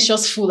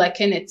pretentious fool like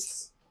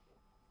Kenneth?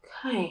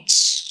 Hi.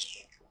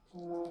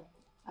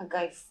 That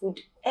guy fooled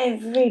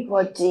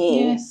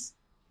everybody. Yes,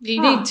 he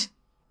did.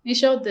 He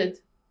sure did.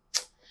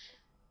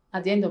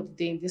 At the end of the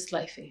day in this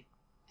life,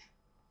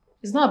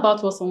 it's not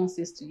about what someone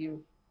says to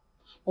you,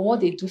 but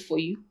what they do for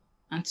you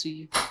and to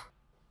you.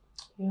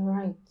 You're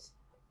right.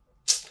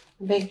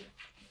 Babe,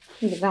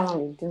 that one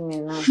will do me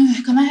now.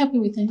 Can I help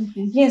you with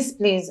anything? Yes,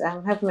 please.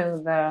 Help me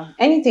with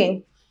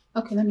anything.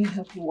 Okay, let me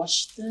help you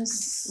wash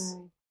this.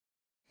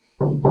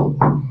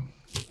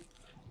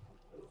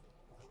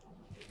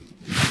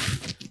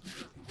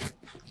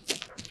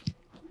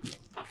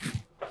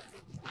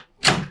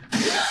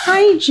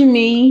 Hi,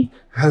 Jimmy.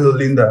 Hello,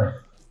 Linda.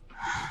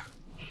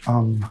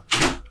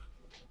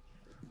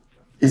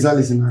 Is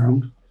Allison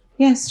around?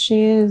 Yes,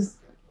 she is.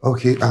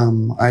 Okay,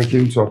 I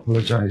came to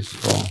apologize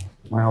for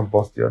my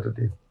outburst the other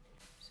day.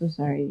 So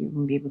sorry you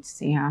won't be able to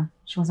see her.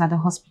 She was at the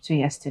hospital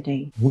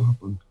yesterday. What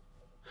happened?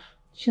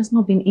 She has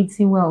not been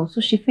eating well,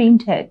 so she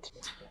fainted.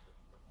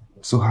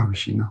 So how is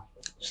she now?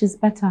 She's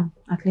better.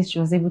 At least she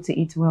was able to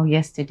eat well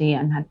yesterday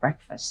and had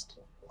breakfast.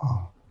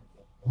 Oh,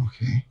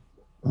 okay.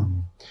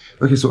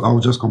 Okay, so I'll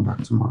just come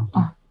back tomorrow.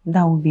 Oh,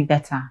 that would be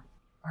better.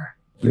 All right,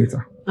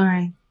 later. All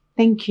right.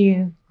 Thank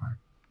you. All right.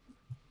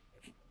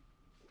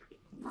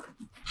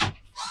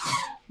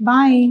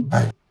 Bye.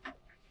 Bye.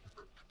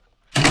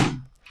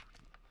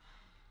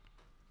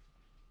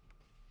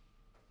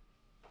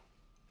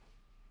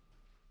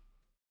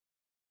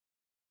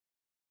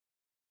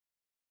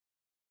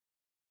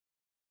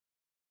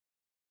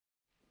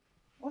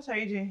 What are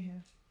you doing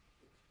here?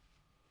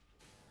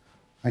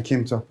 I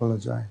came to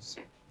apologize.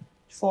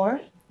 For?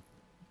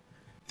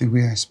 The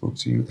way I spoke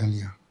to you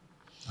earlier,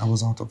 I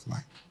was out of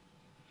line.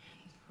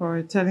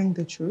 For telling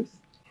the truth?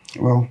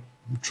 Well,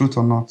 truth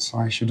or not,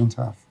 I shouldn't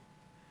have.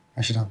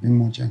 I should have been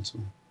more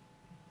gentle.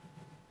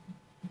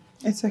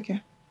 It's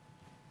okay.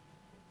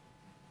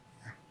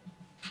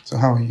 So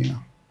how are you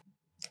now?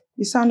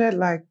 You sounded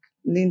like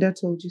Linda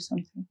told you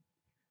something.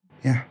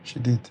 Yeah, she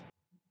did.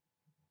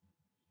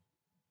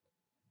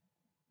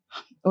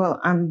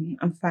 Well, I'm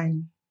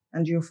fine,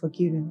 and you're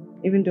forgiven,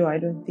 even though I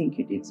don't think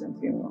you did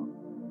something wrong.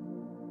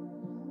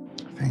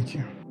 Thank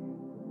you.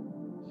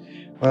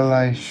 Well,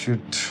 I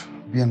should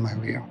be on my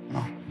way out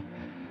now.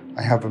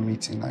 I have a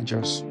meeting. I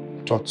just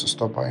thought to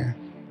stop by and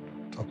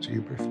talk to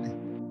you briefly.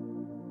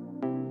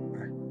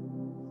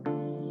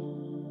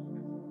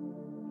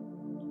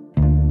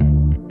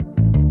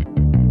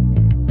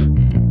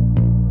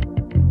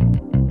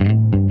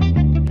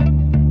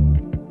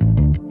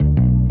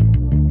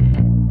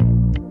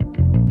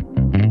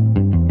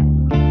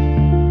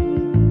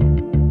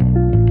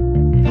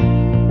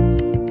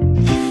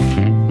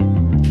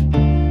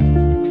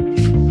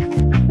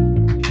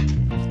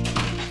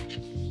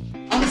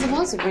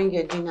 To bring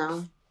your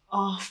dinner.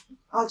 Oh,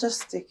 I'll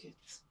just take it.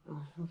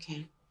 Oh,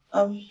 okay.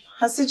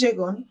 Has CJ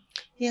gone?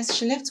 Yes,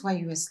 she left while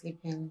you were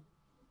sleeping.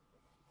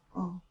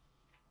 Oh,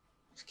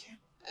 okay.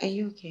 Are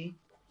you okay?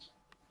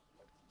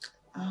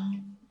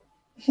 I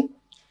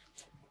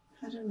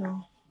don't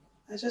know.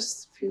 I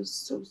just feel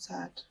so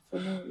sad for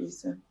no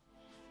reason.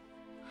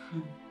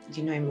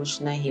 You know,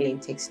 emotional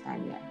healing takes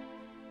time, yeah.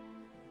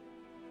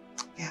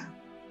 Yeah.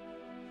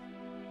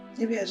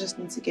 Maybe I just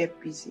need to get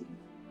busy.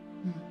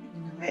 You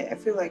know, I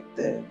feel like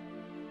the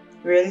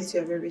reality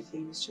of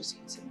everything is just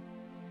hitting.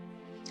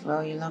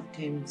 Well, you loved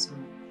him, so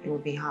it will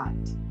be hard.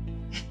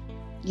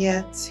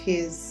 Yet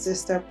his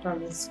sister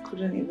Promise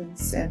couldn't even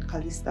send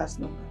Callista's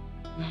number.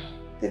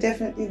 They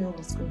definitely know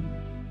what's going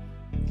on.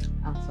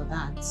 And for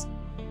that,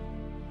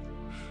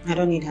 I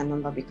don't need her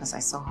number because I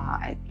saw her.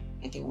 I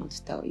didn't want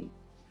to tell you.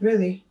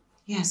 Really?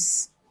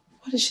 Yes.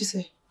 What did she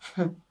say?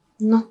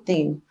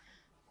 Nothing.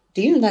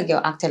 Do you know that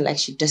girl acted like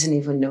she doesn't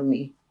even know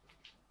me?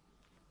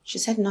 She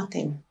said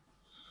nothing.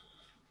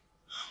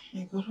 Oh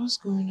my God, what's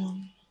going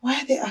on? Why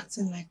are they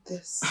acting like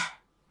this?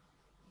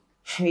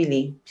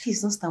 Really,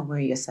 please don't start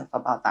worrying yourself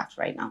about that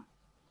right now.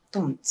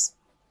 Don't.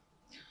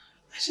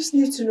 I just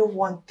need to know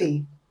one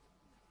thing.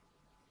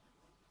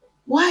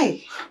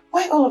 Why?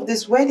 Why all of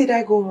this? Where did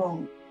I go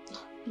wrong?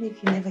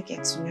 If you never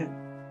get to know.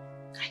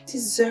 I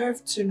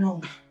deserve to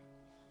know.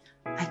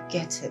 I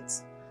get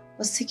it.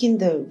 But seeking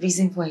the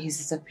reason for his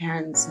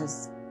disappearance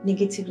has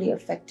negatively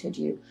affected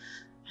you.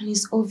 And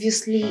it's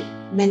obviously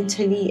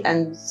mentally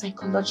and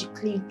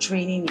psychologically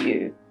draining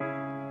you.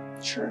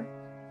 Sure.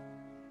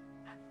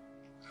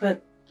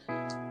 But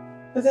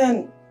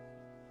then,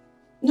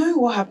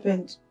 knowing what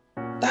happened,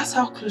 that's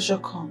how closure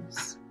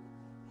comes.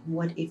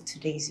 What if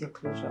today is your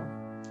closure?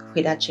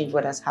 Will that change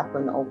what has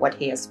happened or what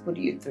he has put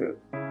you through?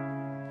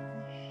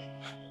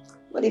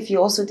 What if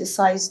you also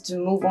decide to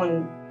move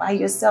on by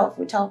yourself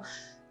without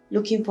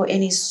looking for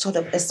any sort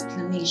of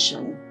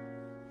explanation?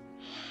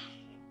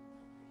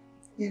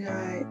 You know,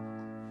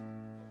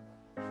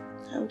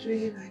 I would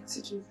really like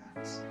to do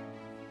that.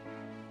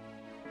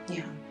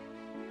 Yeah.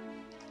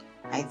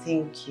 I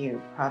think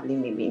you probably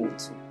maybe need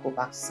to go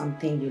back to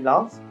something you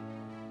love,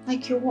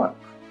 like your work.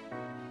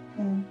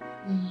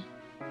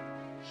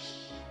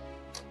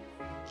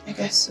 I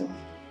guess so.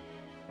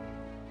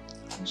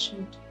 You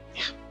should.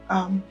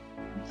 Yeah.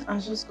 I'll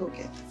just go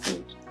get the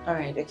food. All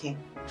right, okay.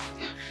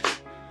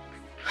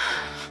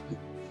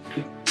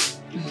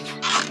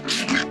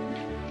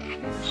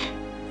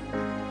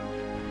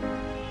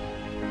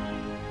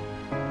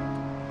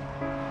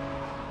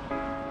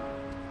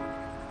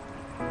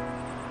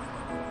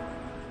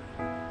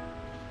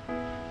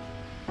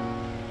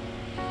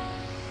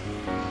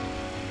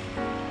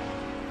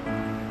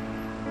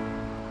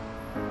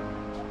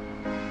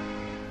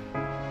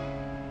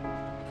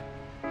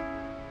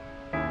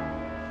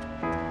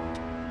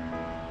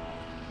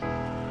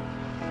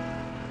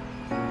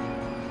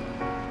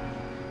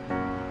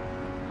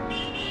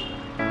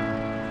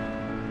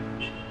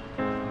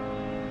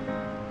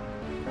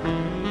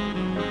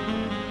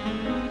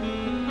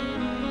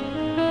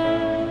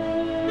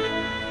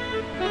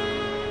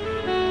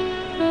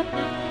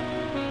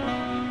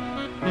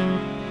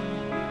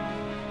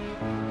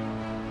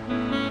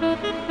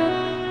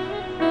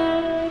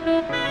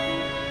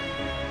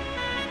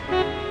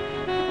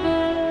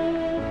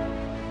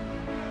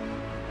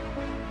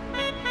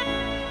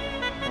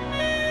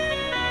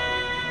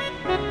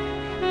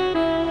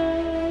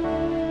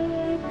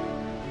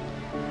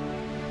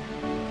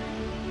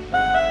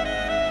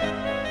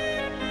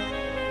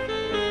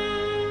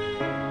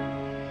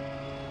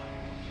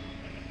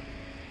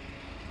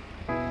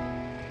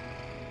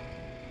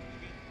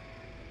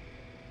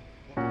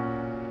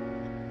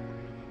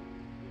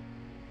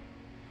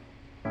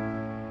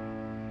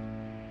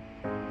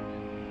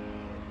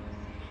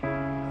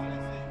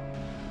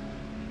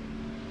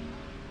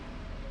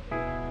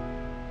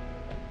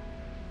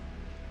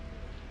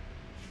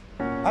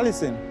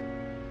 Alison.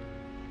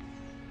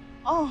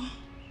 Oh,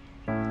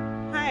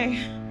 hi.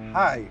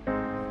 Hi.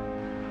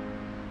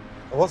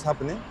 What's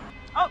happening?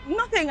 Oh,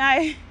 nothing.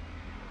 I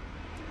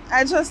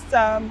I just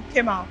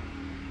came out.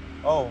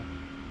 Oh.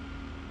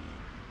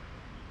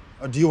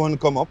 Do you want to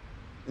come up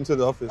into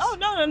the office? Oh,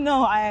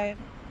 no. I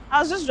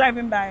was just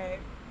driving by.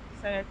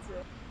 Decided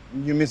to.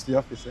 You missed the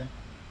office, eh?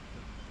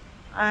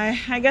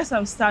 I guess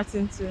I'm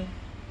starting to.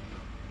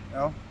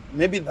 Well,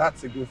 maybe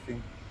that's a good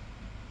thing.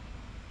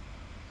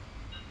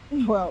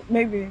 Well,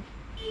 maybe.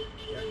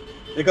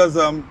 Because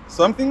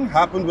something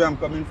happened where I'm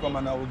coming from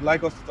and I would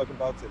like us to talk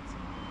about it.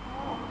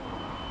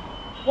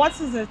 What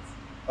is it?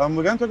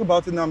 We're going to talk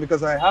about it now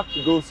because I have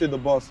to go see the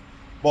boss.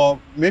 But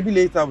maybe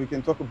later we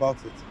can talk about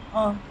it.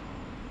 Oh,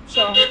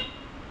 sure.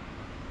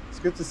 It's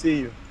good to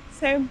see you.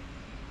 Same.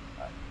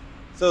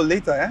 So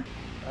later, eh?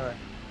 All right.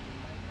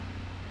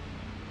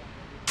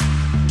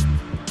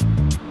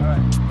 All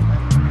right.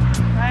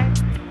 Bye.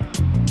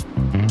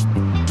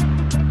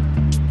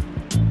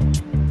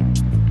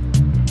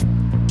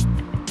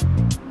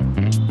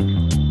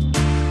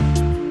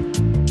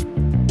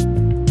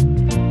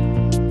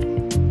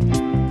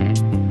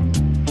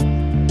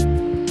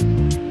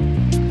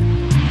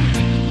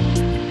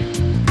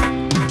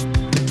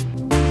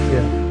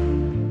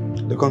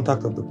 The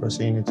contact of the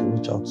person you need to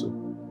reach out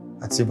to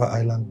at Silver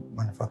Island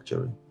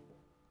Manufacturing.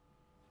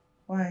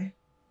 Why?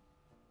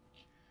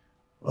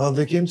 Well,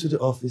 they came to the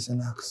office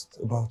and asked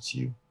about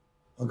you.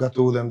 Oga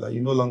told them that you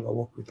no longer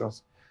work with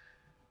us.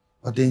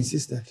 But they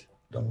insisted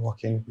on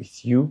working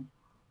with you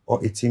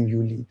or a team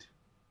you lead.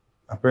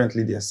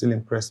 Apparently, they are still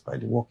impressed by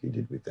the work you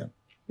did with them.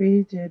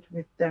 We did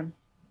with them.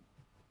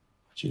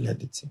 But you led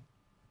the team.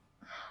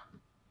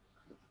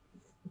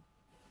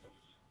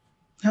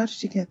 How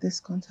did you get this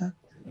contact?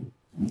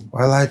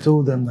 Well, I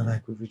told them that I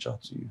could reach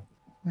out to you.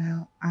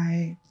 Well,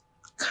 I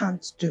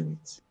can't do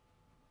it.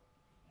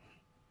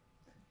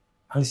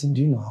 Alison,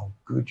 do you know how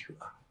good you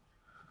are?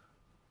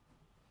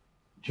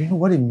 Do you know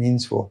what it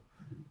means for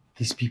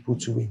these people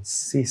to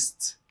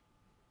insist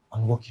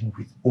on working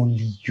with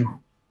only you?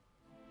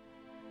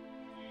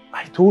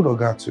 I told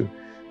Oga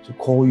to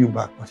call you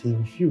back, but he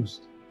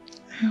refused.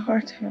 I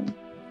hurt him.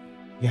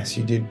 Yes,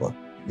 you did, but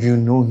you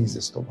know he's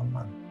a stubborn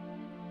man.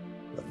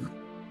 Look,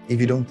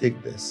 if you don't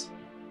take this,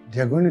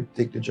 they're going to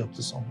take the job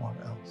to someone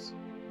else.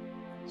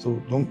 So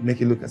don't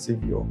make it look as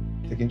if you're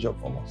taking job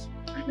from us.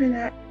 I mean,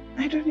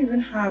 I don't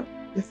even have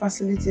the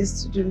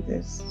facilities to do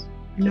this.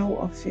 No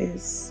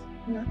office,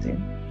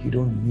 nothing. You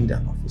don't need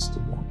an office to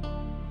work.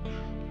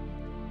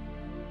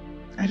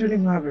 I don't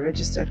even have a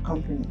registered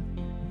company.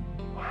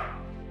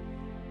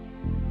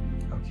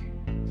 Okay.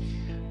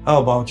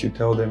 How about you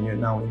tell them you're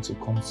now into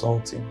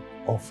consulting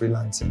or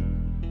freelancing?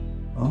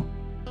 Huh?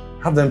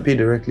 Have them pay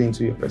directly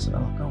into your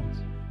personal account.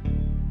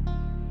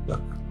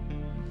 Look,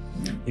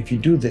 if you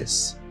do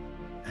this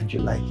and you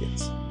like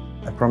it,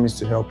 I promise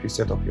to help you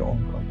set up your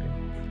own company.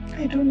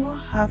 I do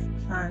not have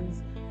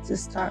plans to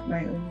start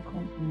my own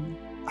company.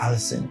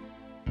 Alison,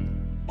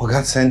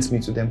 Oga sent me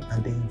to them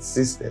and they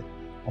insisted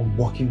on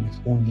working with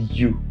only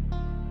you.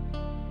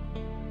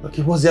 Look,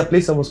 it was their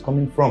place I was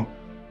coming from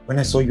when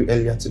I saw you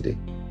earlier today.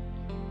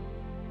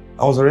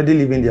 I was already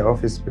leaving their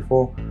office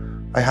before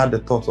I had the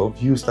thought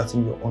of you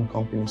starting your own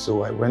company,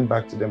 so I went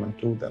back to them and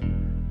told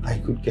them I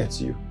could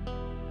get you.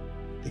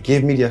 They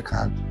gave me their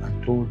card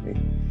and told me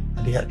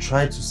that they had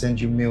tried to send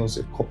you mails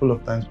a couple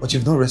of times, but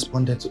you've not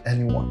responded to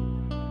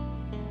anyone.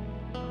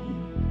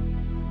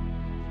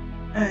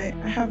 I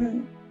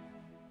haven't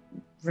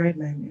read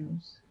my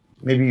mails.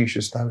 Maybe you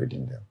should start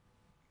reading them.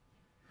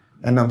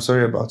 And I'm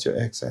sorry about your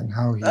ex and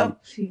how he... Oh,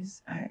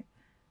 please, I'd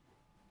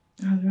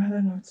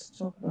rather not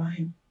talk about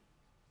him.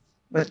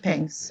 But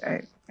thanks,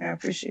 I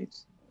appreciate.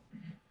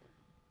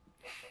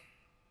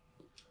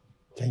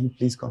 Can you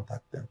please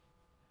contact them?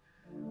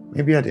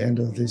 Maybe at the end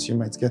of this, you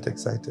might get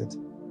excited.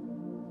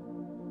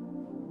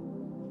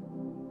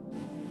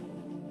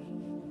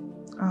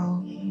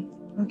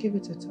 I'll give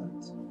it a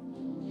thought.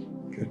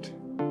 Good.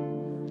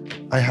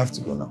 I have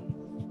to go now.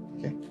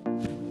 Okay?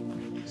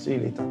 See you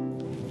later.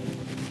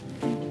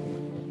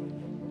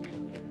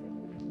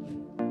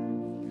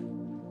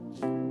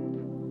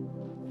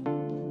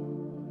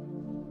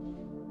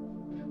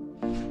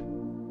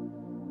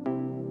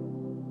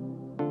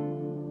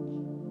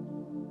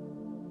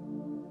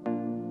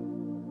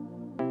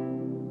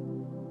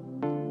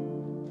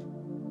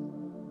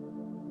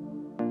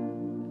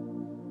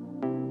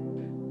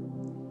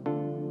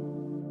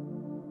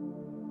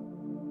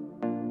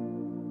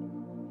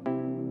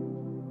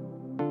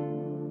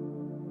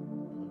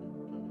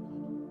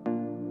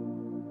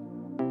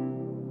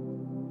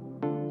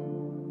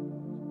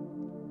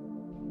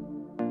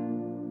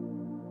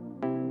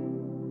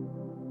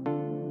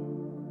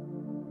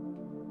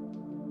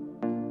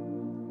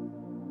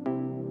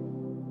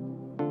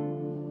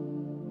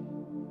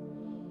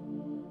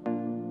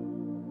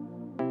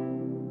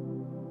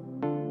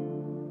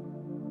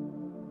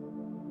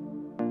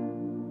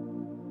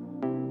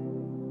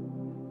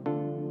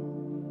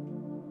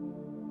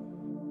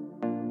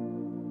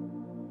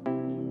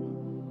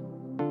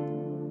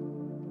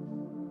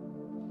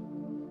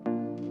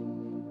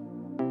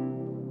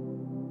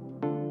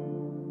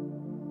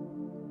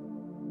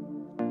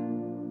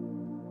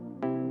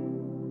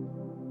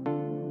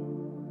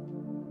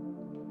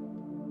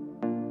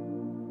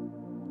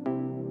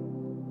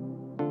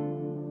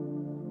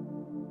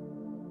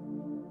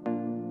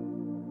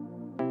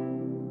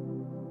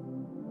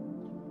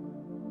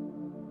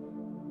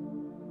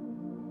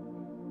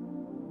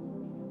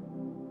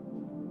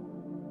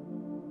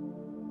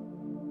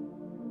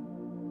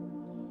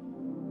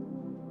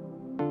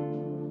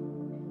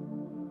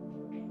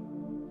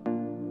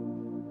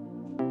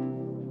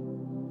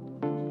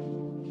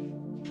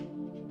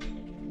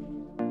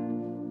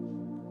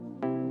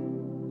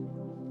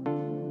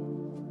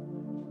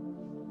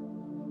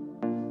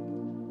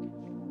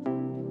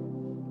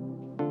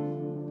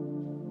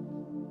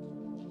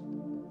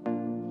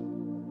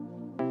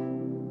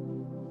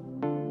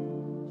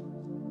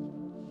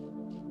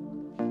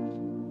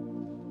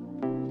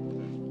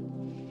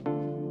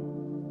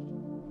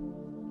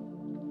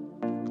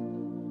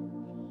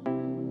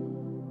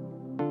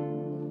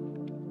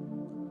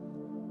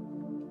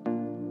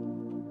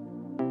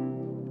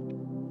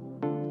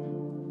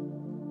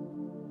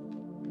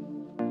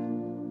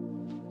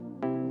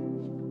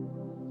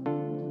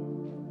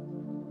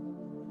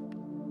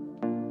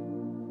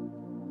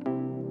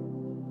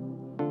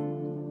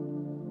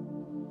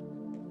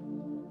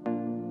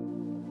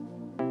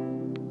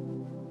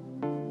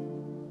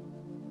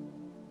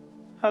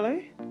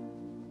 Hello?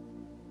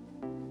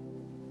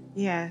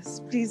 Yes,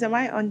 please, am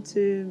I on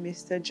to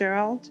Mr.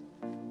 Gerald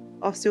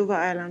of Silver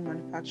Island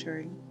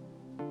Manufacturing?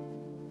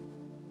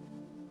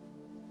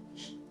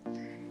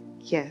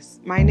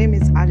 Yes, my name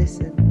is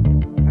Alison.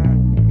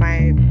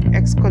 My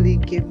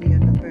ex-colleague gave me your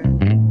number.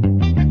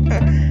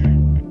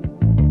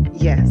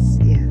 Yes,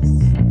 yes.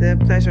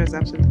 The pleasure is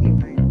absolutely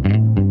mine.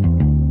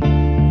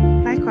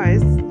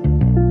 Likewise.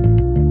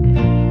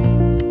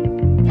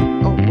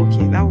 Oh,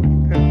 okay, that would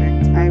be perfect.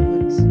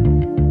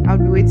 I'll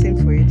be waiting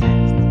for your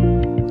text.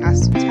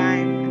 As to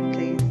time and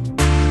place.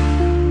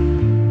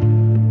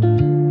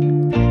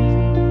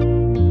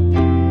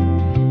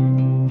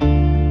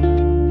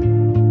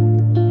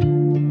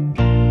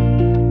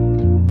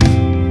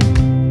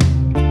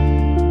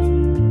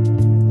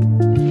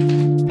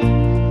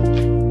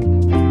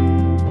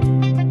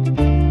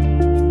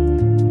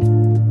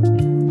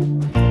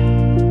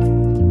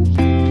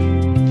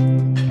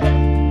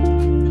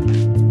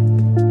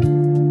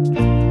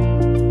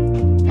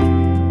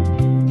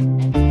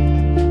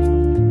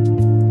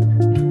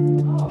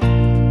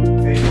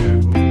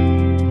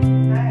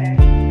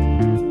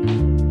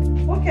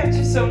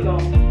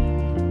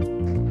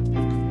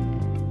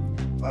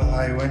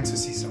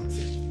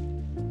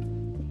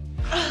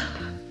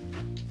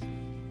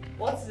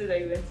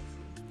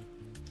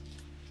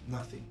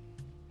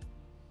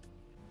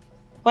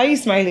 Why are you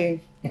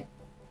smiling?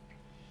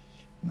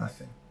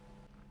 Nothing.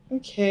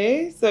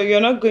 Okay, so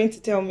you're not going to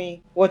tell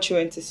me what you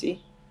went to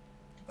see?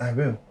 I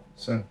will,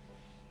 soon.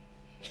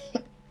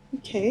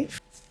 Okay.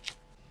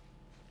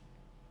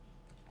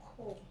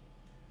 Cool.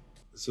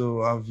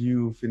 So, have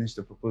you finished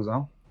the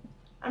proposal?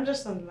 I'm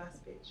just on the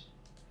last page.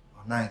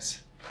 Oh,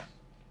 nice.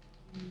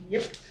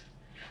 Yep.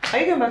 Are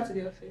you going back to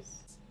the office?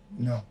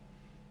 No.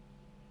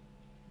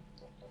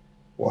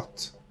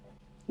 What?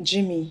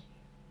 Jimmy,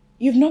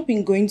 you've not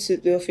been going to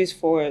the office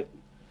for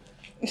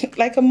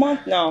like a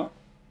month now.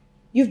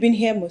 You've been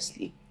here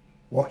mostly.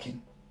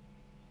 Working?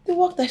 The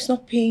work that's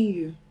not paying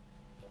you.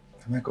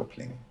 Am I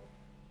complaining?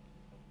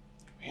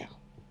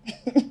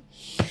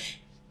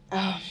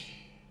 Well.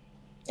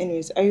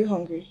 Anyways, are you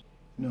hungry?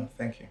 No,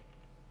 thank you.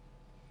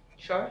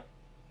 Sure?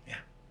 Yeah.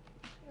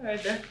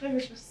 Alright then, let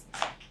me just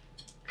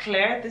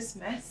clear this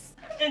mess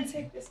and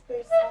take this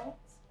place out.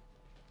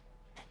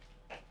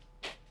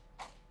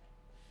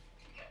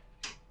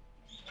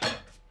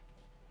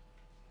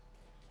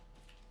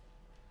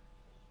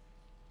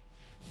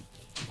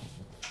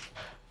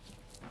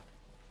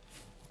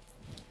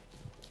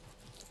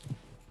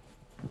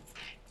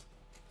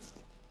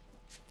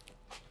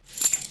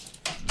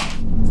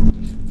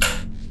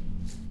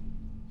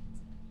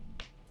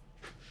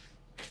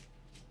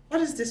 What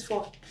is this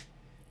for?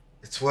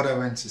 It's what I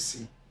went to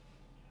see.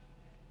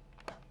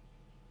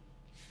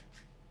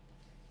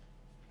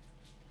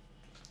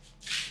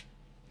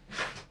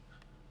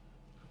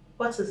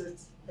 What is it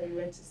that you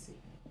went to see?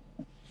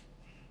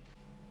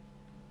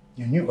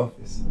 Your new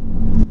office.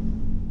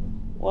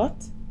 What?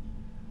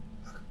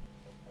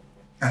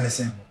 And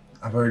listen,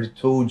 I've already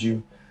told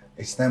you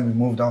it's time we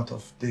moved out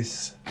of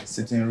this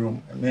sitting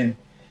room. I mean,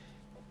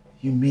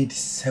 you made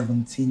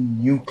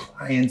 17 new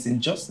clients in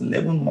just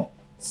 11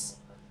 months.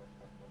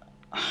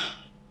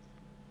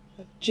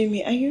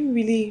 Jimmy, are you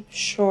really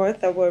sure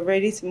that we're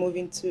ready to move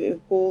into a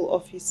whole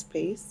office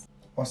space?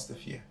 What's the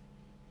fear?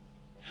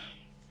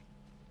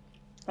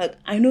 Like,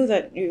 I know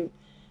that you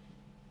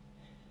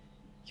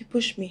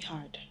pushed me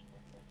hard.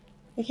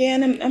 Okay,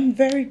 and I'm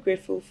very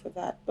grateful for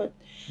that, but...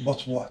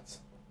 But what?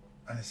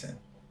 Listen,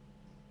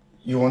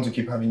 you want to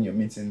keep having your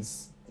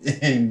meetings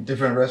in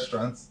different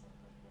restaurants?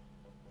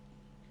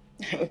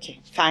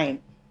 Okay,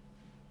 fine.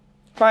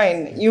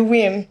 Fine, you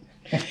win.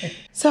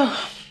 So,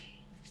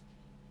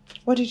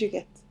 what did you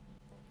get?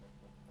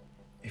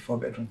 A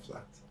 4-bedroom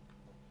flat.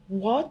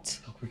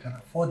 What? Look, we can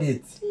afford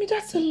it. I mean,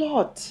 that's a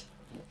lot.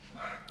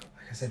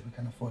 Like I said, we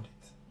can afford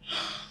it.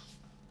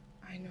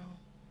 I know.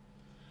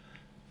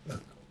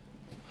 Look,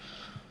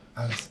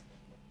 Alice,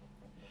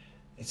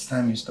 it's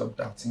time you stop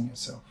doubting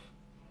yourself.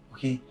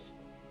 Okay?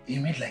 You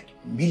made like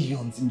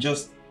millions in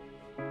just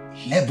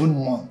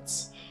 11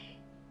 months.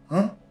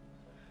 Huh?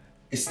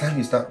 It's time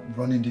you start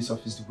running this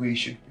office the way it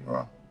should be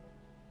run.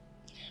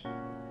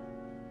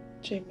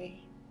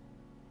 Jimmy,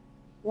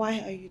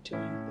 why are you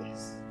doing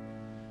this?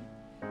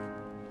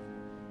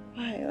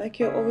 Why? Like,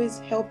 you're always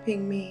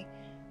helping me,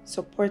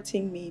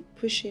 supporting me,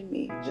 pushing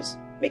me, just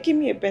making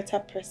me a better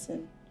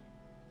person.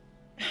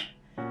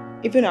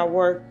 Even at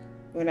work,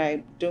 when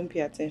I don't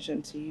pay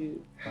attention to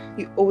you,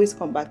 you always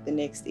come back the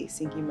next day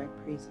singing my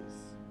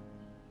praises.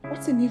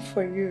 What's in it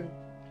for you?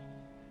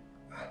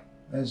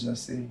 Let's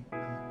just say I'm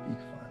a big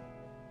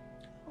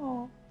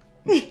Oh.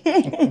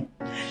 fan.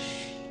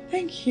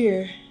 Thank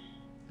you.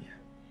 Yeah.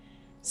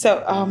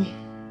 So,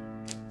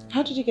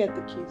 how did you get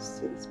the keys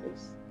to this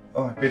place?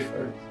 Oh, I paid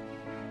for it.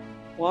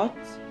 What?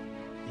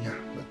 Yeah,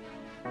 look,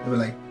 there were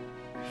like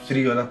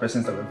 3 other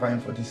persons that were vying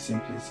for this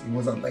same place. It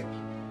wasn't like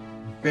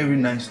a very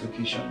nice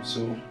location,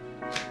 so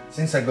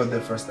since I got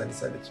there first, I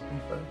decided to pay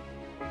for it.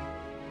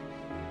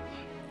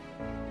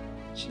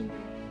 Jimmy,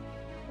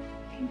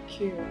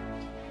 Thank you.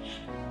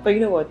 But you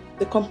know what?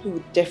 The company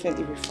will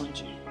definitely refund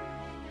you.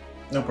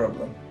 No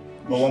problem.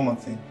 But one more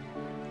thing.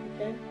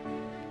 Okay?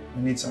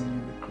 We need some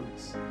new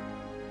recruits.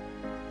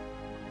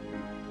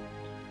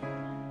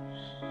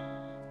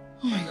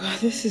 Oh my god,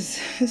 this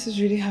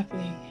is really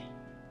happening.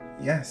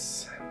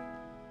 Yes.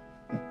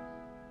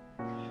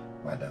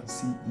 Madam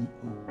CEO.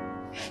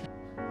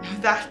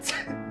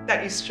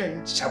 That is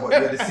strange. But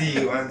you're the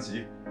CEO, aren't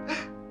you?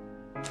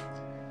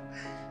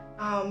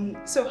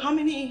 So how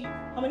many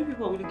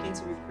people are we looking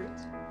to recruit?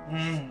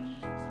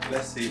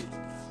 Let's say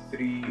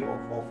 3 or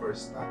 4 for a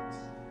start.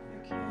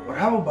 Okay. But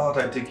how about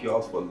I take you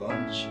out for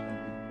lunch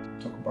and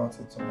we talk about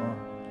it tomorrow?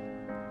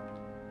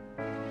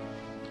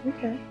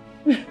 Okay.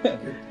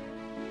 Okay.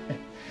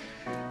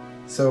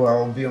 So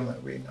I'll be on my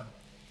way now.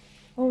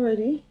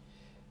 Already?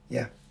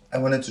 Yeah. I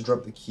wanted to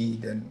drop the key,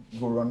 then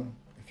go run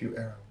a few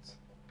errands.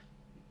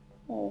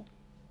 Oh.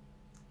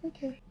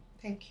 Okay.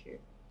 Thank you.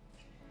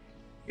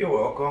 You're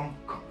welcome.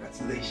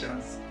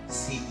 Congratulations,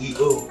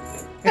 CEO.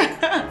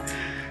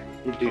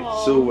 You did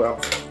so well.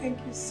 Thank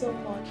you so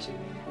much, Jimmy.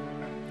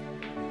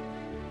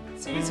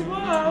 See you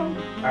tomorrow.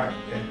 All right,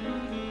 then.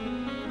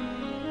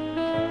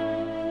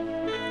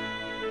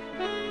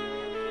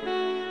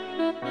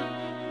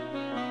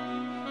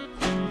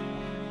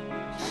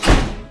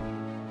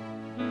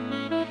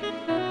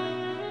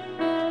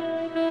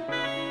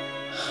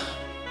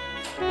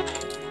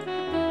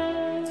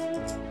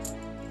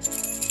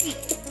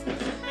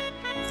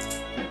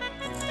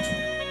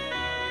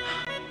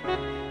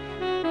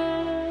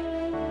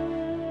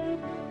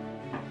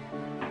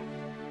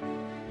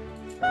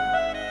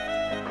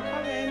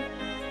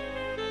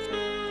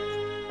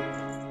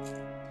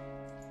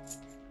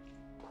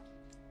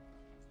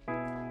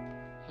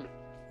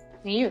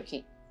 Are you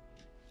okay?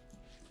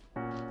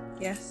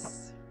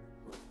 Yes.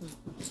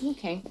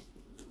 Okay.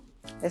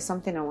 There's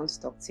something I want to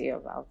talk to you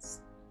about.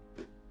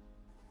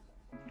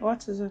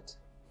 What is it?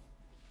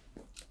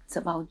 It's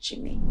about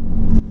Jimmy.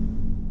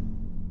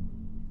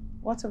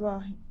 What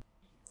about him?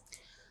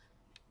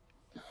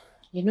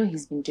 You know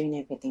he's been doing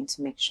everything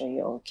to make sure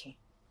you're okay.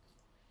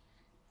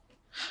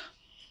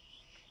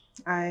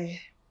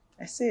 I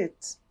see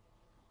it.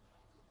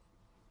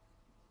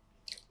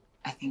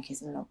 I think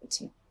he's in love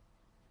with you.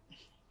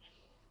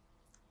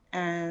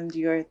 And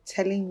you're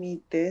telling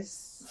me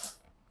this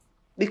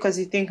because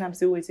you think I'm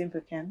still waiting for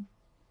Ken?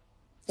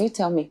 You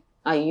tell me,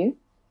 are you?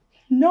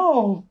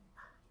 No.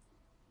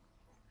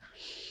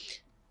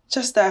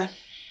 Just that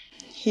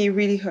he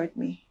really hurt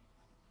me.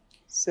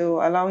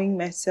 So allowing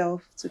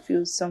myself to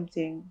feel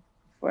something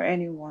for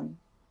anyone,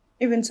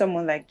 even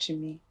someone like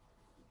Jimmy,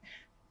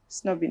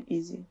 it's not been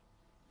easy.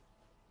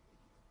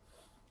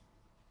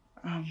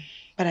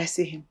 But I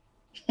see him.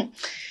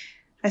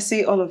 I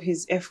see all of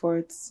his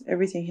efforts,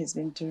 everything he's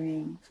been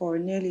doing for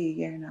nearly a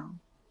year now.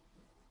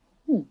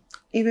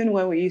 Even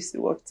when we used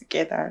to work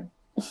together,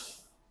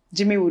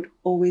 Jimmy would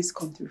always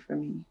come through for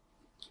me.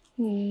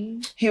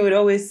 He would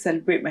always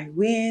celebrate my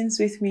wins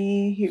with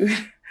me. He would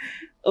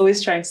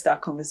always try and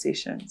start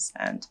conversations.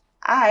 And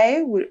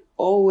I would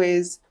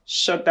always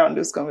shut down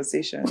those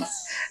conversations.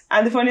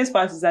 And the funniest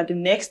part is that the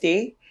next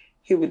day,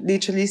 he would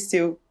literally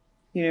still,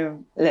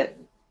 Let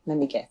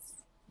me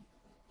guess.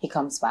 He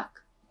comes back.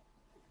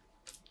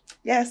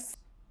 Yes.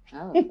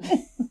 Oh.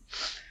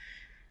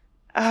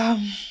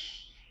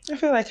 I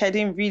feel like I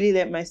didn't really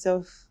let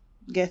myself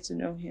get to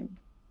know him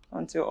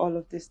until all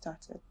of this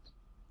started.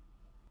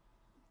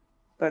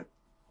 But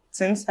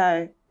since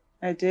I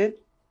did,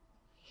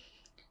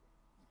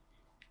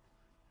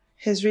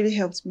 he's really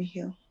helped me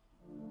heal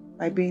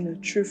by being a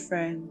true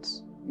friend,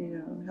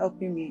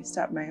 helping me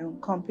start my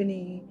own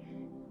company,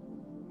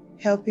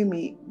 helping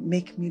me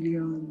make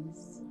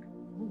millions,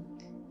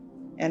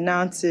 and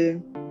now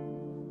to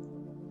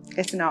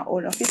getting our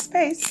own office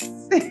space.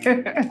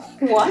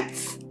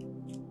 What?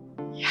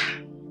 Yeah.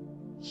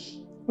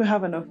 We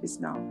have an office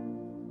now.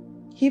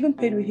 He even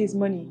paid with his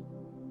money,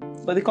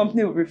 but the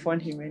company will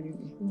refund him anyway.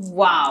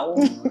 Wow.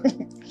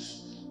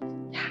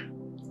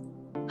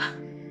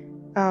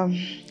 Yeah.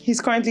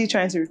 He's currently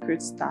trying to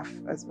recruit staff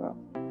as well.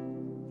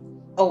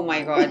 Oh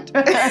my God.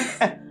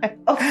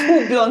 A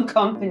full-blown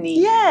company.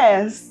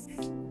 Yes.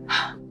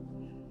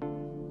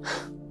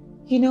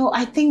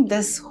 I think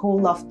this whole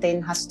love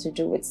thing has to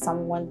do with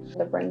someone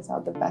that brings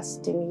out the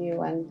best in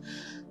you, and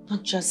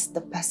not just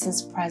the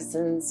person's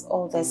presence,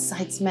 all the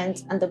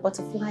excitement and the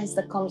butterflies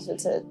that comes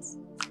with it.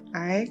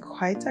 I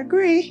quite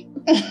agree.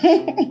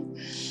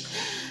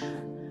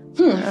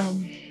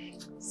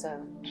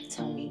 So,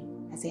 tell me,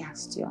 has he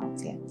asked you out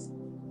yet?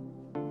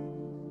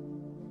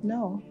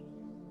 No.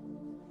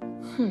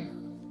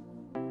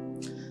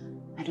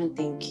 I don't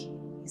think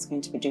he's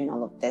going to be doing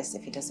all of this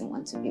if he doesn't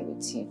want to be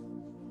with you.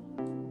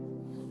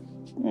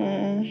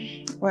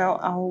 Well,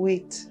 I'll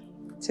wait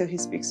till he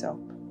speaks up.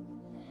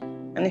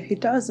 And if he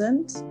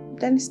doesn't,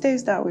 then it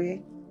stays that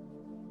way.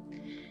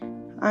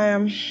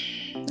 I'm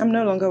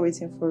no longer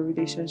waiting for a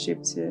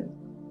relationship to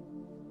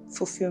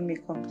fulfill me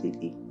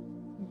completely.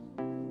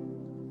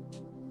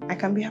 I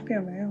can be happy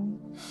on my own.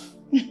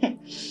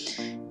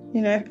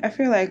 You know, I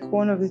feel like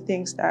one of the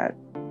things that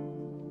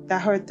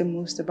hurt the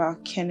most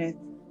about Kenneth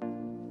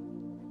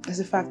is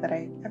the fact that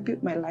I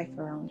built my life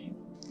around him.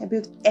 I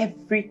built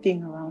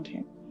everything around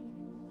him.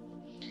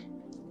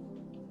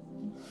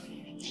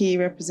 He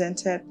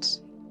represented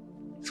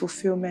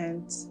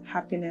fulfillment,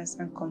 happiness,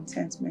 and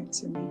contentment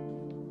to me.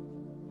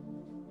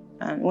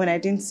 And when I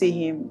didn't see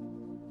him,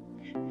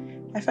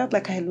 I felt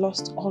like I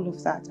lost all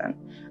of that. And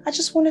I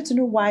just wanted to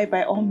know why,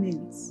 by all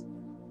means.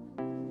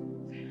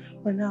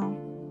 But now,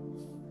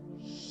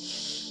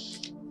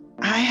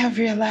 I have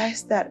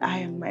realized that I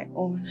am my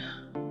own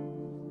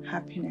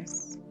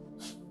happiness.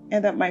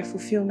 And that my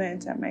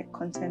fulfillment and my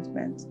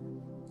contentment,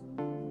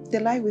 they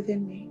lie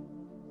within me.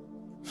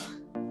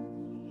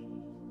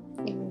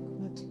 Oh my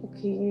God, look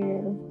at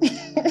you.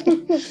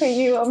 Look at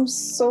you, I'm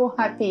so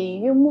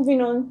happy. You're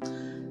moving on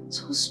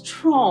so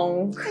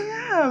strong. I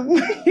am.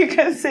 You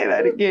can say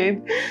that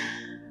again.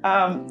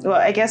 Well,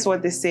 I guess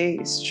what they say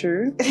is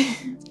true.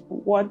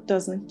 What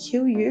doesn't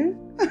kill you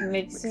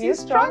makes you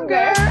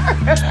stronger.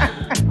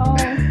 Oh,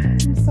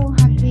 I'm so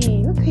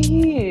happy. Look at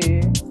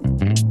you.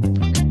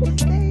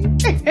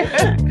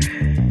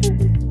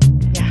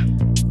 Yeah.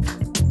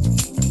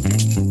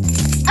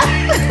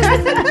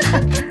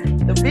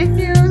 The big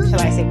news.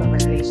 Shall I say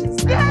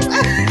congratulations now?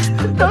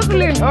 Yeah.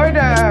 Totally in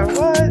order.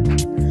 What?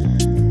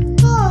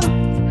 Oh.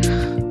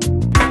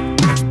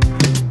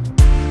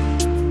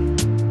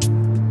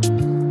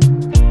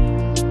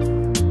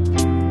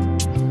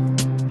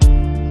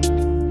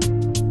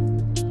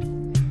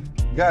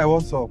 Guy,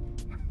 what's up?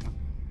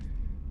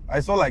 I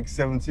saw like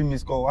 17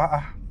 missed calls.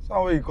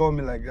 So why you call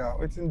me like that?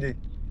 What's in there?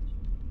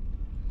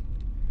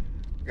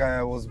 Guy,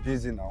 I was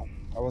busy now.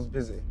 I was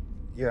busy.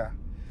 Yeah.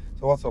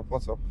 So what's up?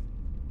 What's up?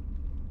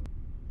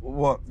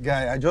 What?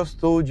 Guy, I just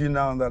told you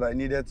now that I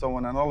needed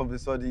someone and all of a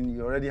sudden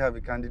you already have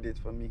a candidate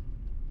for me.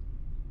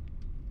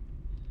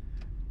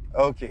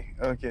 Okay.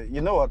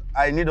 You know what?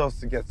 I need us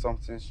to get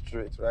something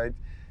straight, right?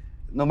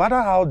 No matter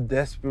how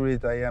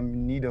desperate I am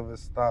in need of a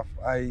staff,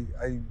 I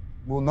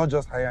will not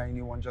just hire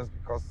anyone just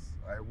because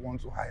I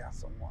want to hire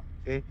someone,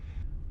 okay?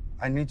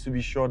 I need to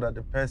be sure that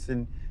the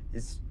person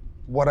is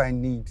what I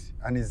need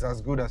and is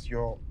as good as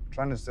you're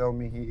trying to sell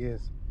me he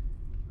is.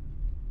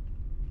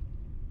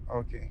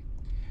 Okay.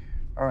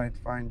 All right,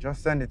 fine.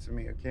 Just send it to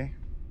me, okay?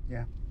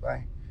 Yeah,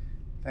 bye.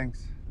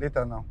 Thanks.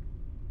 Later now.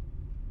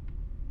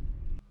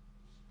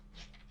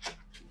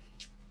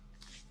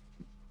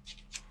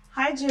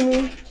 Hi,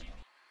 Jimmy.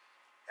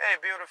 Hey,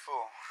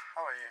 beautiful.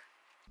 How are you?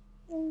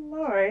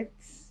 All right.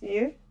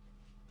 You?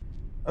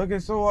 Okay,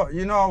 so,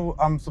 you know,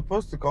 I'm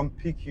supposed to come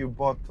pick you,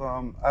 but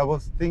I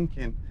was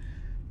thinking,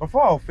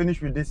 before I'll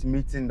finish with this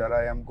meeting that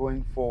I am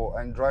going for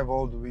and drive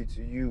all the way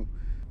to you,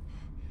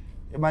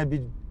 it might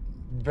be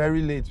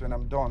very late when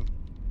I'm done.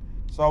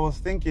 So I was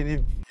thinking if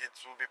it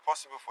would be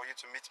possible for you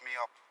to meet me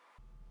up.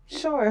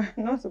 Sure,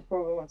 not a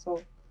problem at all.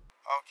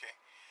 Okay.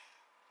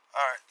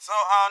 All right. So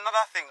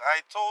another thing,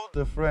 I told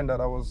the friend that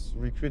I was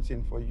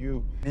recruiting for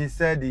you. He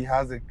said he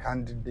has a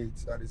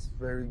candidate that is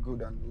very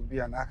good and will be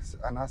an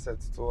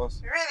asset to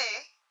us.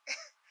 Really?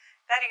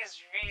 That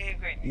is really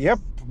great news. Yep,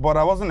 but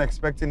I wasn't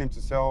expecting him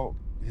to sell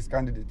his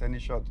candidate any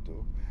short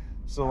though.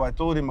 So I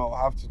told him I'll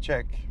have to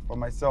check for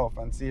myself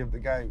and see if the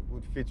guy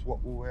would fit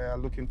what we were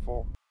looking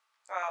for.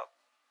 Well,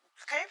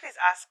 can you please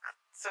ask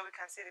so we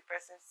can see the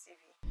person's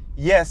CV?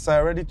 Yes, I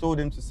already told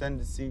him to send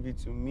the CV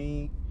to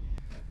me.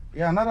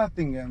 Yeah, another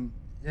thing,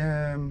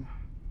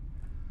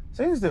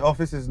 since the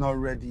office is not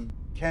ready,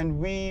 can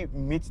we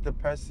meet the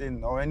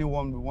person or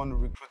anyone we want to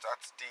recruit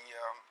at the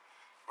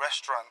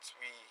restaurant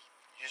we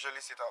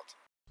usually sit out?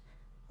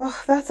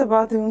 Oh, that's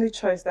about the only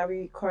choice that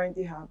we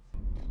currently have.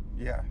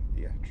 Yeah,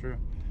 true.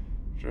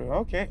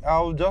 Okay,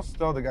 I'll just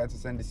tell the guy to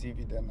send the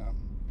CV then.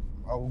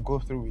 I will go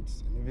through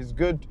it. And if it's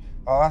good,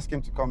 I'll ask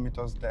him to come meet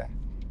us there.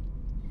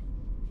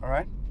 All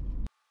right?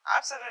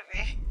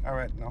 Absolutely. All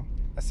right, no.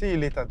 I'll see you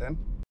later then.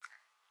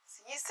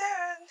 See you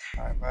soon.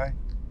 All right, bye.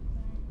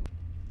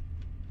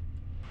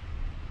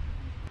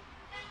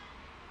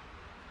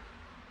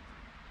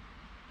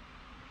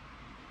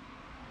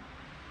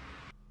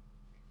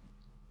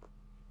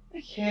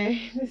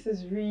 Okay, this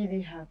is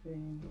really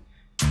happening.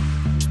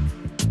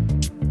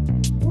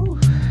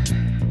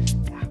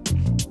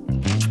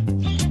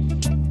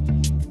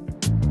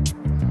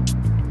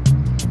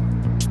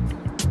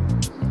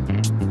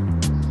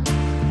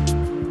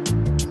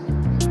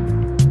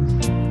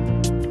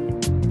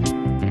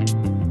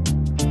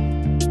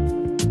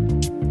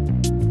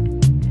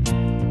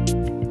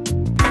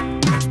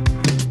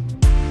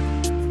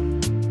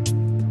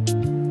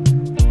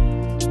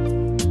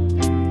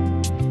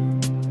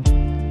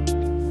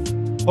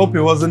 Hope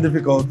it wasn't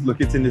difficult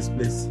locating this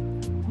place.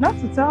 Not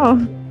at all.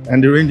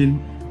 And the rain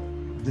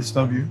didn't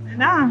disturb you?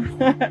 Nah,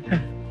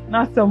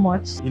 not so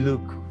much. You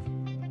look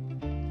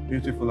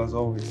beautiful as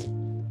always.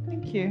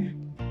 Thank you.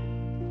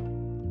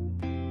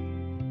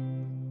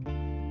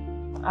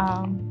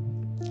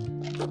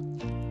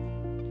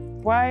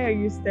 Why are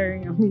you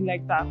staring at me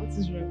like that? What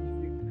is wrong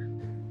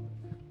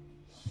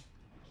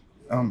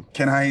with you?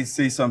 Can I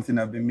say something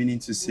I've been meaning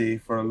to say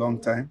for a long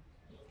time?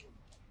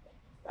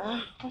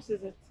 What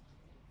is it?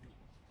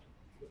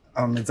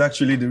 It's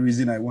actually the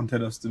reason I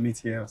wanted us to meet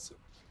here. So,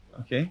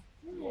 okay.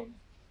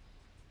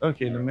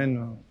 Okay, the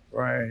menu.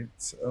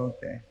 Right.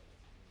 Okay.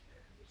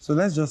 So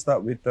let's just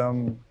start with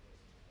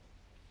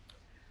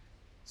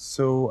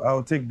So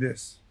I'll take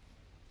this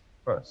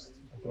first.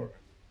 Okay.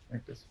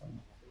 Make this one.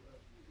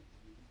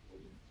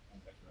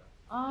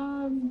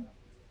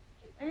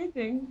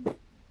 Anything. Okay.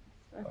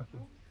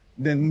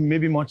 Then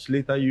maybe much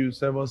later you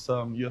serve us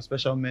your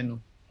special menu.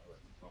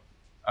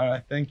 All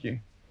right. Thank you.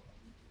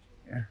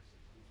 Yeah.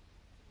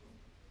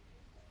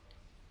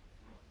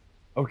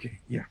 Okay.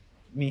 Yeah.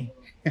 Me.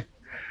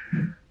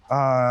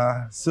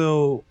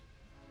 So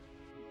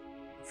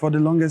for the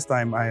longest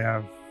time, I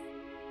have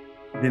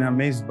been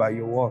amazed by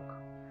your work,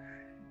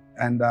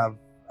 and I've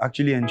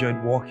actually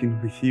enjoyed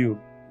working with you.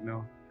 You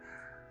know,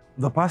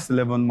 the past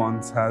 11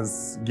 months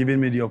has given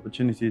me the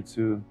opportunity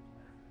to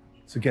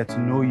get to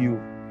know you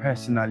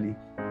personally.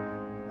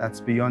 That's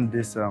beyond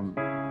this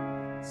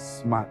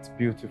smart,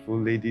 beautiful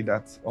lady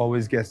that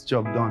always gets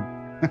job done.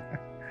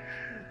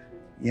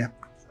 Yeah,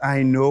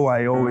 I know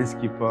I always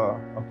keep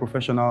a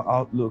professional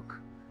outlook.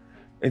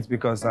 It's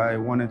because I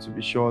wanted to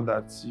be sure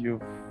that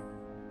you've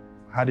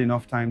had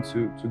enough time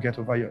to get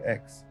over your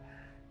ex.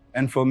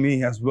 And for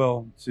me as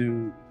well,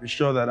 to be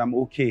sure that I'm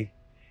okay.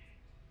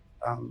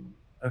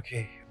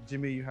 Okay,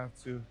 Jimmy, you have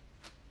to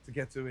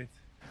get to it.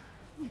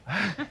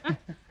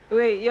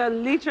 Wait, you're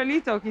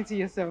literally talking to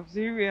yourself.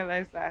 Do you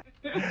realize that?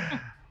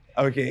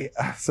 Okay,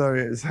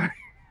 sorry.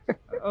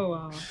 Oh,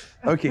 wow.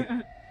 Okay.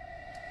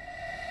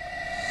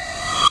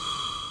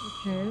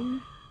 Okay.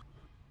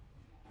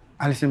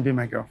 Alison, be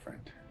my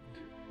girlfriend.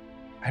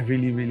 I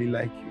really, really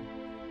like you.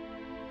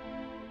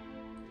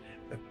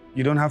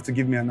 You don't have to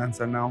give me an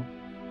answer now.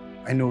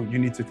 I know you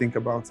need to think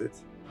about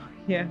it.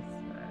 Yes,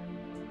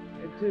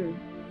 I do.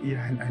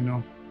 Yeah, I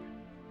know.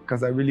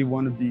 Because I really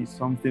want to be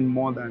something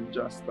more than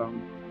just a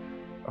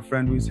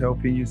friend who's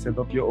helping you set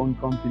up your own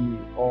company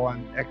or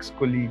an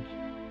ex-colleague.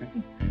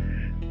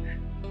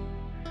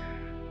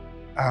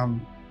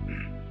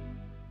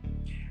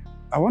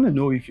 I want to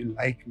know if you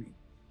like me.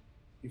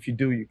 If you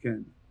do, you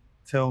can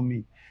tell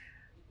me.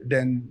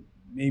 Then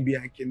maybe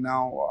I can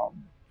now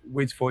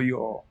wait for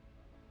your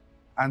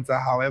answer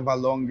however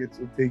long it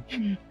will take.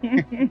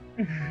 Yeah.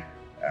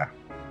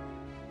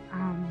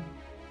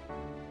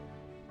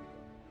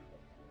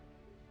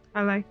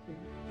 I like you.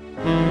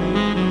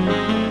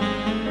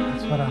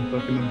 That's what I'm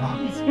talking about.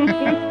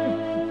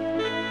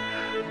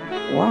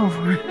 Wow.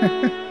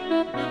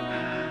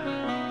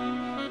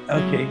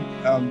 Okay.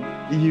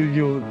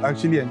 You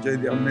actually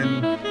enjoyed your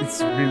menu.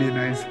 It's really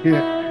nice.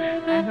 Yeah.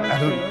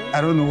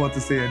 I don't know what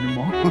to say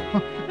anymore.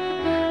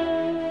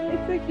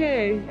 It's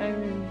okay. I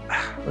mean.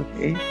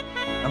 Okay.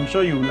 I'm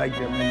sure you like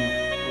their menu.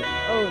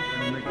 Oh.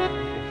 Okay.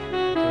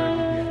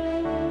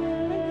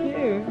 Thank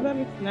you. That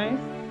looks nice.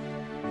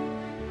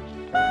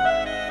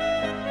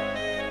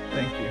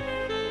 Thank you.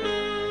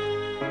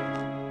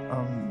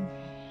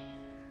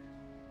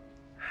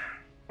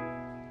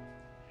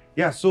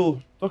 Yeah,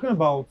 so talking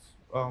about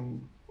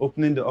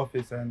opening the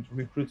office and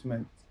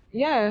recruitment.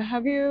 Yeah,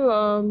 have you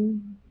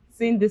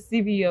seen the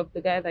CV of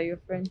the guy that your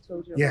friend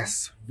told you about?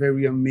 Yes,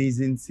 very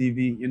amazing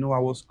CV. You know, I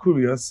was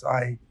curious.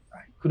 I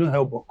couldn't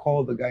help but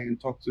call the guy and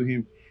talk to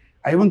him.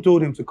 I even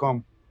told him to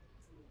come.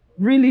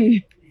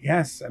 Really?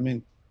 Yes, I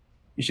mean,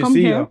 you should Come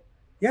see here?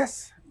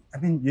 Yes, I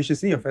mean, you should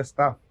see your first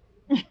staff.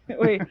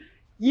 Wait,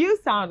 you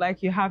sound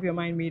like you have your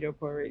mind made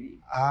up already.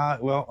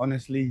 Well,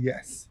 honestly,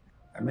 yes.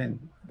 I mean,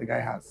 the guy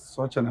has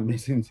such an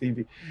amazing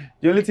CV.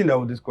 The only thing that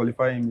would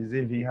disqualify him is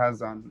if he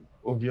has an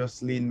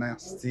obviously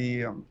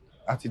nasty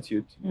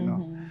attitude, you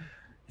know.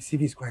 His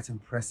CV is quite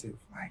impressive.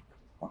 Like,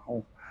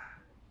 wow.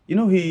 You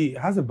know, he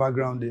has a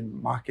background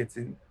in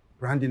marketing,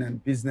 branding, and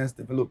business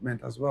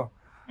development as well.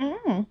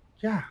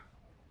 Yeah.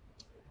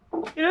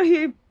 You know,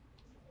 he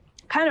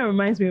kind of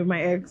reminds me of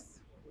my ex.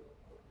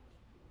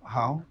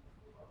 How?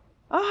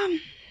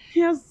 He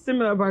has a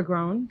similar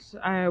background.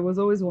 I was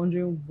always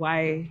wondering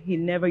why he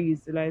never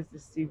utilized the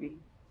CV.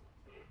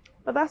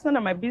 But that's none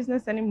of my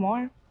business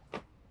anymore.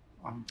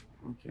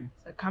 Okay.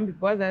 So I can't be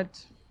bothered.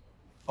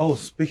 Oh,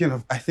 speaking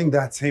of, I think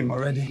that's him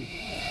already.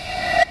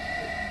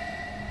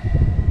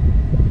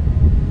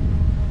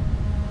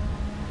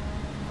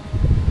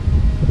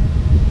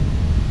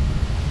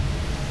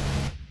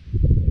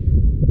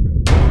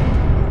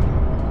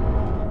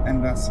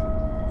 And that's it.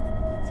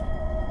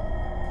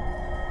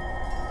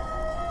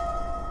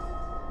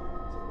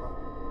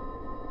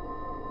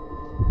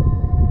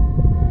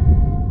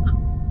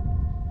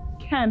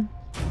 Ken.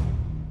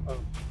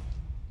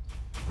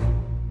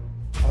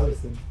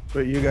 Alison.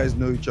 But you guys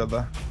know each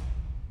other.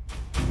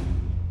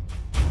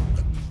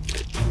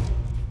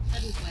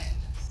 That is my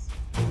address.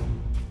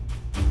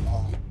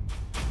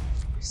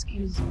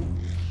 Excuse me.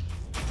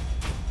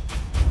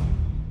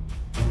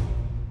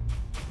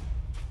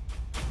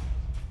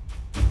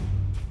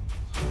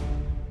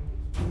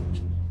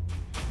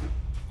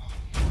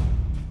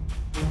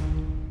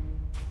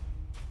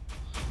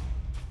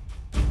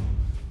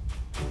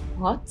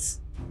 What?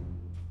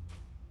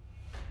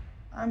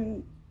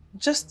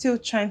 Just still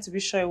trying to be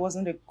sure it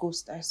wasn't a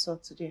ghost I saw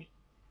today.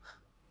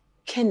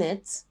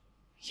 Kenneth?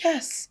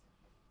 Yes.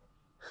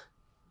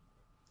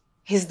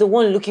 He's the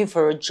one looking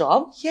for a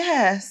job?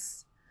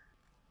 Yes.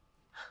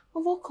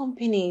 Of all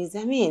companies,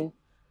 I mean,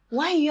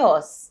 why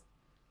yours?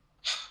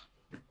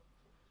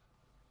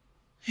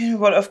 Yeah,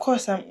 but of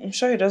course, I'm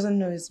sure he doesn't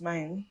know it's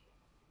mine.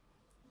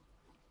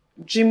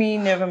 Jimmy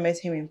never met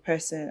him in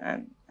person,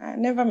 and I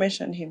never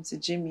mentioned him to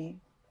Jimmy.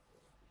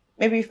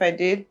 Maybe if I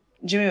did,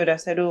 Jimmy would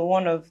have said, oh,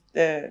 one of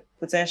the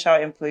potential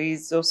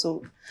employees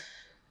also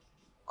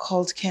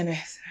called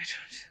Kenneth.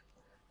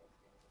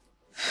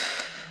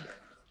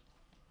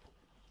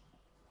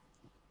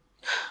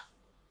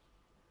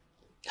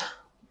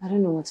 I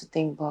don't know what to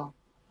think, but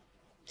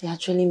there are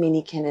actually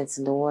many Kenneths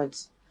in the world.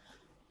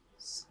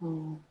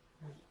 So...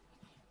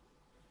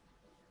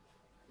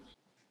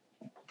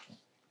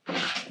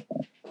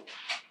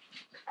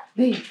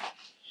 Babe,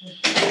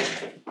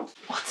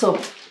 what's up?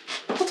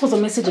 What was the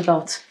message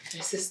about?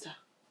 My sister.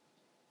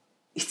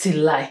 It's a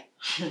lie.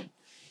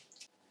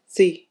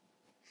 See,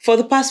 for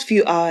the past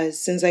few hours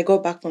since I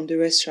got back from the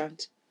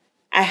restaurant,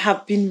 I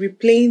have been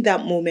replaying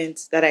that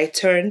moment that I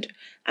turned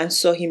and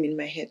saw him in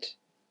my head.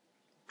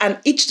 And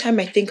each time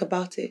I think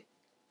about it,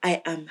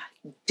 I am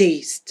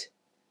dazed.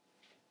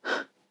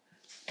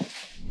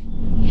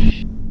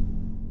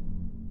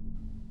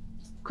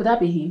 Could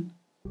that be him?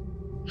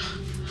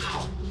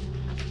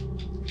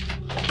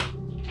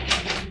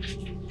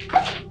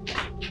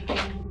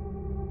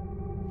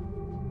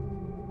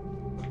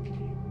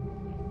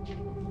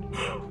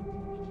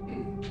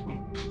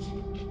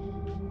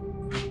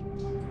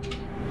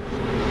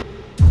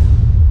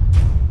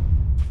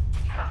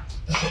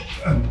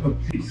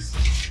 Please.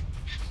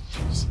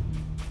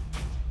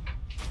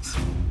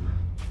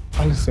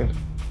 Alison.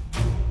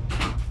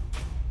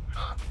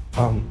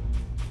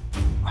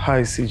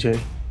 Hi, CJ.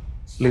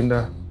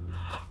 Linda.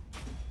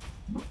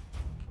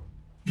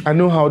 I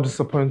know how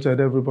disappointed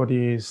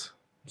everybody is.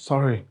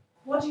 Sorry.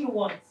 What do you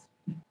want?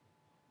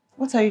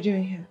 What are you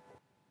doing here?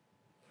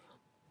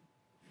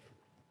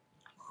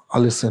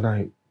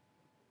 Alison,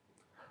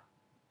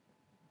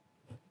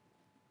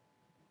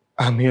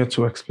 I'm here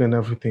to explain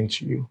everything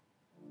to you.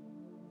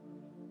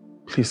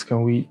 Please,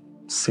 can we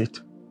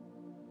sit?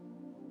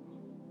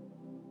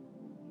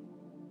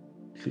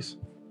 Please.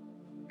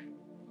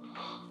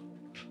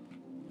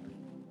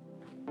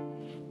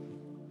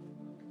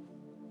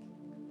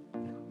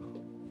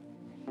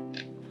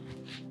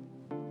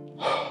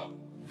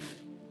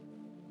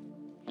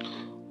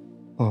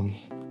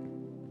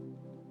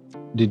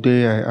 The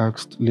day I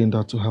asked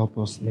Linda to help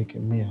us make a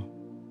meal,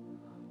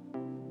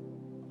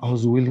 I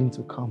was willing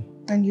to come.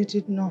 And you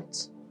did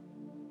not.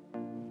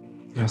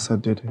 Yes, I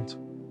didn't.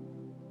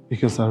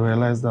 Because I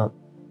realized that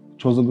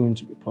it wasn't going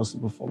to be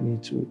possible for me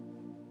to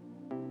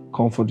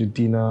come for the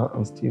dinner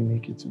and still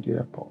make it to the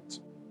airport.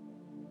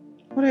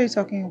 What are you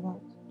talking about?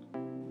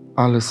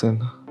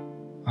 Alison,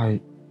 I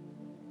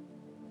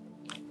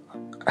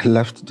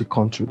left the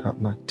country that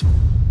night.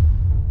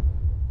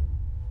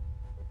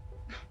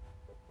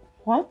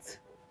 What?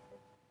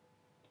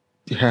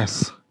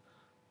 Yes.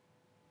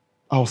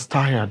 I was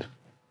tired.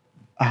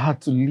 I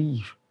had to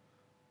leave.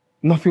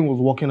 Nothing was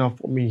working out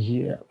for me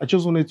here. I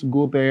just wanted to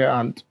go there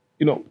and,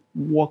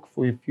 work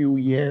for a few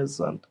years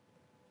and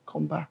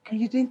come back.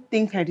 And you didn't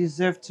think I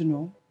deserved to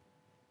know?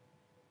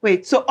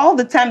 Wait, so all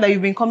the time that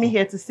you've been coming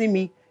here to see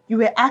me, you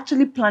were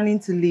actually planning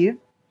to leave?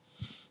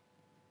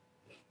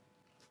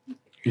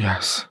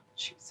 Yes.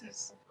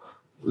 Jesus.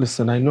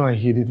 Listen, I know I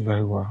hid it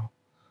very well,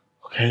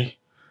 okay?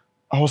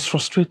 I was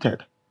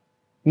frustrated.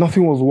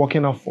 Nothing was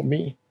working out for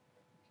me.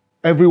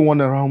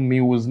 Everyone around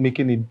me was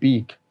making it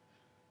big.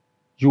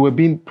 You were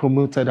being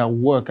promoted at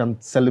work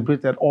and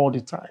celebrated all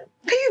the time.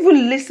 Can you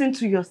even listen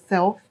to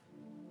yourself?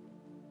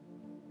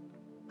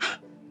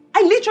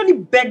 I literally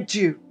begged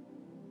you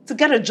to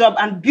get a job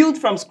and build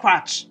from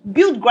scratch.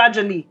 Build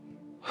gradually.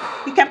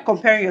 You kept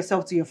comparing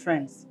yourself to your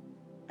friends.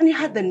 And you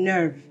had the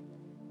nerve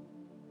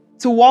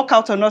to walk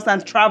out on us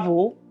and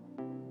travel.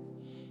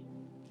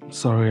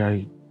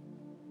 Sorry,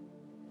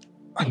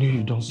 I knew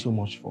you've done so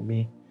much for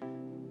me.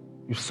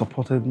 You've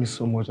supported me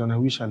so much and I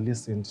wish I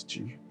listened to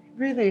you.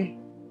 Really?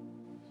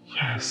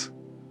 Yes.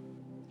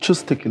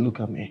 Just take a look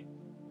at me.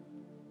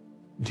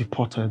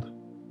 Deported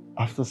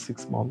after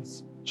 6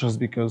 months just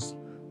because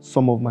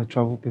some of my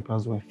travel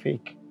papers were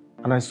fake.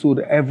 And I sold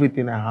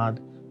everything I had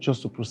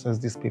just to process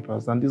these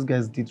papers. And these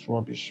guys did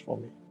rubbish for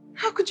me.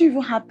 How could you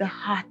even have the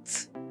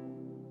heart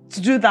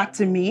to do that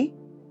to me?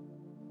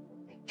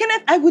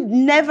 Kenneth, I would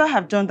never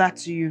have done that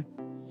to you.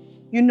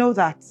 You know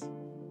that.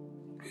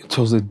 It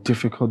was a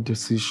difficult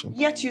decision.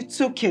 Yet you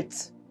took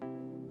it.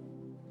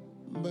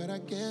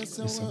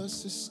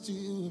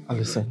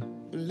 Listen,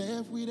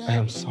 I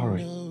am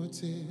sorry.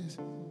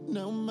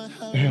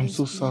 I am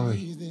so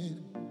sorry.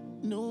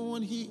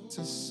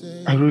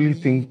 I really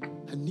think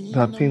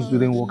that things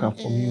didn't work out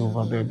for me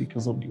over there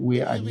because of the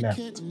way I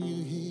left.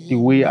 The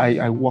way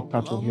I walked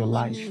out of your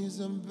life.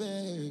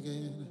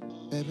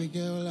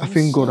 I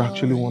think God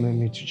actually wanted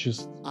me to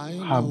just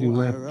have the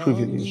rare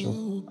privilege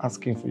of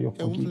asking for your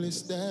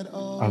forgiveness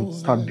and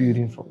start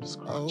building from the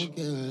scratch.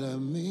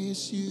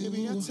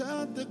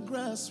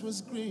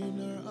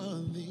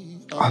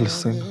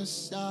 Alison.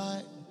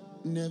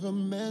 Never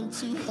meant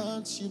to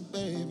hurt you,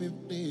 baby.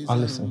 Please,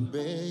 Alison. I'm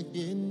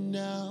begging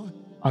now.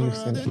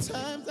 Alison. For the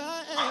times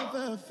I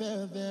ever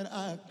felt that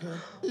I could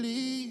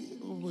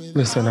leave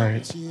Listen,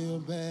 without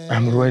you,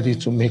 I'm ready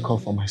to make up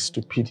for my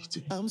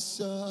stupidity. I'm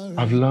sorry.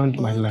 I've learned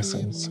my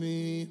lessons.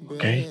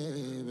 Okay?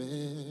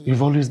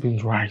 You've always been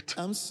right.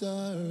 I'm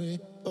sorry.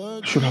 I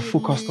should have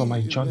focused on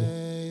my journey.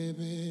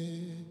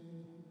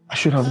 I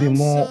should have been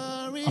more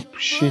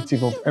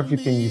appreciative of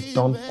everything you've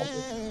done for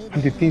me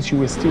and the things you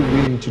were still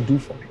willing to do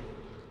for me.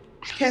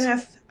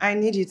 Kenneth, I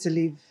need you to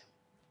leave.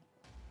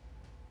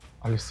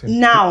 Alison.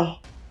 Now!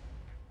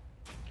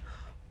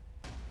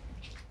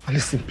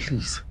 Alison,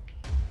 please.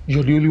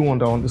 You're the only one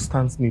that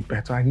understands me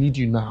better. I need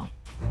you now.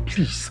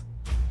 Please.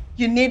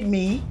 You need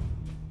me?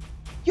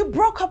 You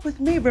broke up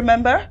with me,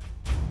 remember?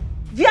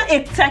 Via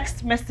a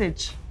text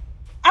message.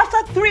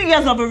 After 3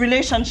 years of a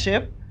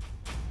relationship.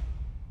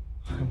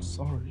 I'm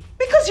sorry.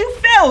 Because you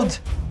failed.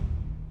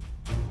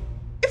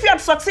 If you had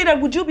succeeded,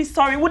 would you be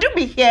sorry? Would you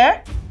be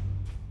here?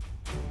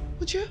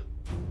 Would you?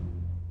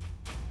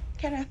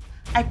 Kenneth,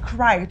 I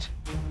cried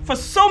for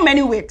so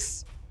many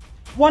weeks,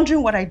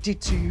 wondering what I did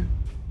to you.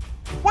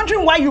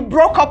 Wondering why you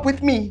broke up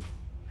with me.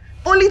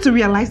 Only to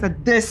realize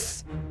that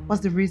this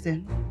was the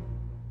reason.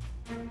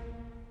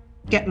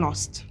 Get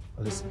lost.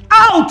 Listen.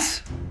 Out!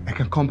 I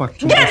can come back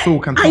tomorrow so we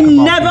can talk I about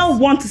never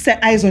want to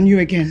set eyes on you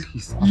again.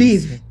 Please,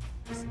 leave.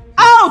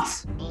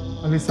 Out!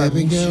 Alison,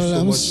 Baby girl,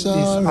 I'm so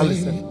sorry.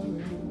 Please,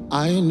 Alison.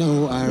 I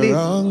know I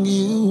wronged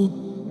you.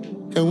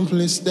 Don't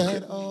place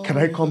that on. Can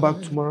I come back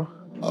tomorrow?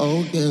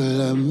 Oh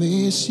girl, I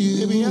miss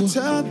you. Baby, I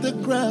thought the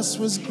grass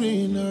was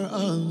greener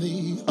on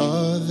the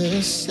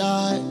other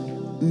side.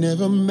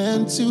 Never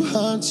meant to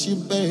hurt you,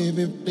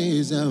 baby.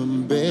 Please,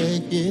 I'm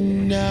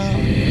begging now.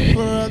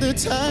 For all the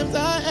times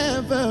I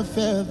ever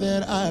felt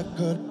that I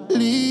could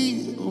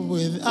leave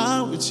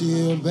without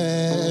you,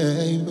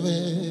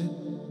 baby.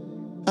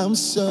 I'm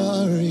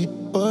sorry,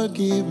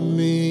 forgive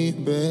me,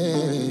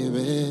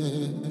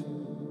 baby.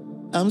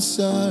 I'm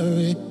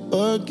sorry,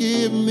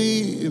 forgive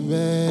me,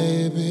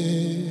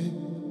 baby.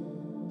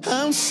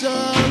 I'm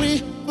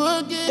sorry,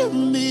 forgive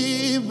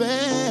me,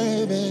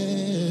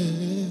 baby.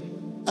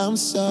 I'm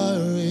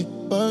sorry,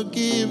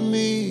 forgive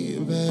me,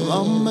 baby.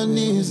 On my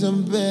knees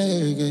I'm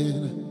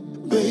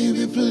begging,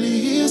 baby,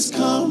 please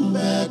come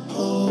back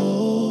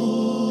home.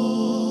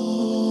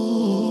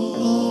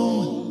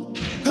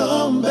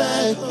 Come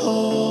back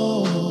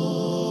home.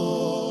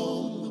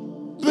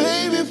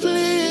 Baby,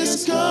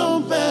 please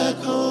come back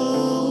home.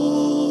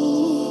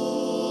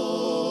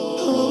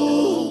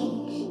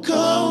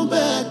 Come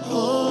back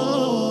home.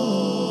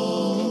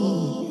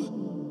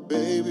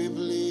 Baby,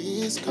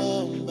 please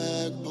come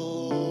back home.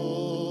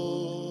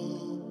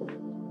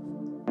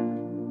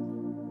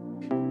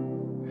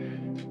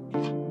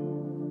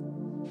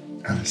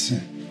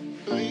 Alison.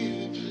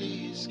 Baby,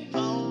 please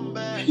come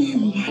back. Can you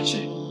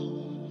imagine?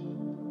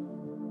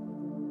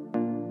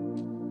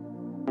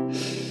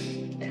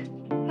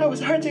 I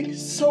was hurting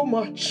so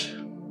much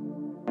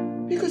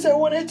because I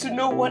wanted to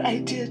know what I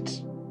did.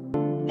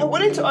 I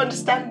wanted to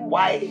understand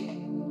why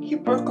he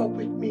broke up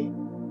with me.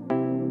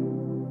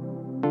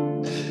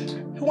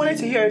 I wanted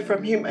to hear it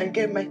from him and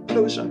get my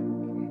closure.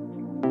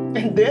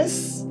 And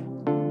this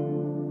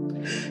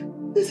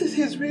is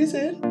his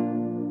reason.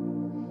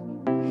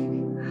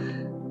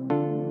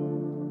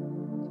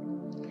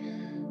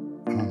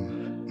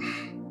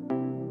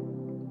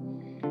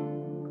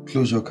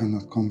 Closure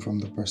cannot come from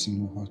the person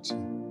who hurt you.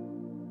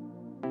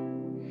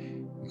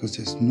 Because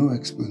there's no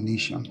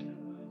explanation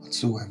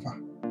whatsoever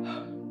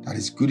that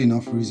is good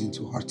enough reason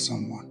to hurt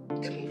someone.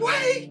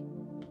 Why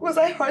was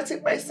I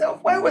hurting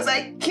myself? Why was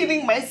I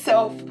killing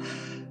myself?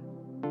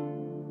 Why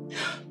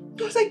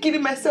was I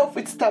killing myself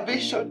with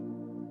starvation?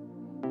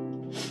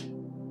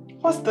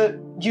 What's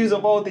the use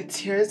of all the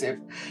tears if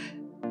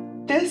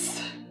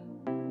this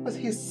was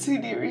his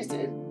silly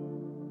reason?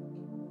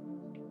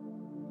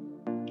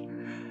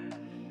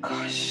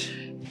 Gosh.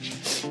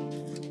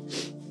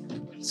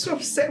 I'm so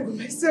upset with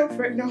myself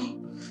right now.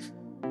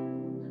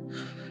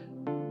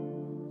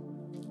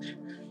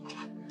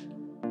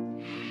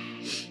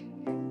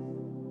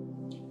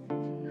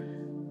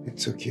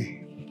 It's okay.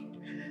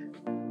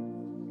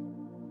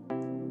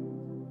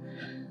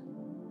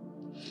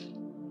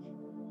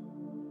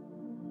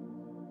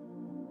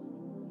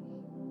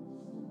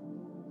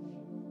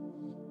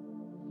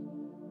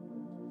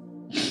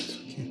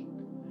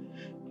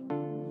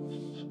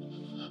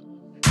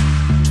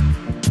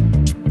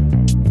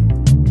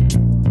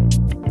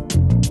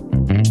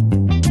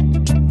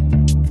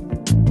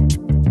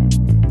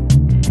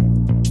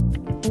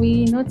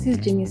 We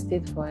noticed Jimmy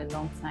stayed for a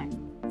long time,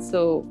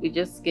 so we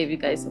just gave you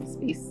guys some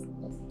space.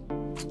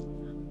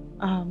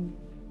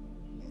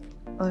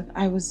 Look,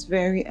 I was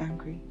very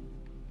angry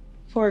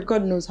for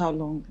God knows how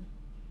long.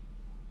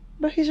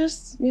 But he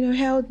just,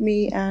 held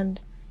me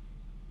and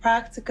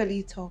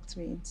practically talked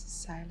me into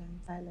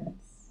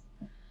silence.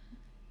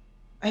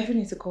 I even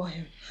need to call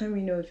him. Let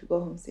me know if you go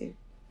home safe.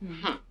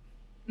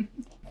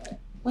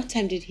 What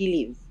time did he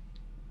leave?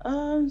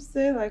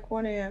 Say like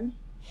 1 a.m.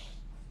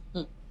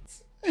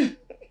 Nothing.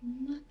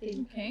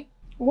 Okay.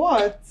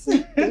 What?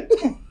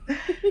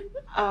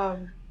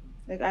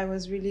 Like I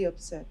was really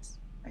upset.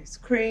 I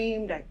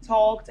screamed, I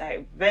talked,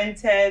 I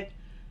vented,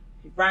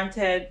 I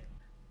ranted.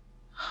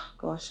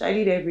 Gosh, I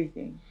did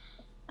everything.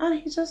 And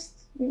he just,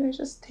 he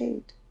just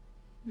stayed.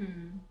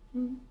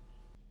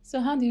 So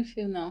how do you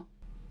feel now?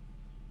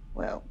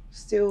 Well,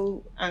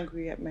 still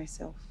angry at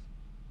myself.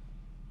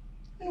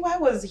 And why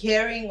was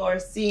hearing or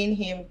seeing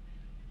him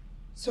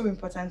so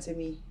important to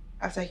me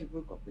after he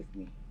broke up with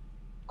me?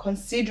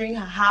 Considering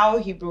how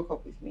he broke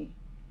up with me.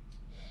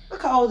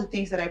 Look at all the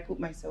things that I put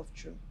myself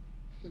through.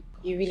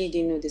 You really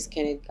didn't know this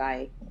Kenneth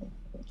guy.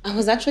 I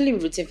was actually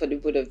rooting for the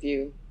both of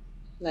you.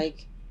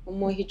 Like,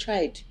 Omo, he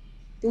tried.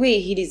 The way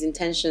he hid his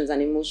intentions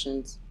and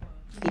emotions,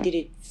 he did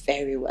it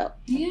very well.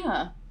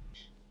 Yeah.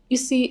 You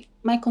see,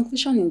 my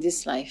conclusion in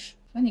this life,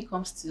 when it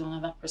comes to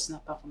another person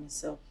apart from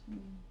himself,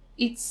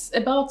 it's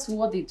about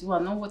what they do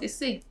and not what they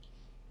say.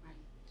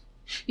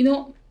 You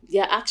know,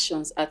 their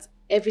actions at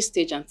every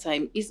stage and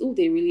time is who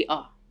they really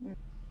are.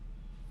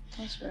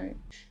 That's right.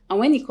 And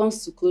when it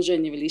comes to closure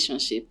in a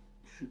relationship,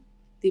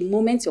 the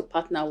moment your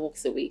partner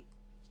walks away,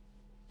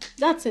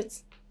 that's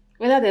it.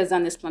 Whether there's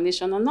an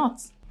explanation or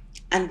not.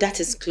 And that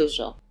is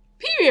closure.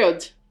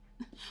 Period.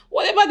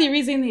 Whatever the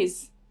reason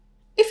is.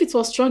 If it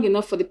was strong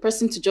enough for the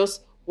person to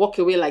just walk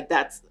away like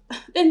that,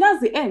 then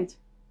that's the end.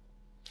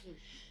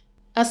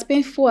 As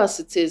painful as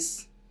it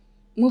is,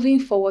 moving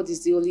forward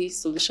is the only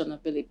solution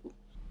available.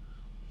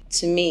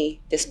 To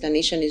me, the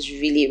explanation is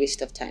really a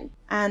waste of time.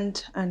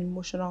 And an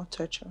emotional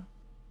torture.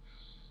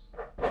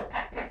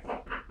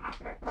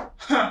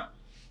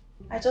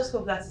 I just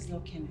hope that is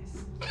not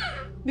Kenneth.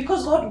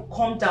 Because God will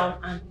come down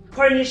and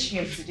punish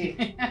him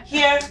today.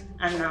 Here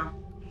and now.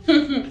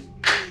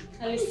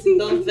 Alice,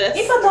 don't vex.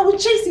 In fact, I will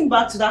chase him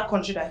back to that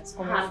country that he's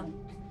coming from.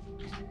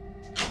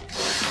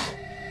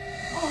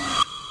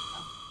 Oh.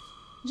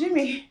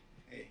 Jimmy.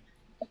 Hey.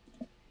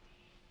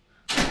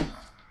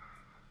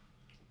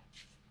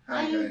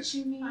 Hi, guys.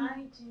 Jimmy.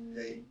 Hi, Jimmy.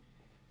 Hey.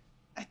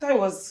 I thought it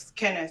was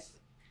Kenneth.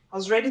 I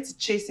was ready to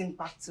chase him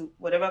back to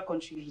whatever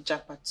country he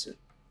jackpot to.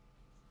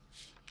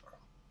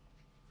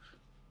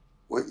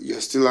 What,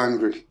 you're still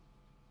angry?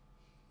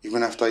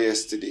 Even after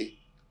yesterday?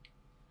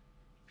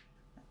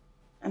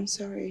 I'm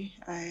sorry.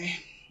 I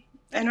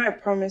know I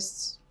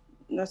promised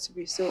not to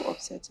be so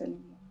upset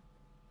anymore.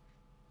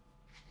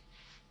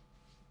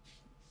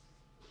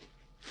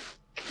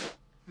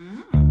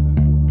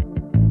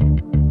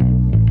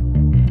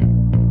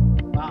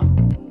 Wow.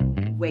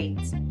 Wait.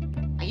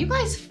 Are you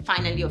guys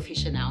finally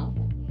official now?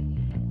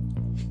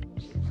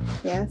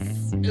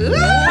 Yes.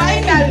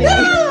 Finally!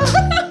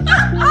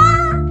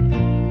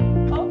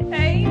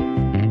 Okay.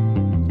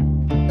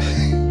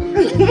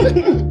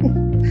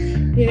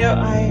 You know,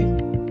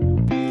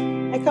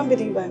 I can't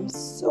believe I'm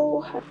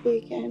so happy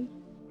again.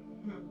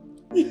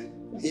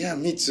 Yeah,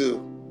 me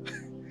too.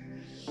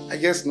 I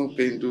guess no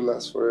pain do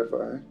last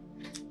forever, eh?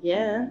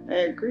 Yeah, I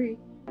agree.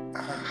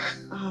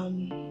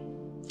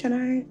 Can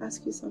I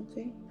ask you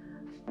something?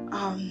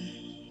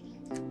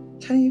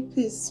 Can you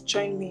please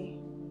join me?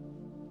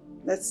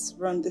 Let's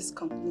run this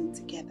company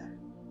together.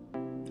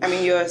 I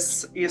mean, you're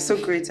so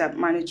great at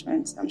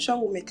management. I'm sure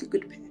we'll make a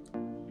good pair.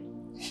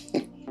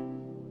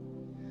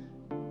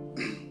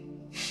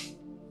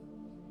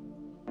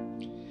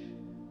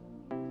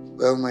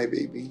 Well, my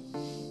baby,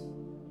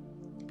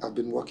 I've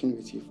been working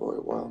with you for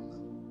a while now.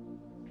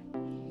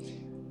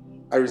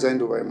 I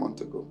resigned over a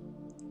month ago.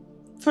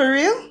 For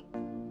real?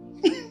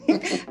 You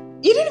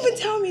didn't even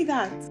tell me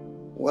that.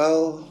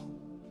 Well,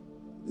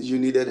 you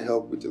needed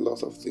help with a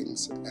lot of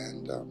things,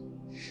 and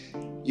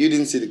you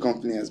didn't see the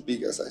company as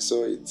big as I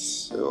saw it,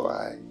 so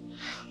I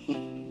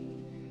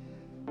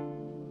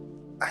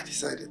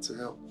decided to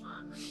help.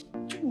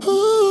 Okay.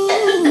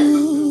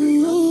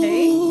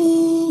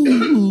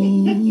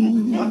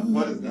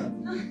 What is that?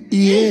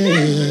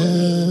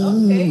 Yeah.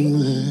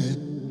 Okay.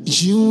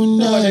 You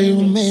and I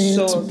were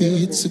meant to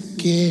be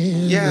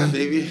together. Yeah,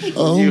 baby.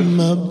 Oh, You.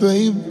 my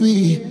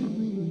baby.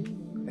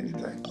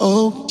 Anytime.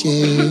 Oh,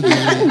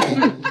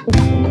 yeah.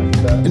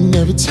 And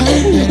every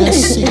time that I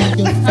see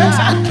your face,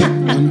 I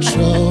can't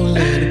control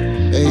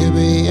it.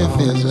 Baby, it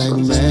feels like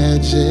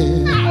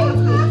magic.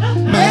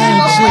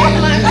 Magic.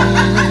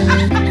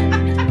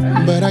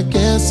 But I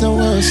guess I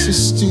was so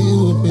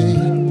stupid.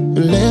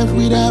 Left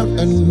without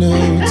a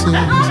notice.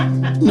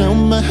 Now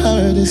my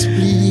heart is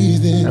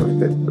bleeding.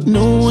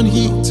 No one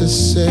here to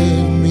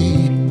save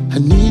me. I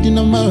need you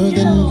now more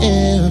than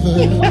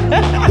ever.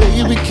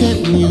 Baby,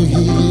 can you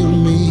hear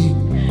me?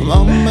 I'm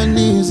on my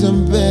knees,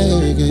 I'm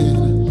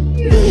begging.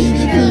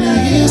 Baby,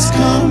 please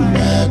come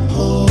back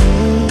home.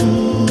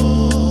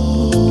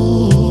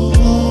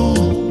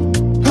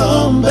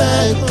 Come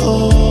back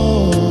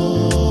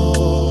home.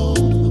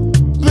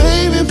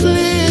 Baby,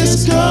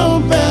 please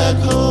come back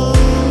home.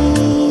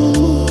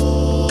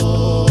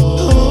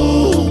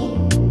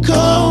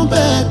 Come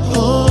back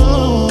home.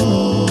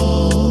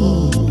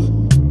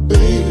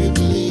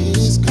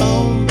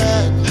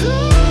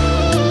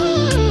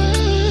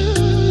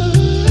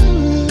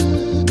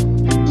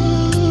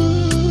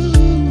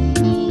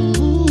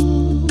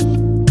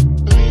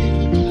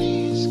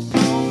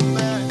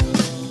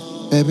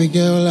 baby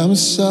girl, I'm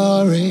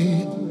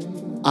sorry.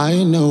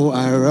 I know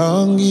I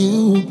wronged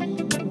you.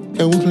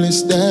 Don't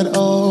place that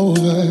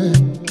over.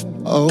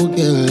 Oh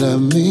girl, I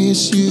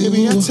miss you.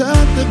 Baby, I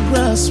thought the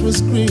grass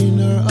was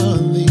greener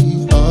on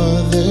the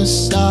other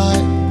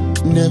side.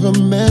 Never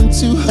meant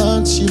to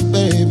haunt you,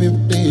 baby.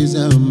 Please,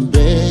 I'm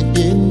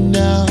begging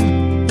now.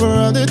 For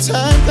all the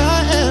times I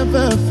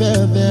ever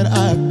felt that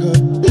I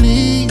could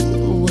leave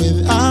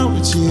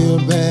without you,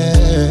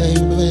 baby.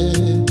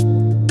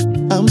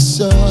 I'm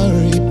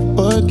sorry,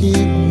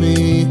 forgive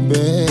me,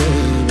 baby.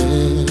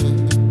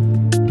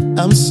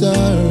 I'm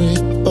sorry,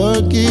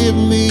 forgive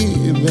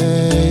me,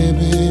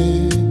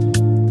 baby.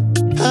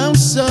 I'm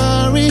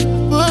sorry.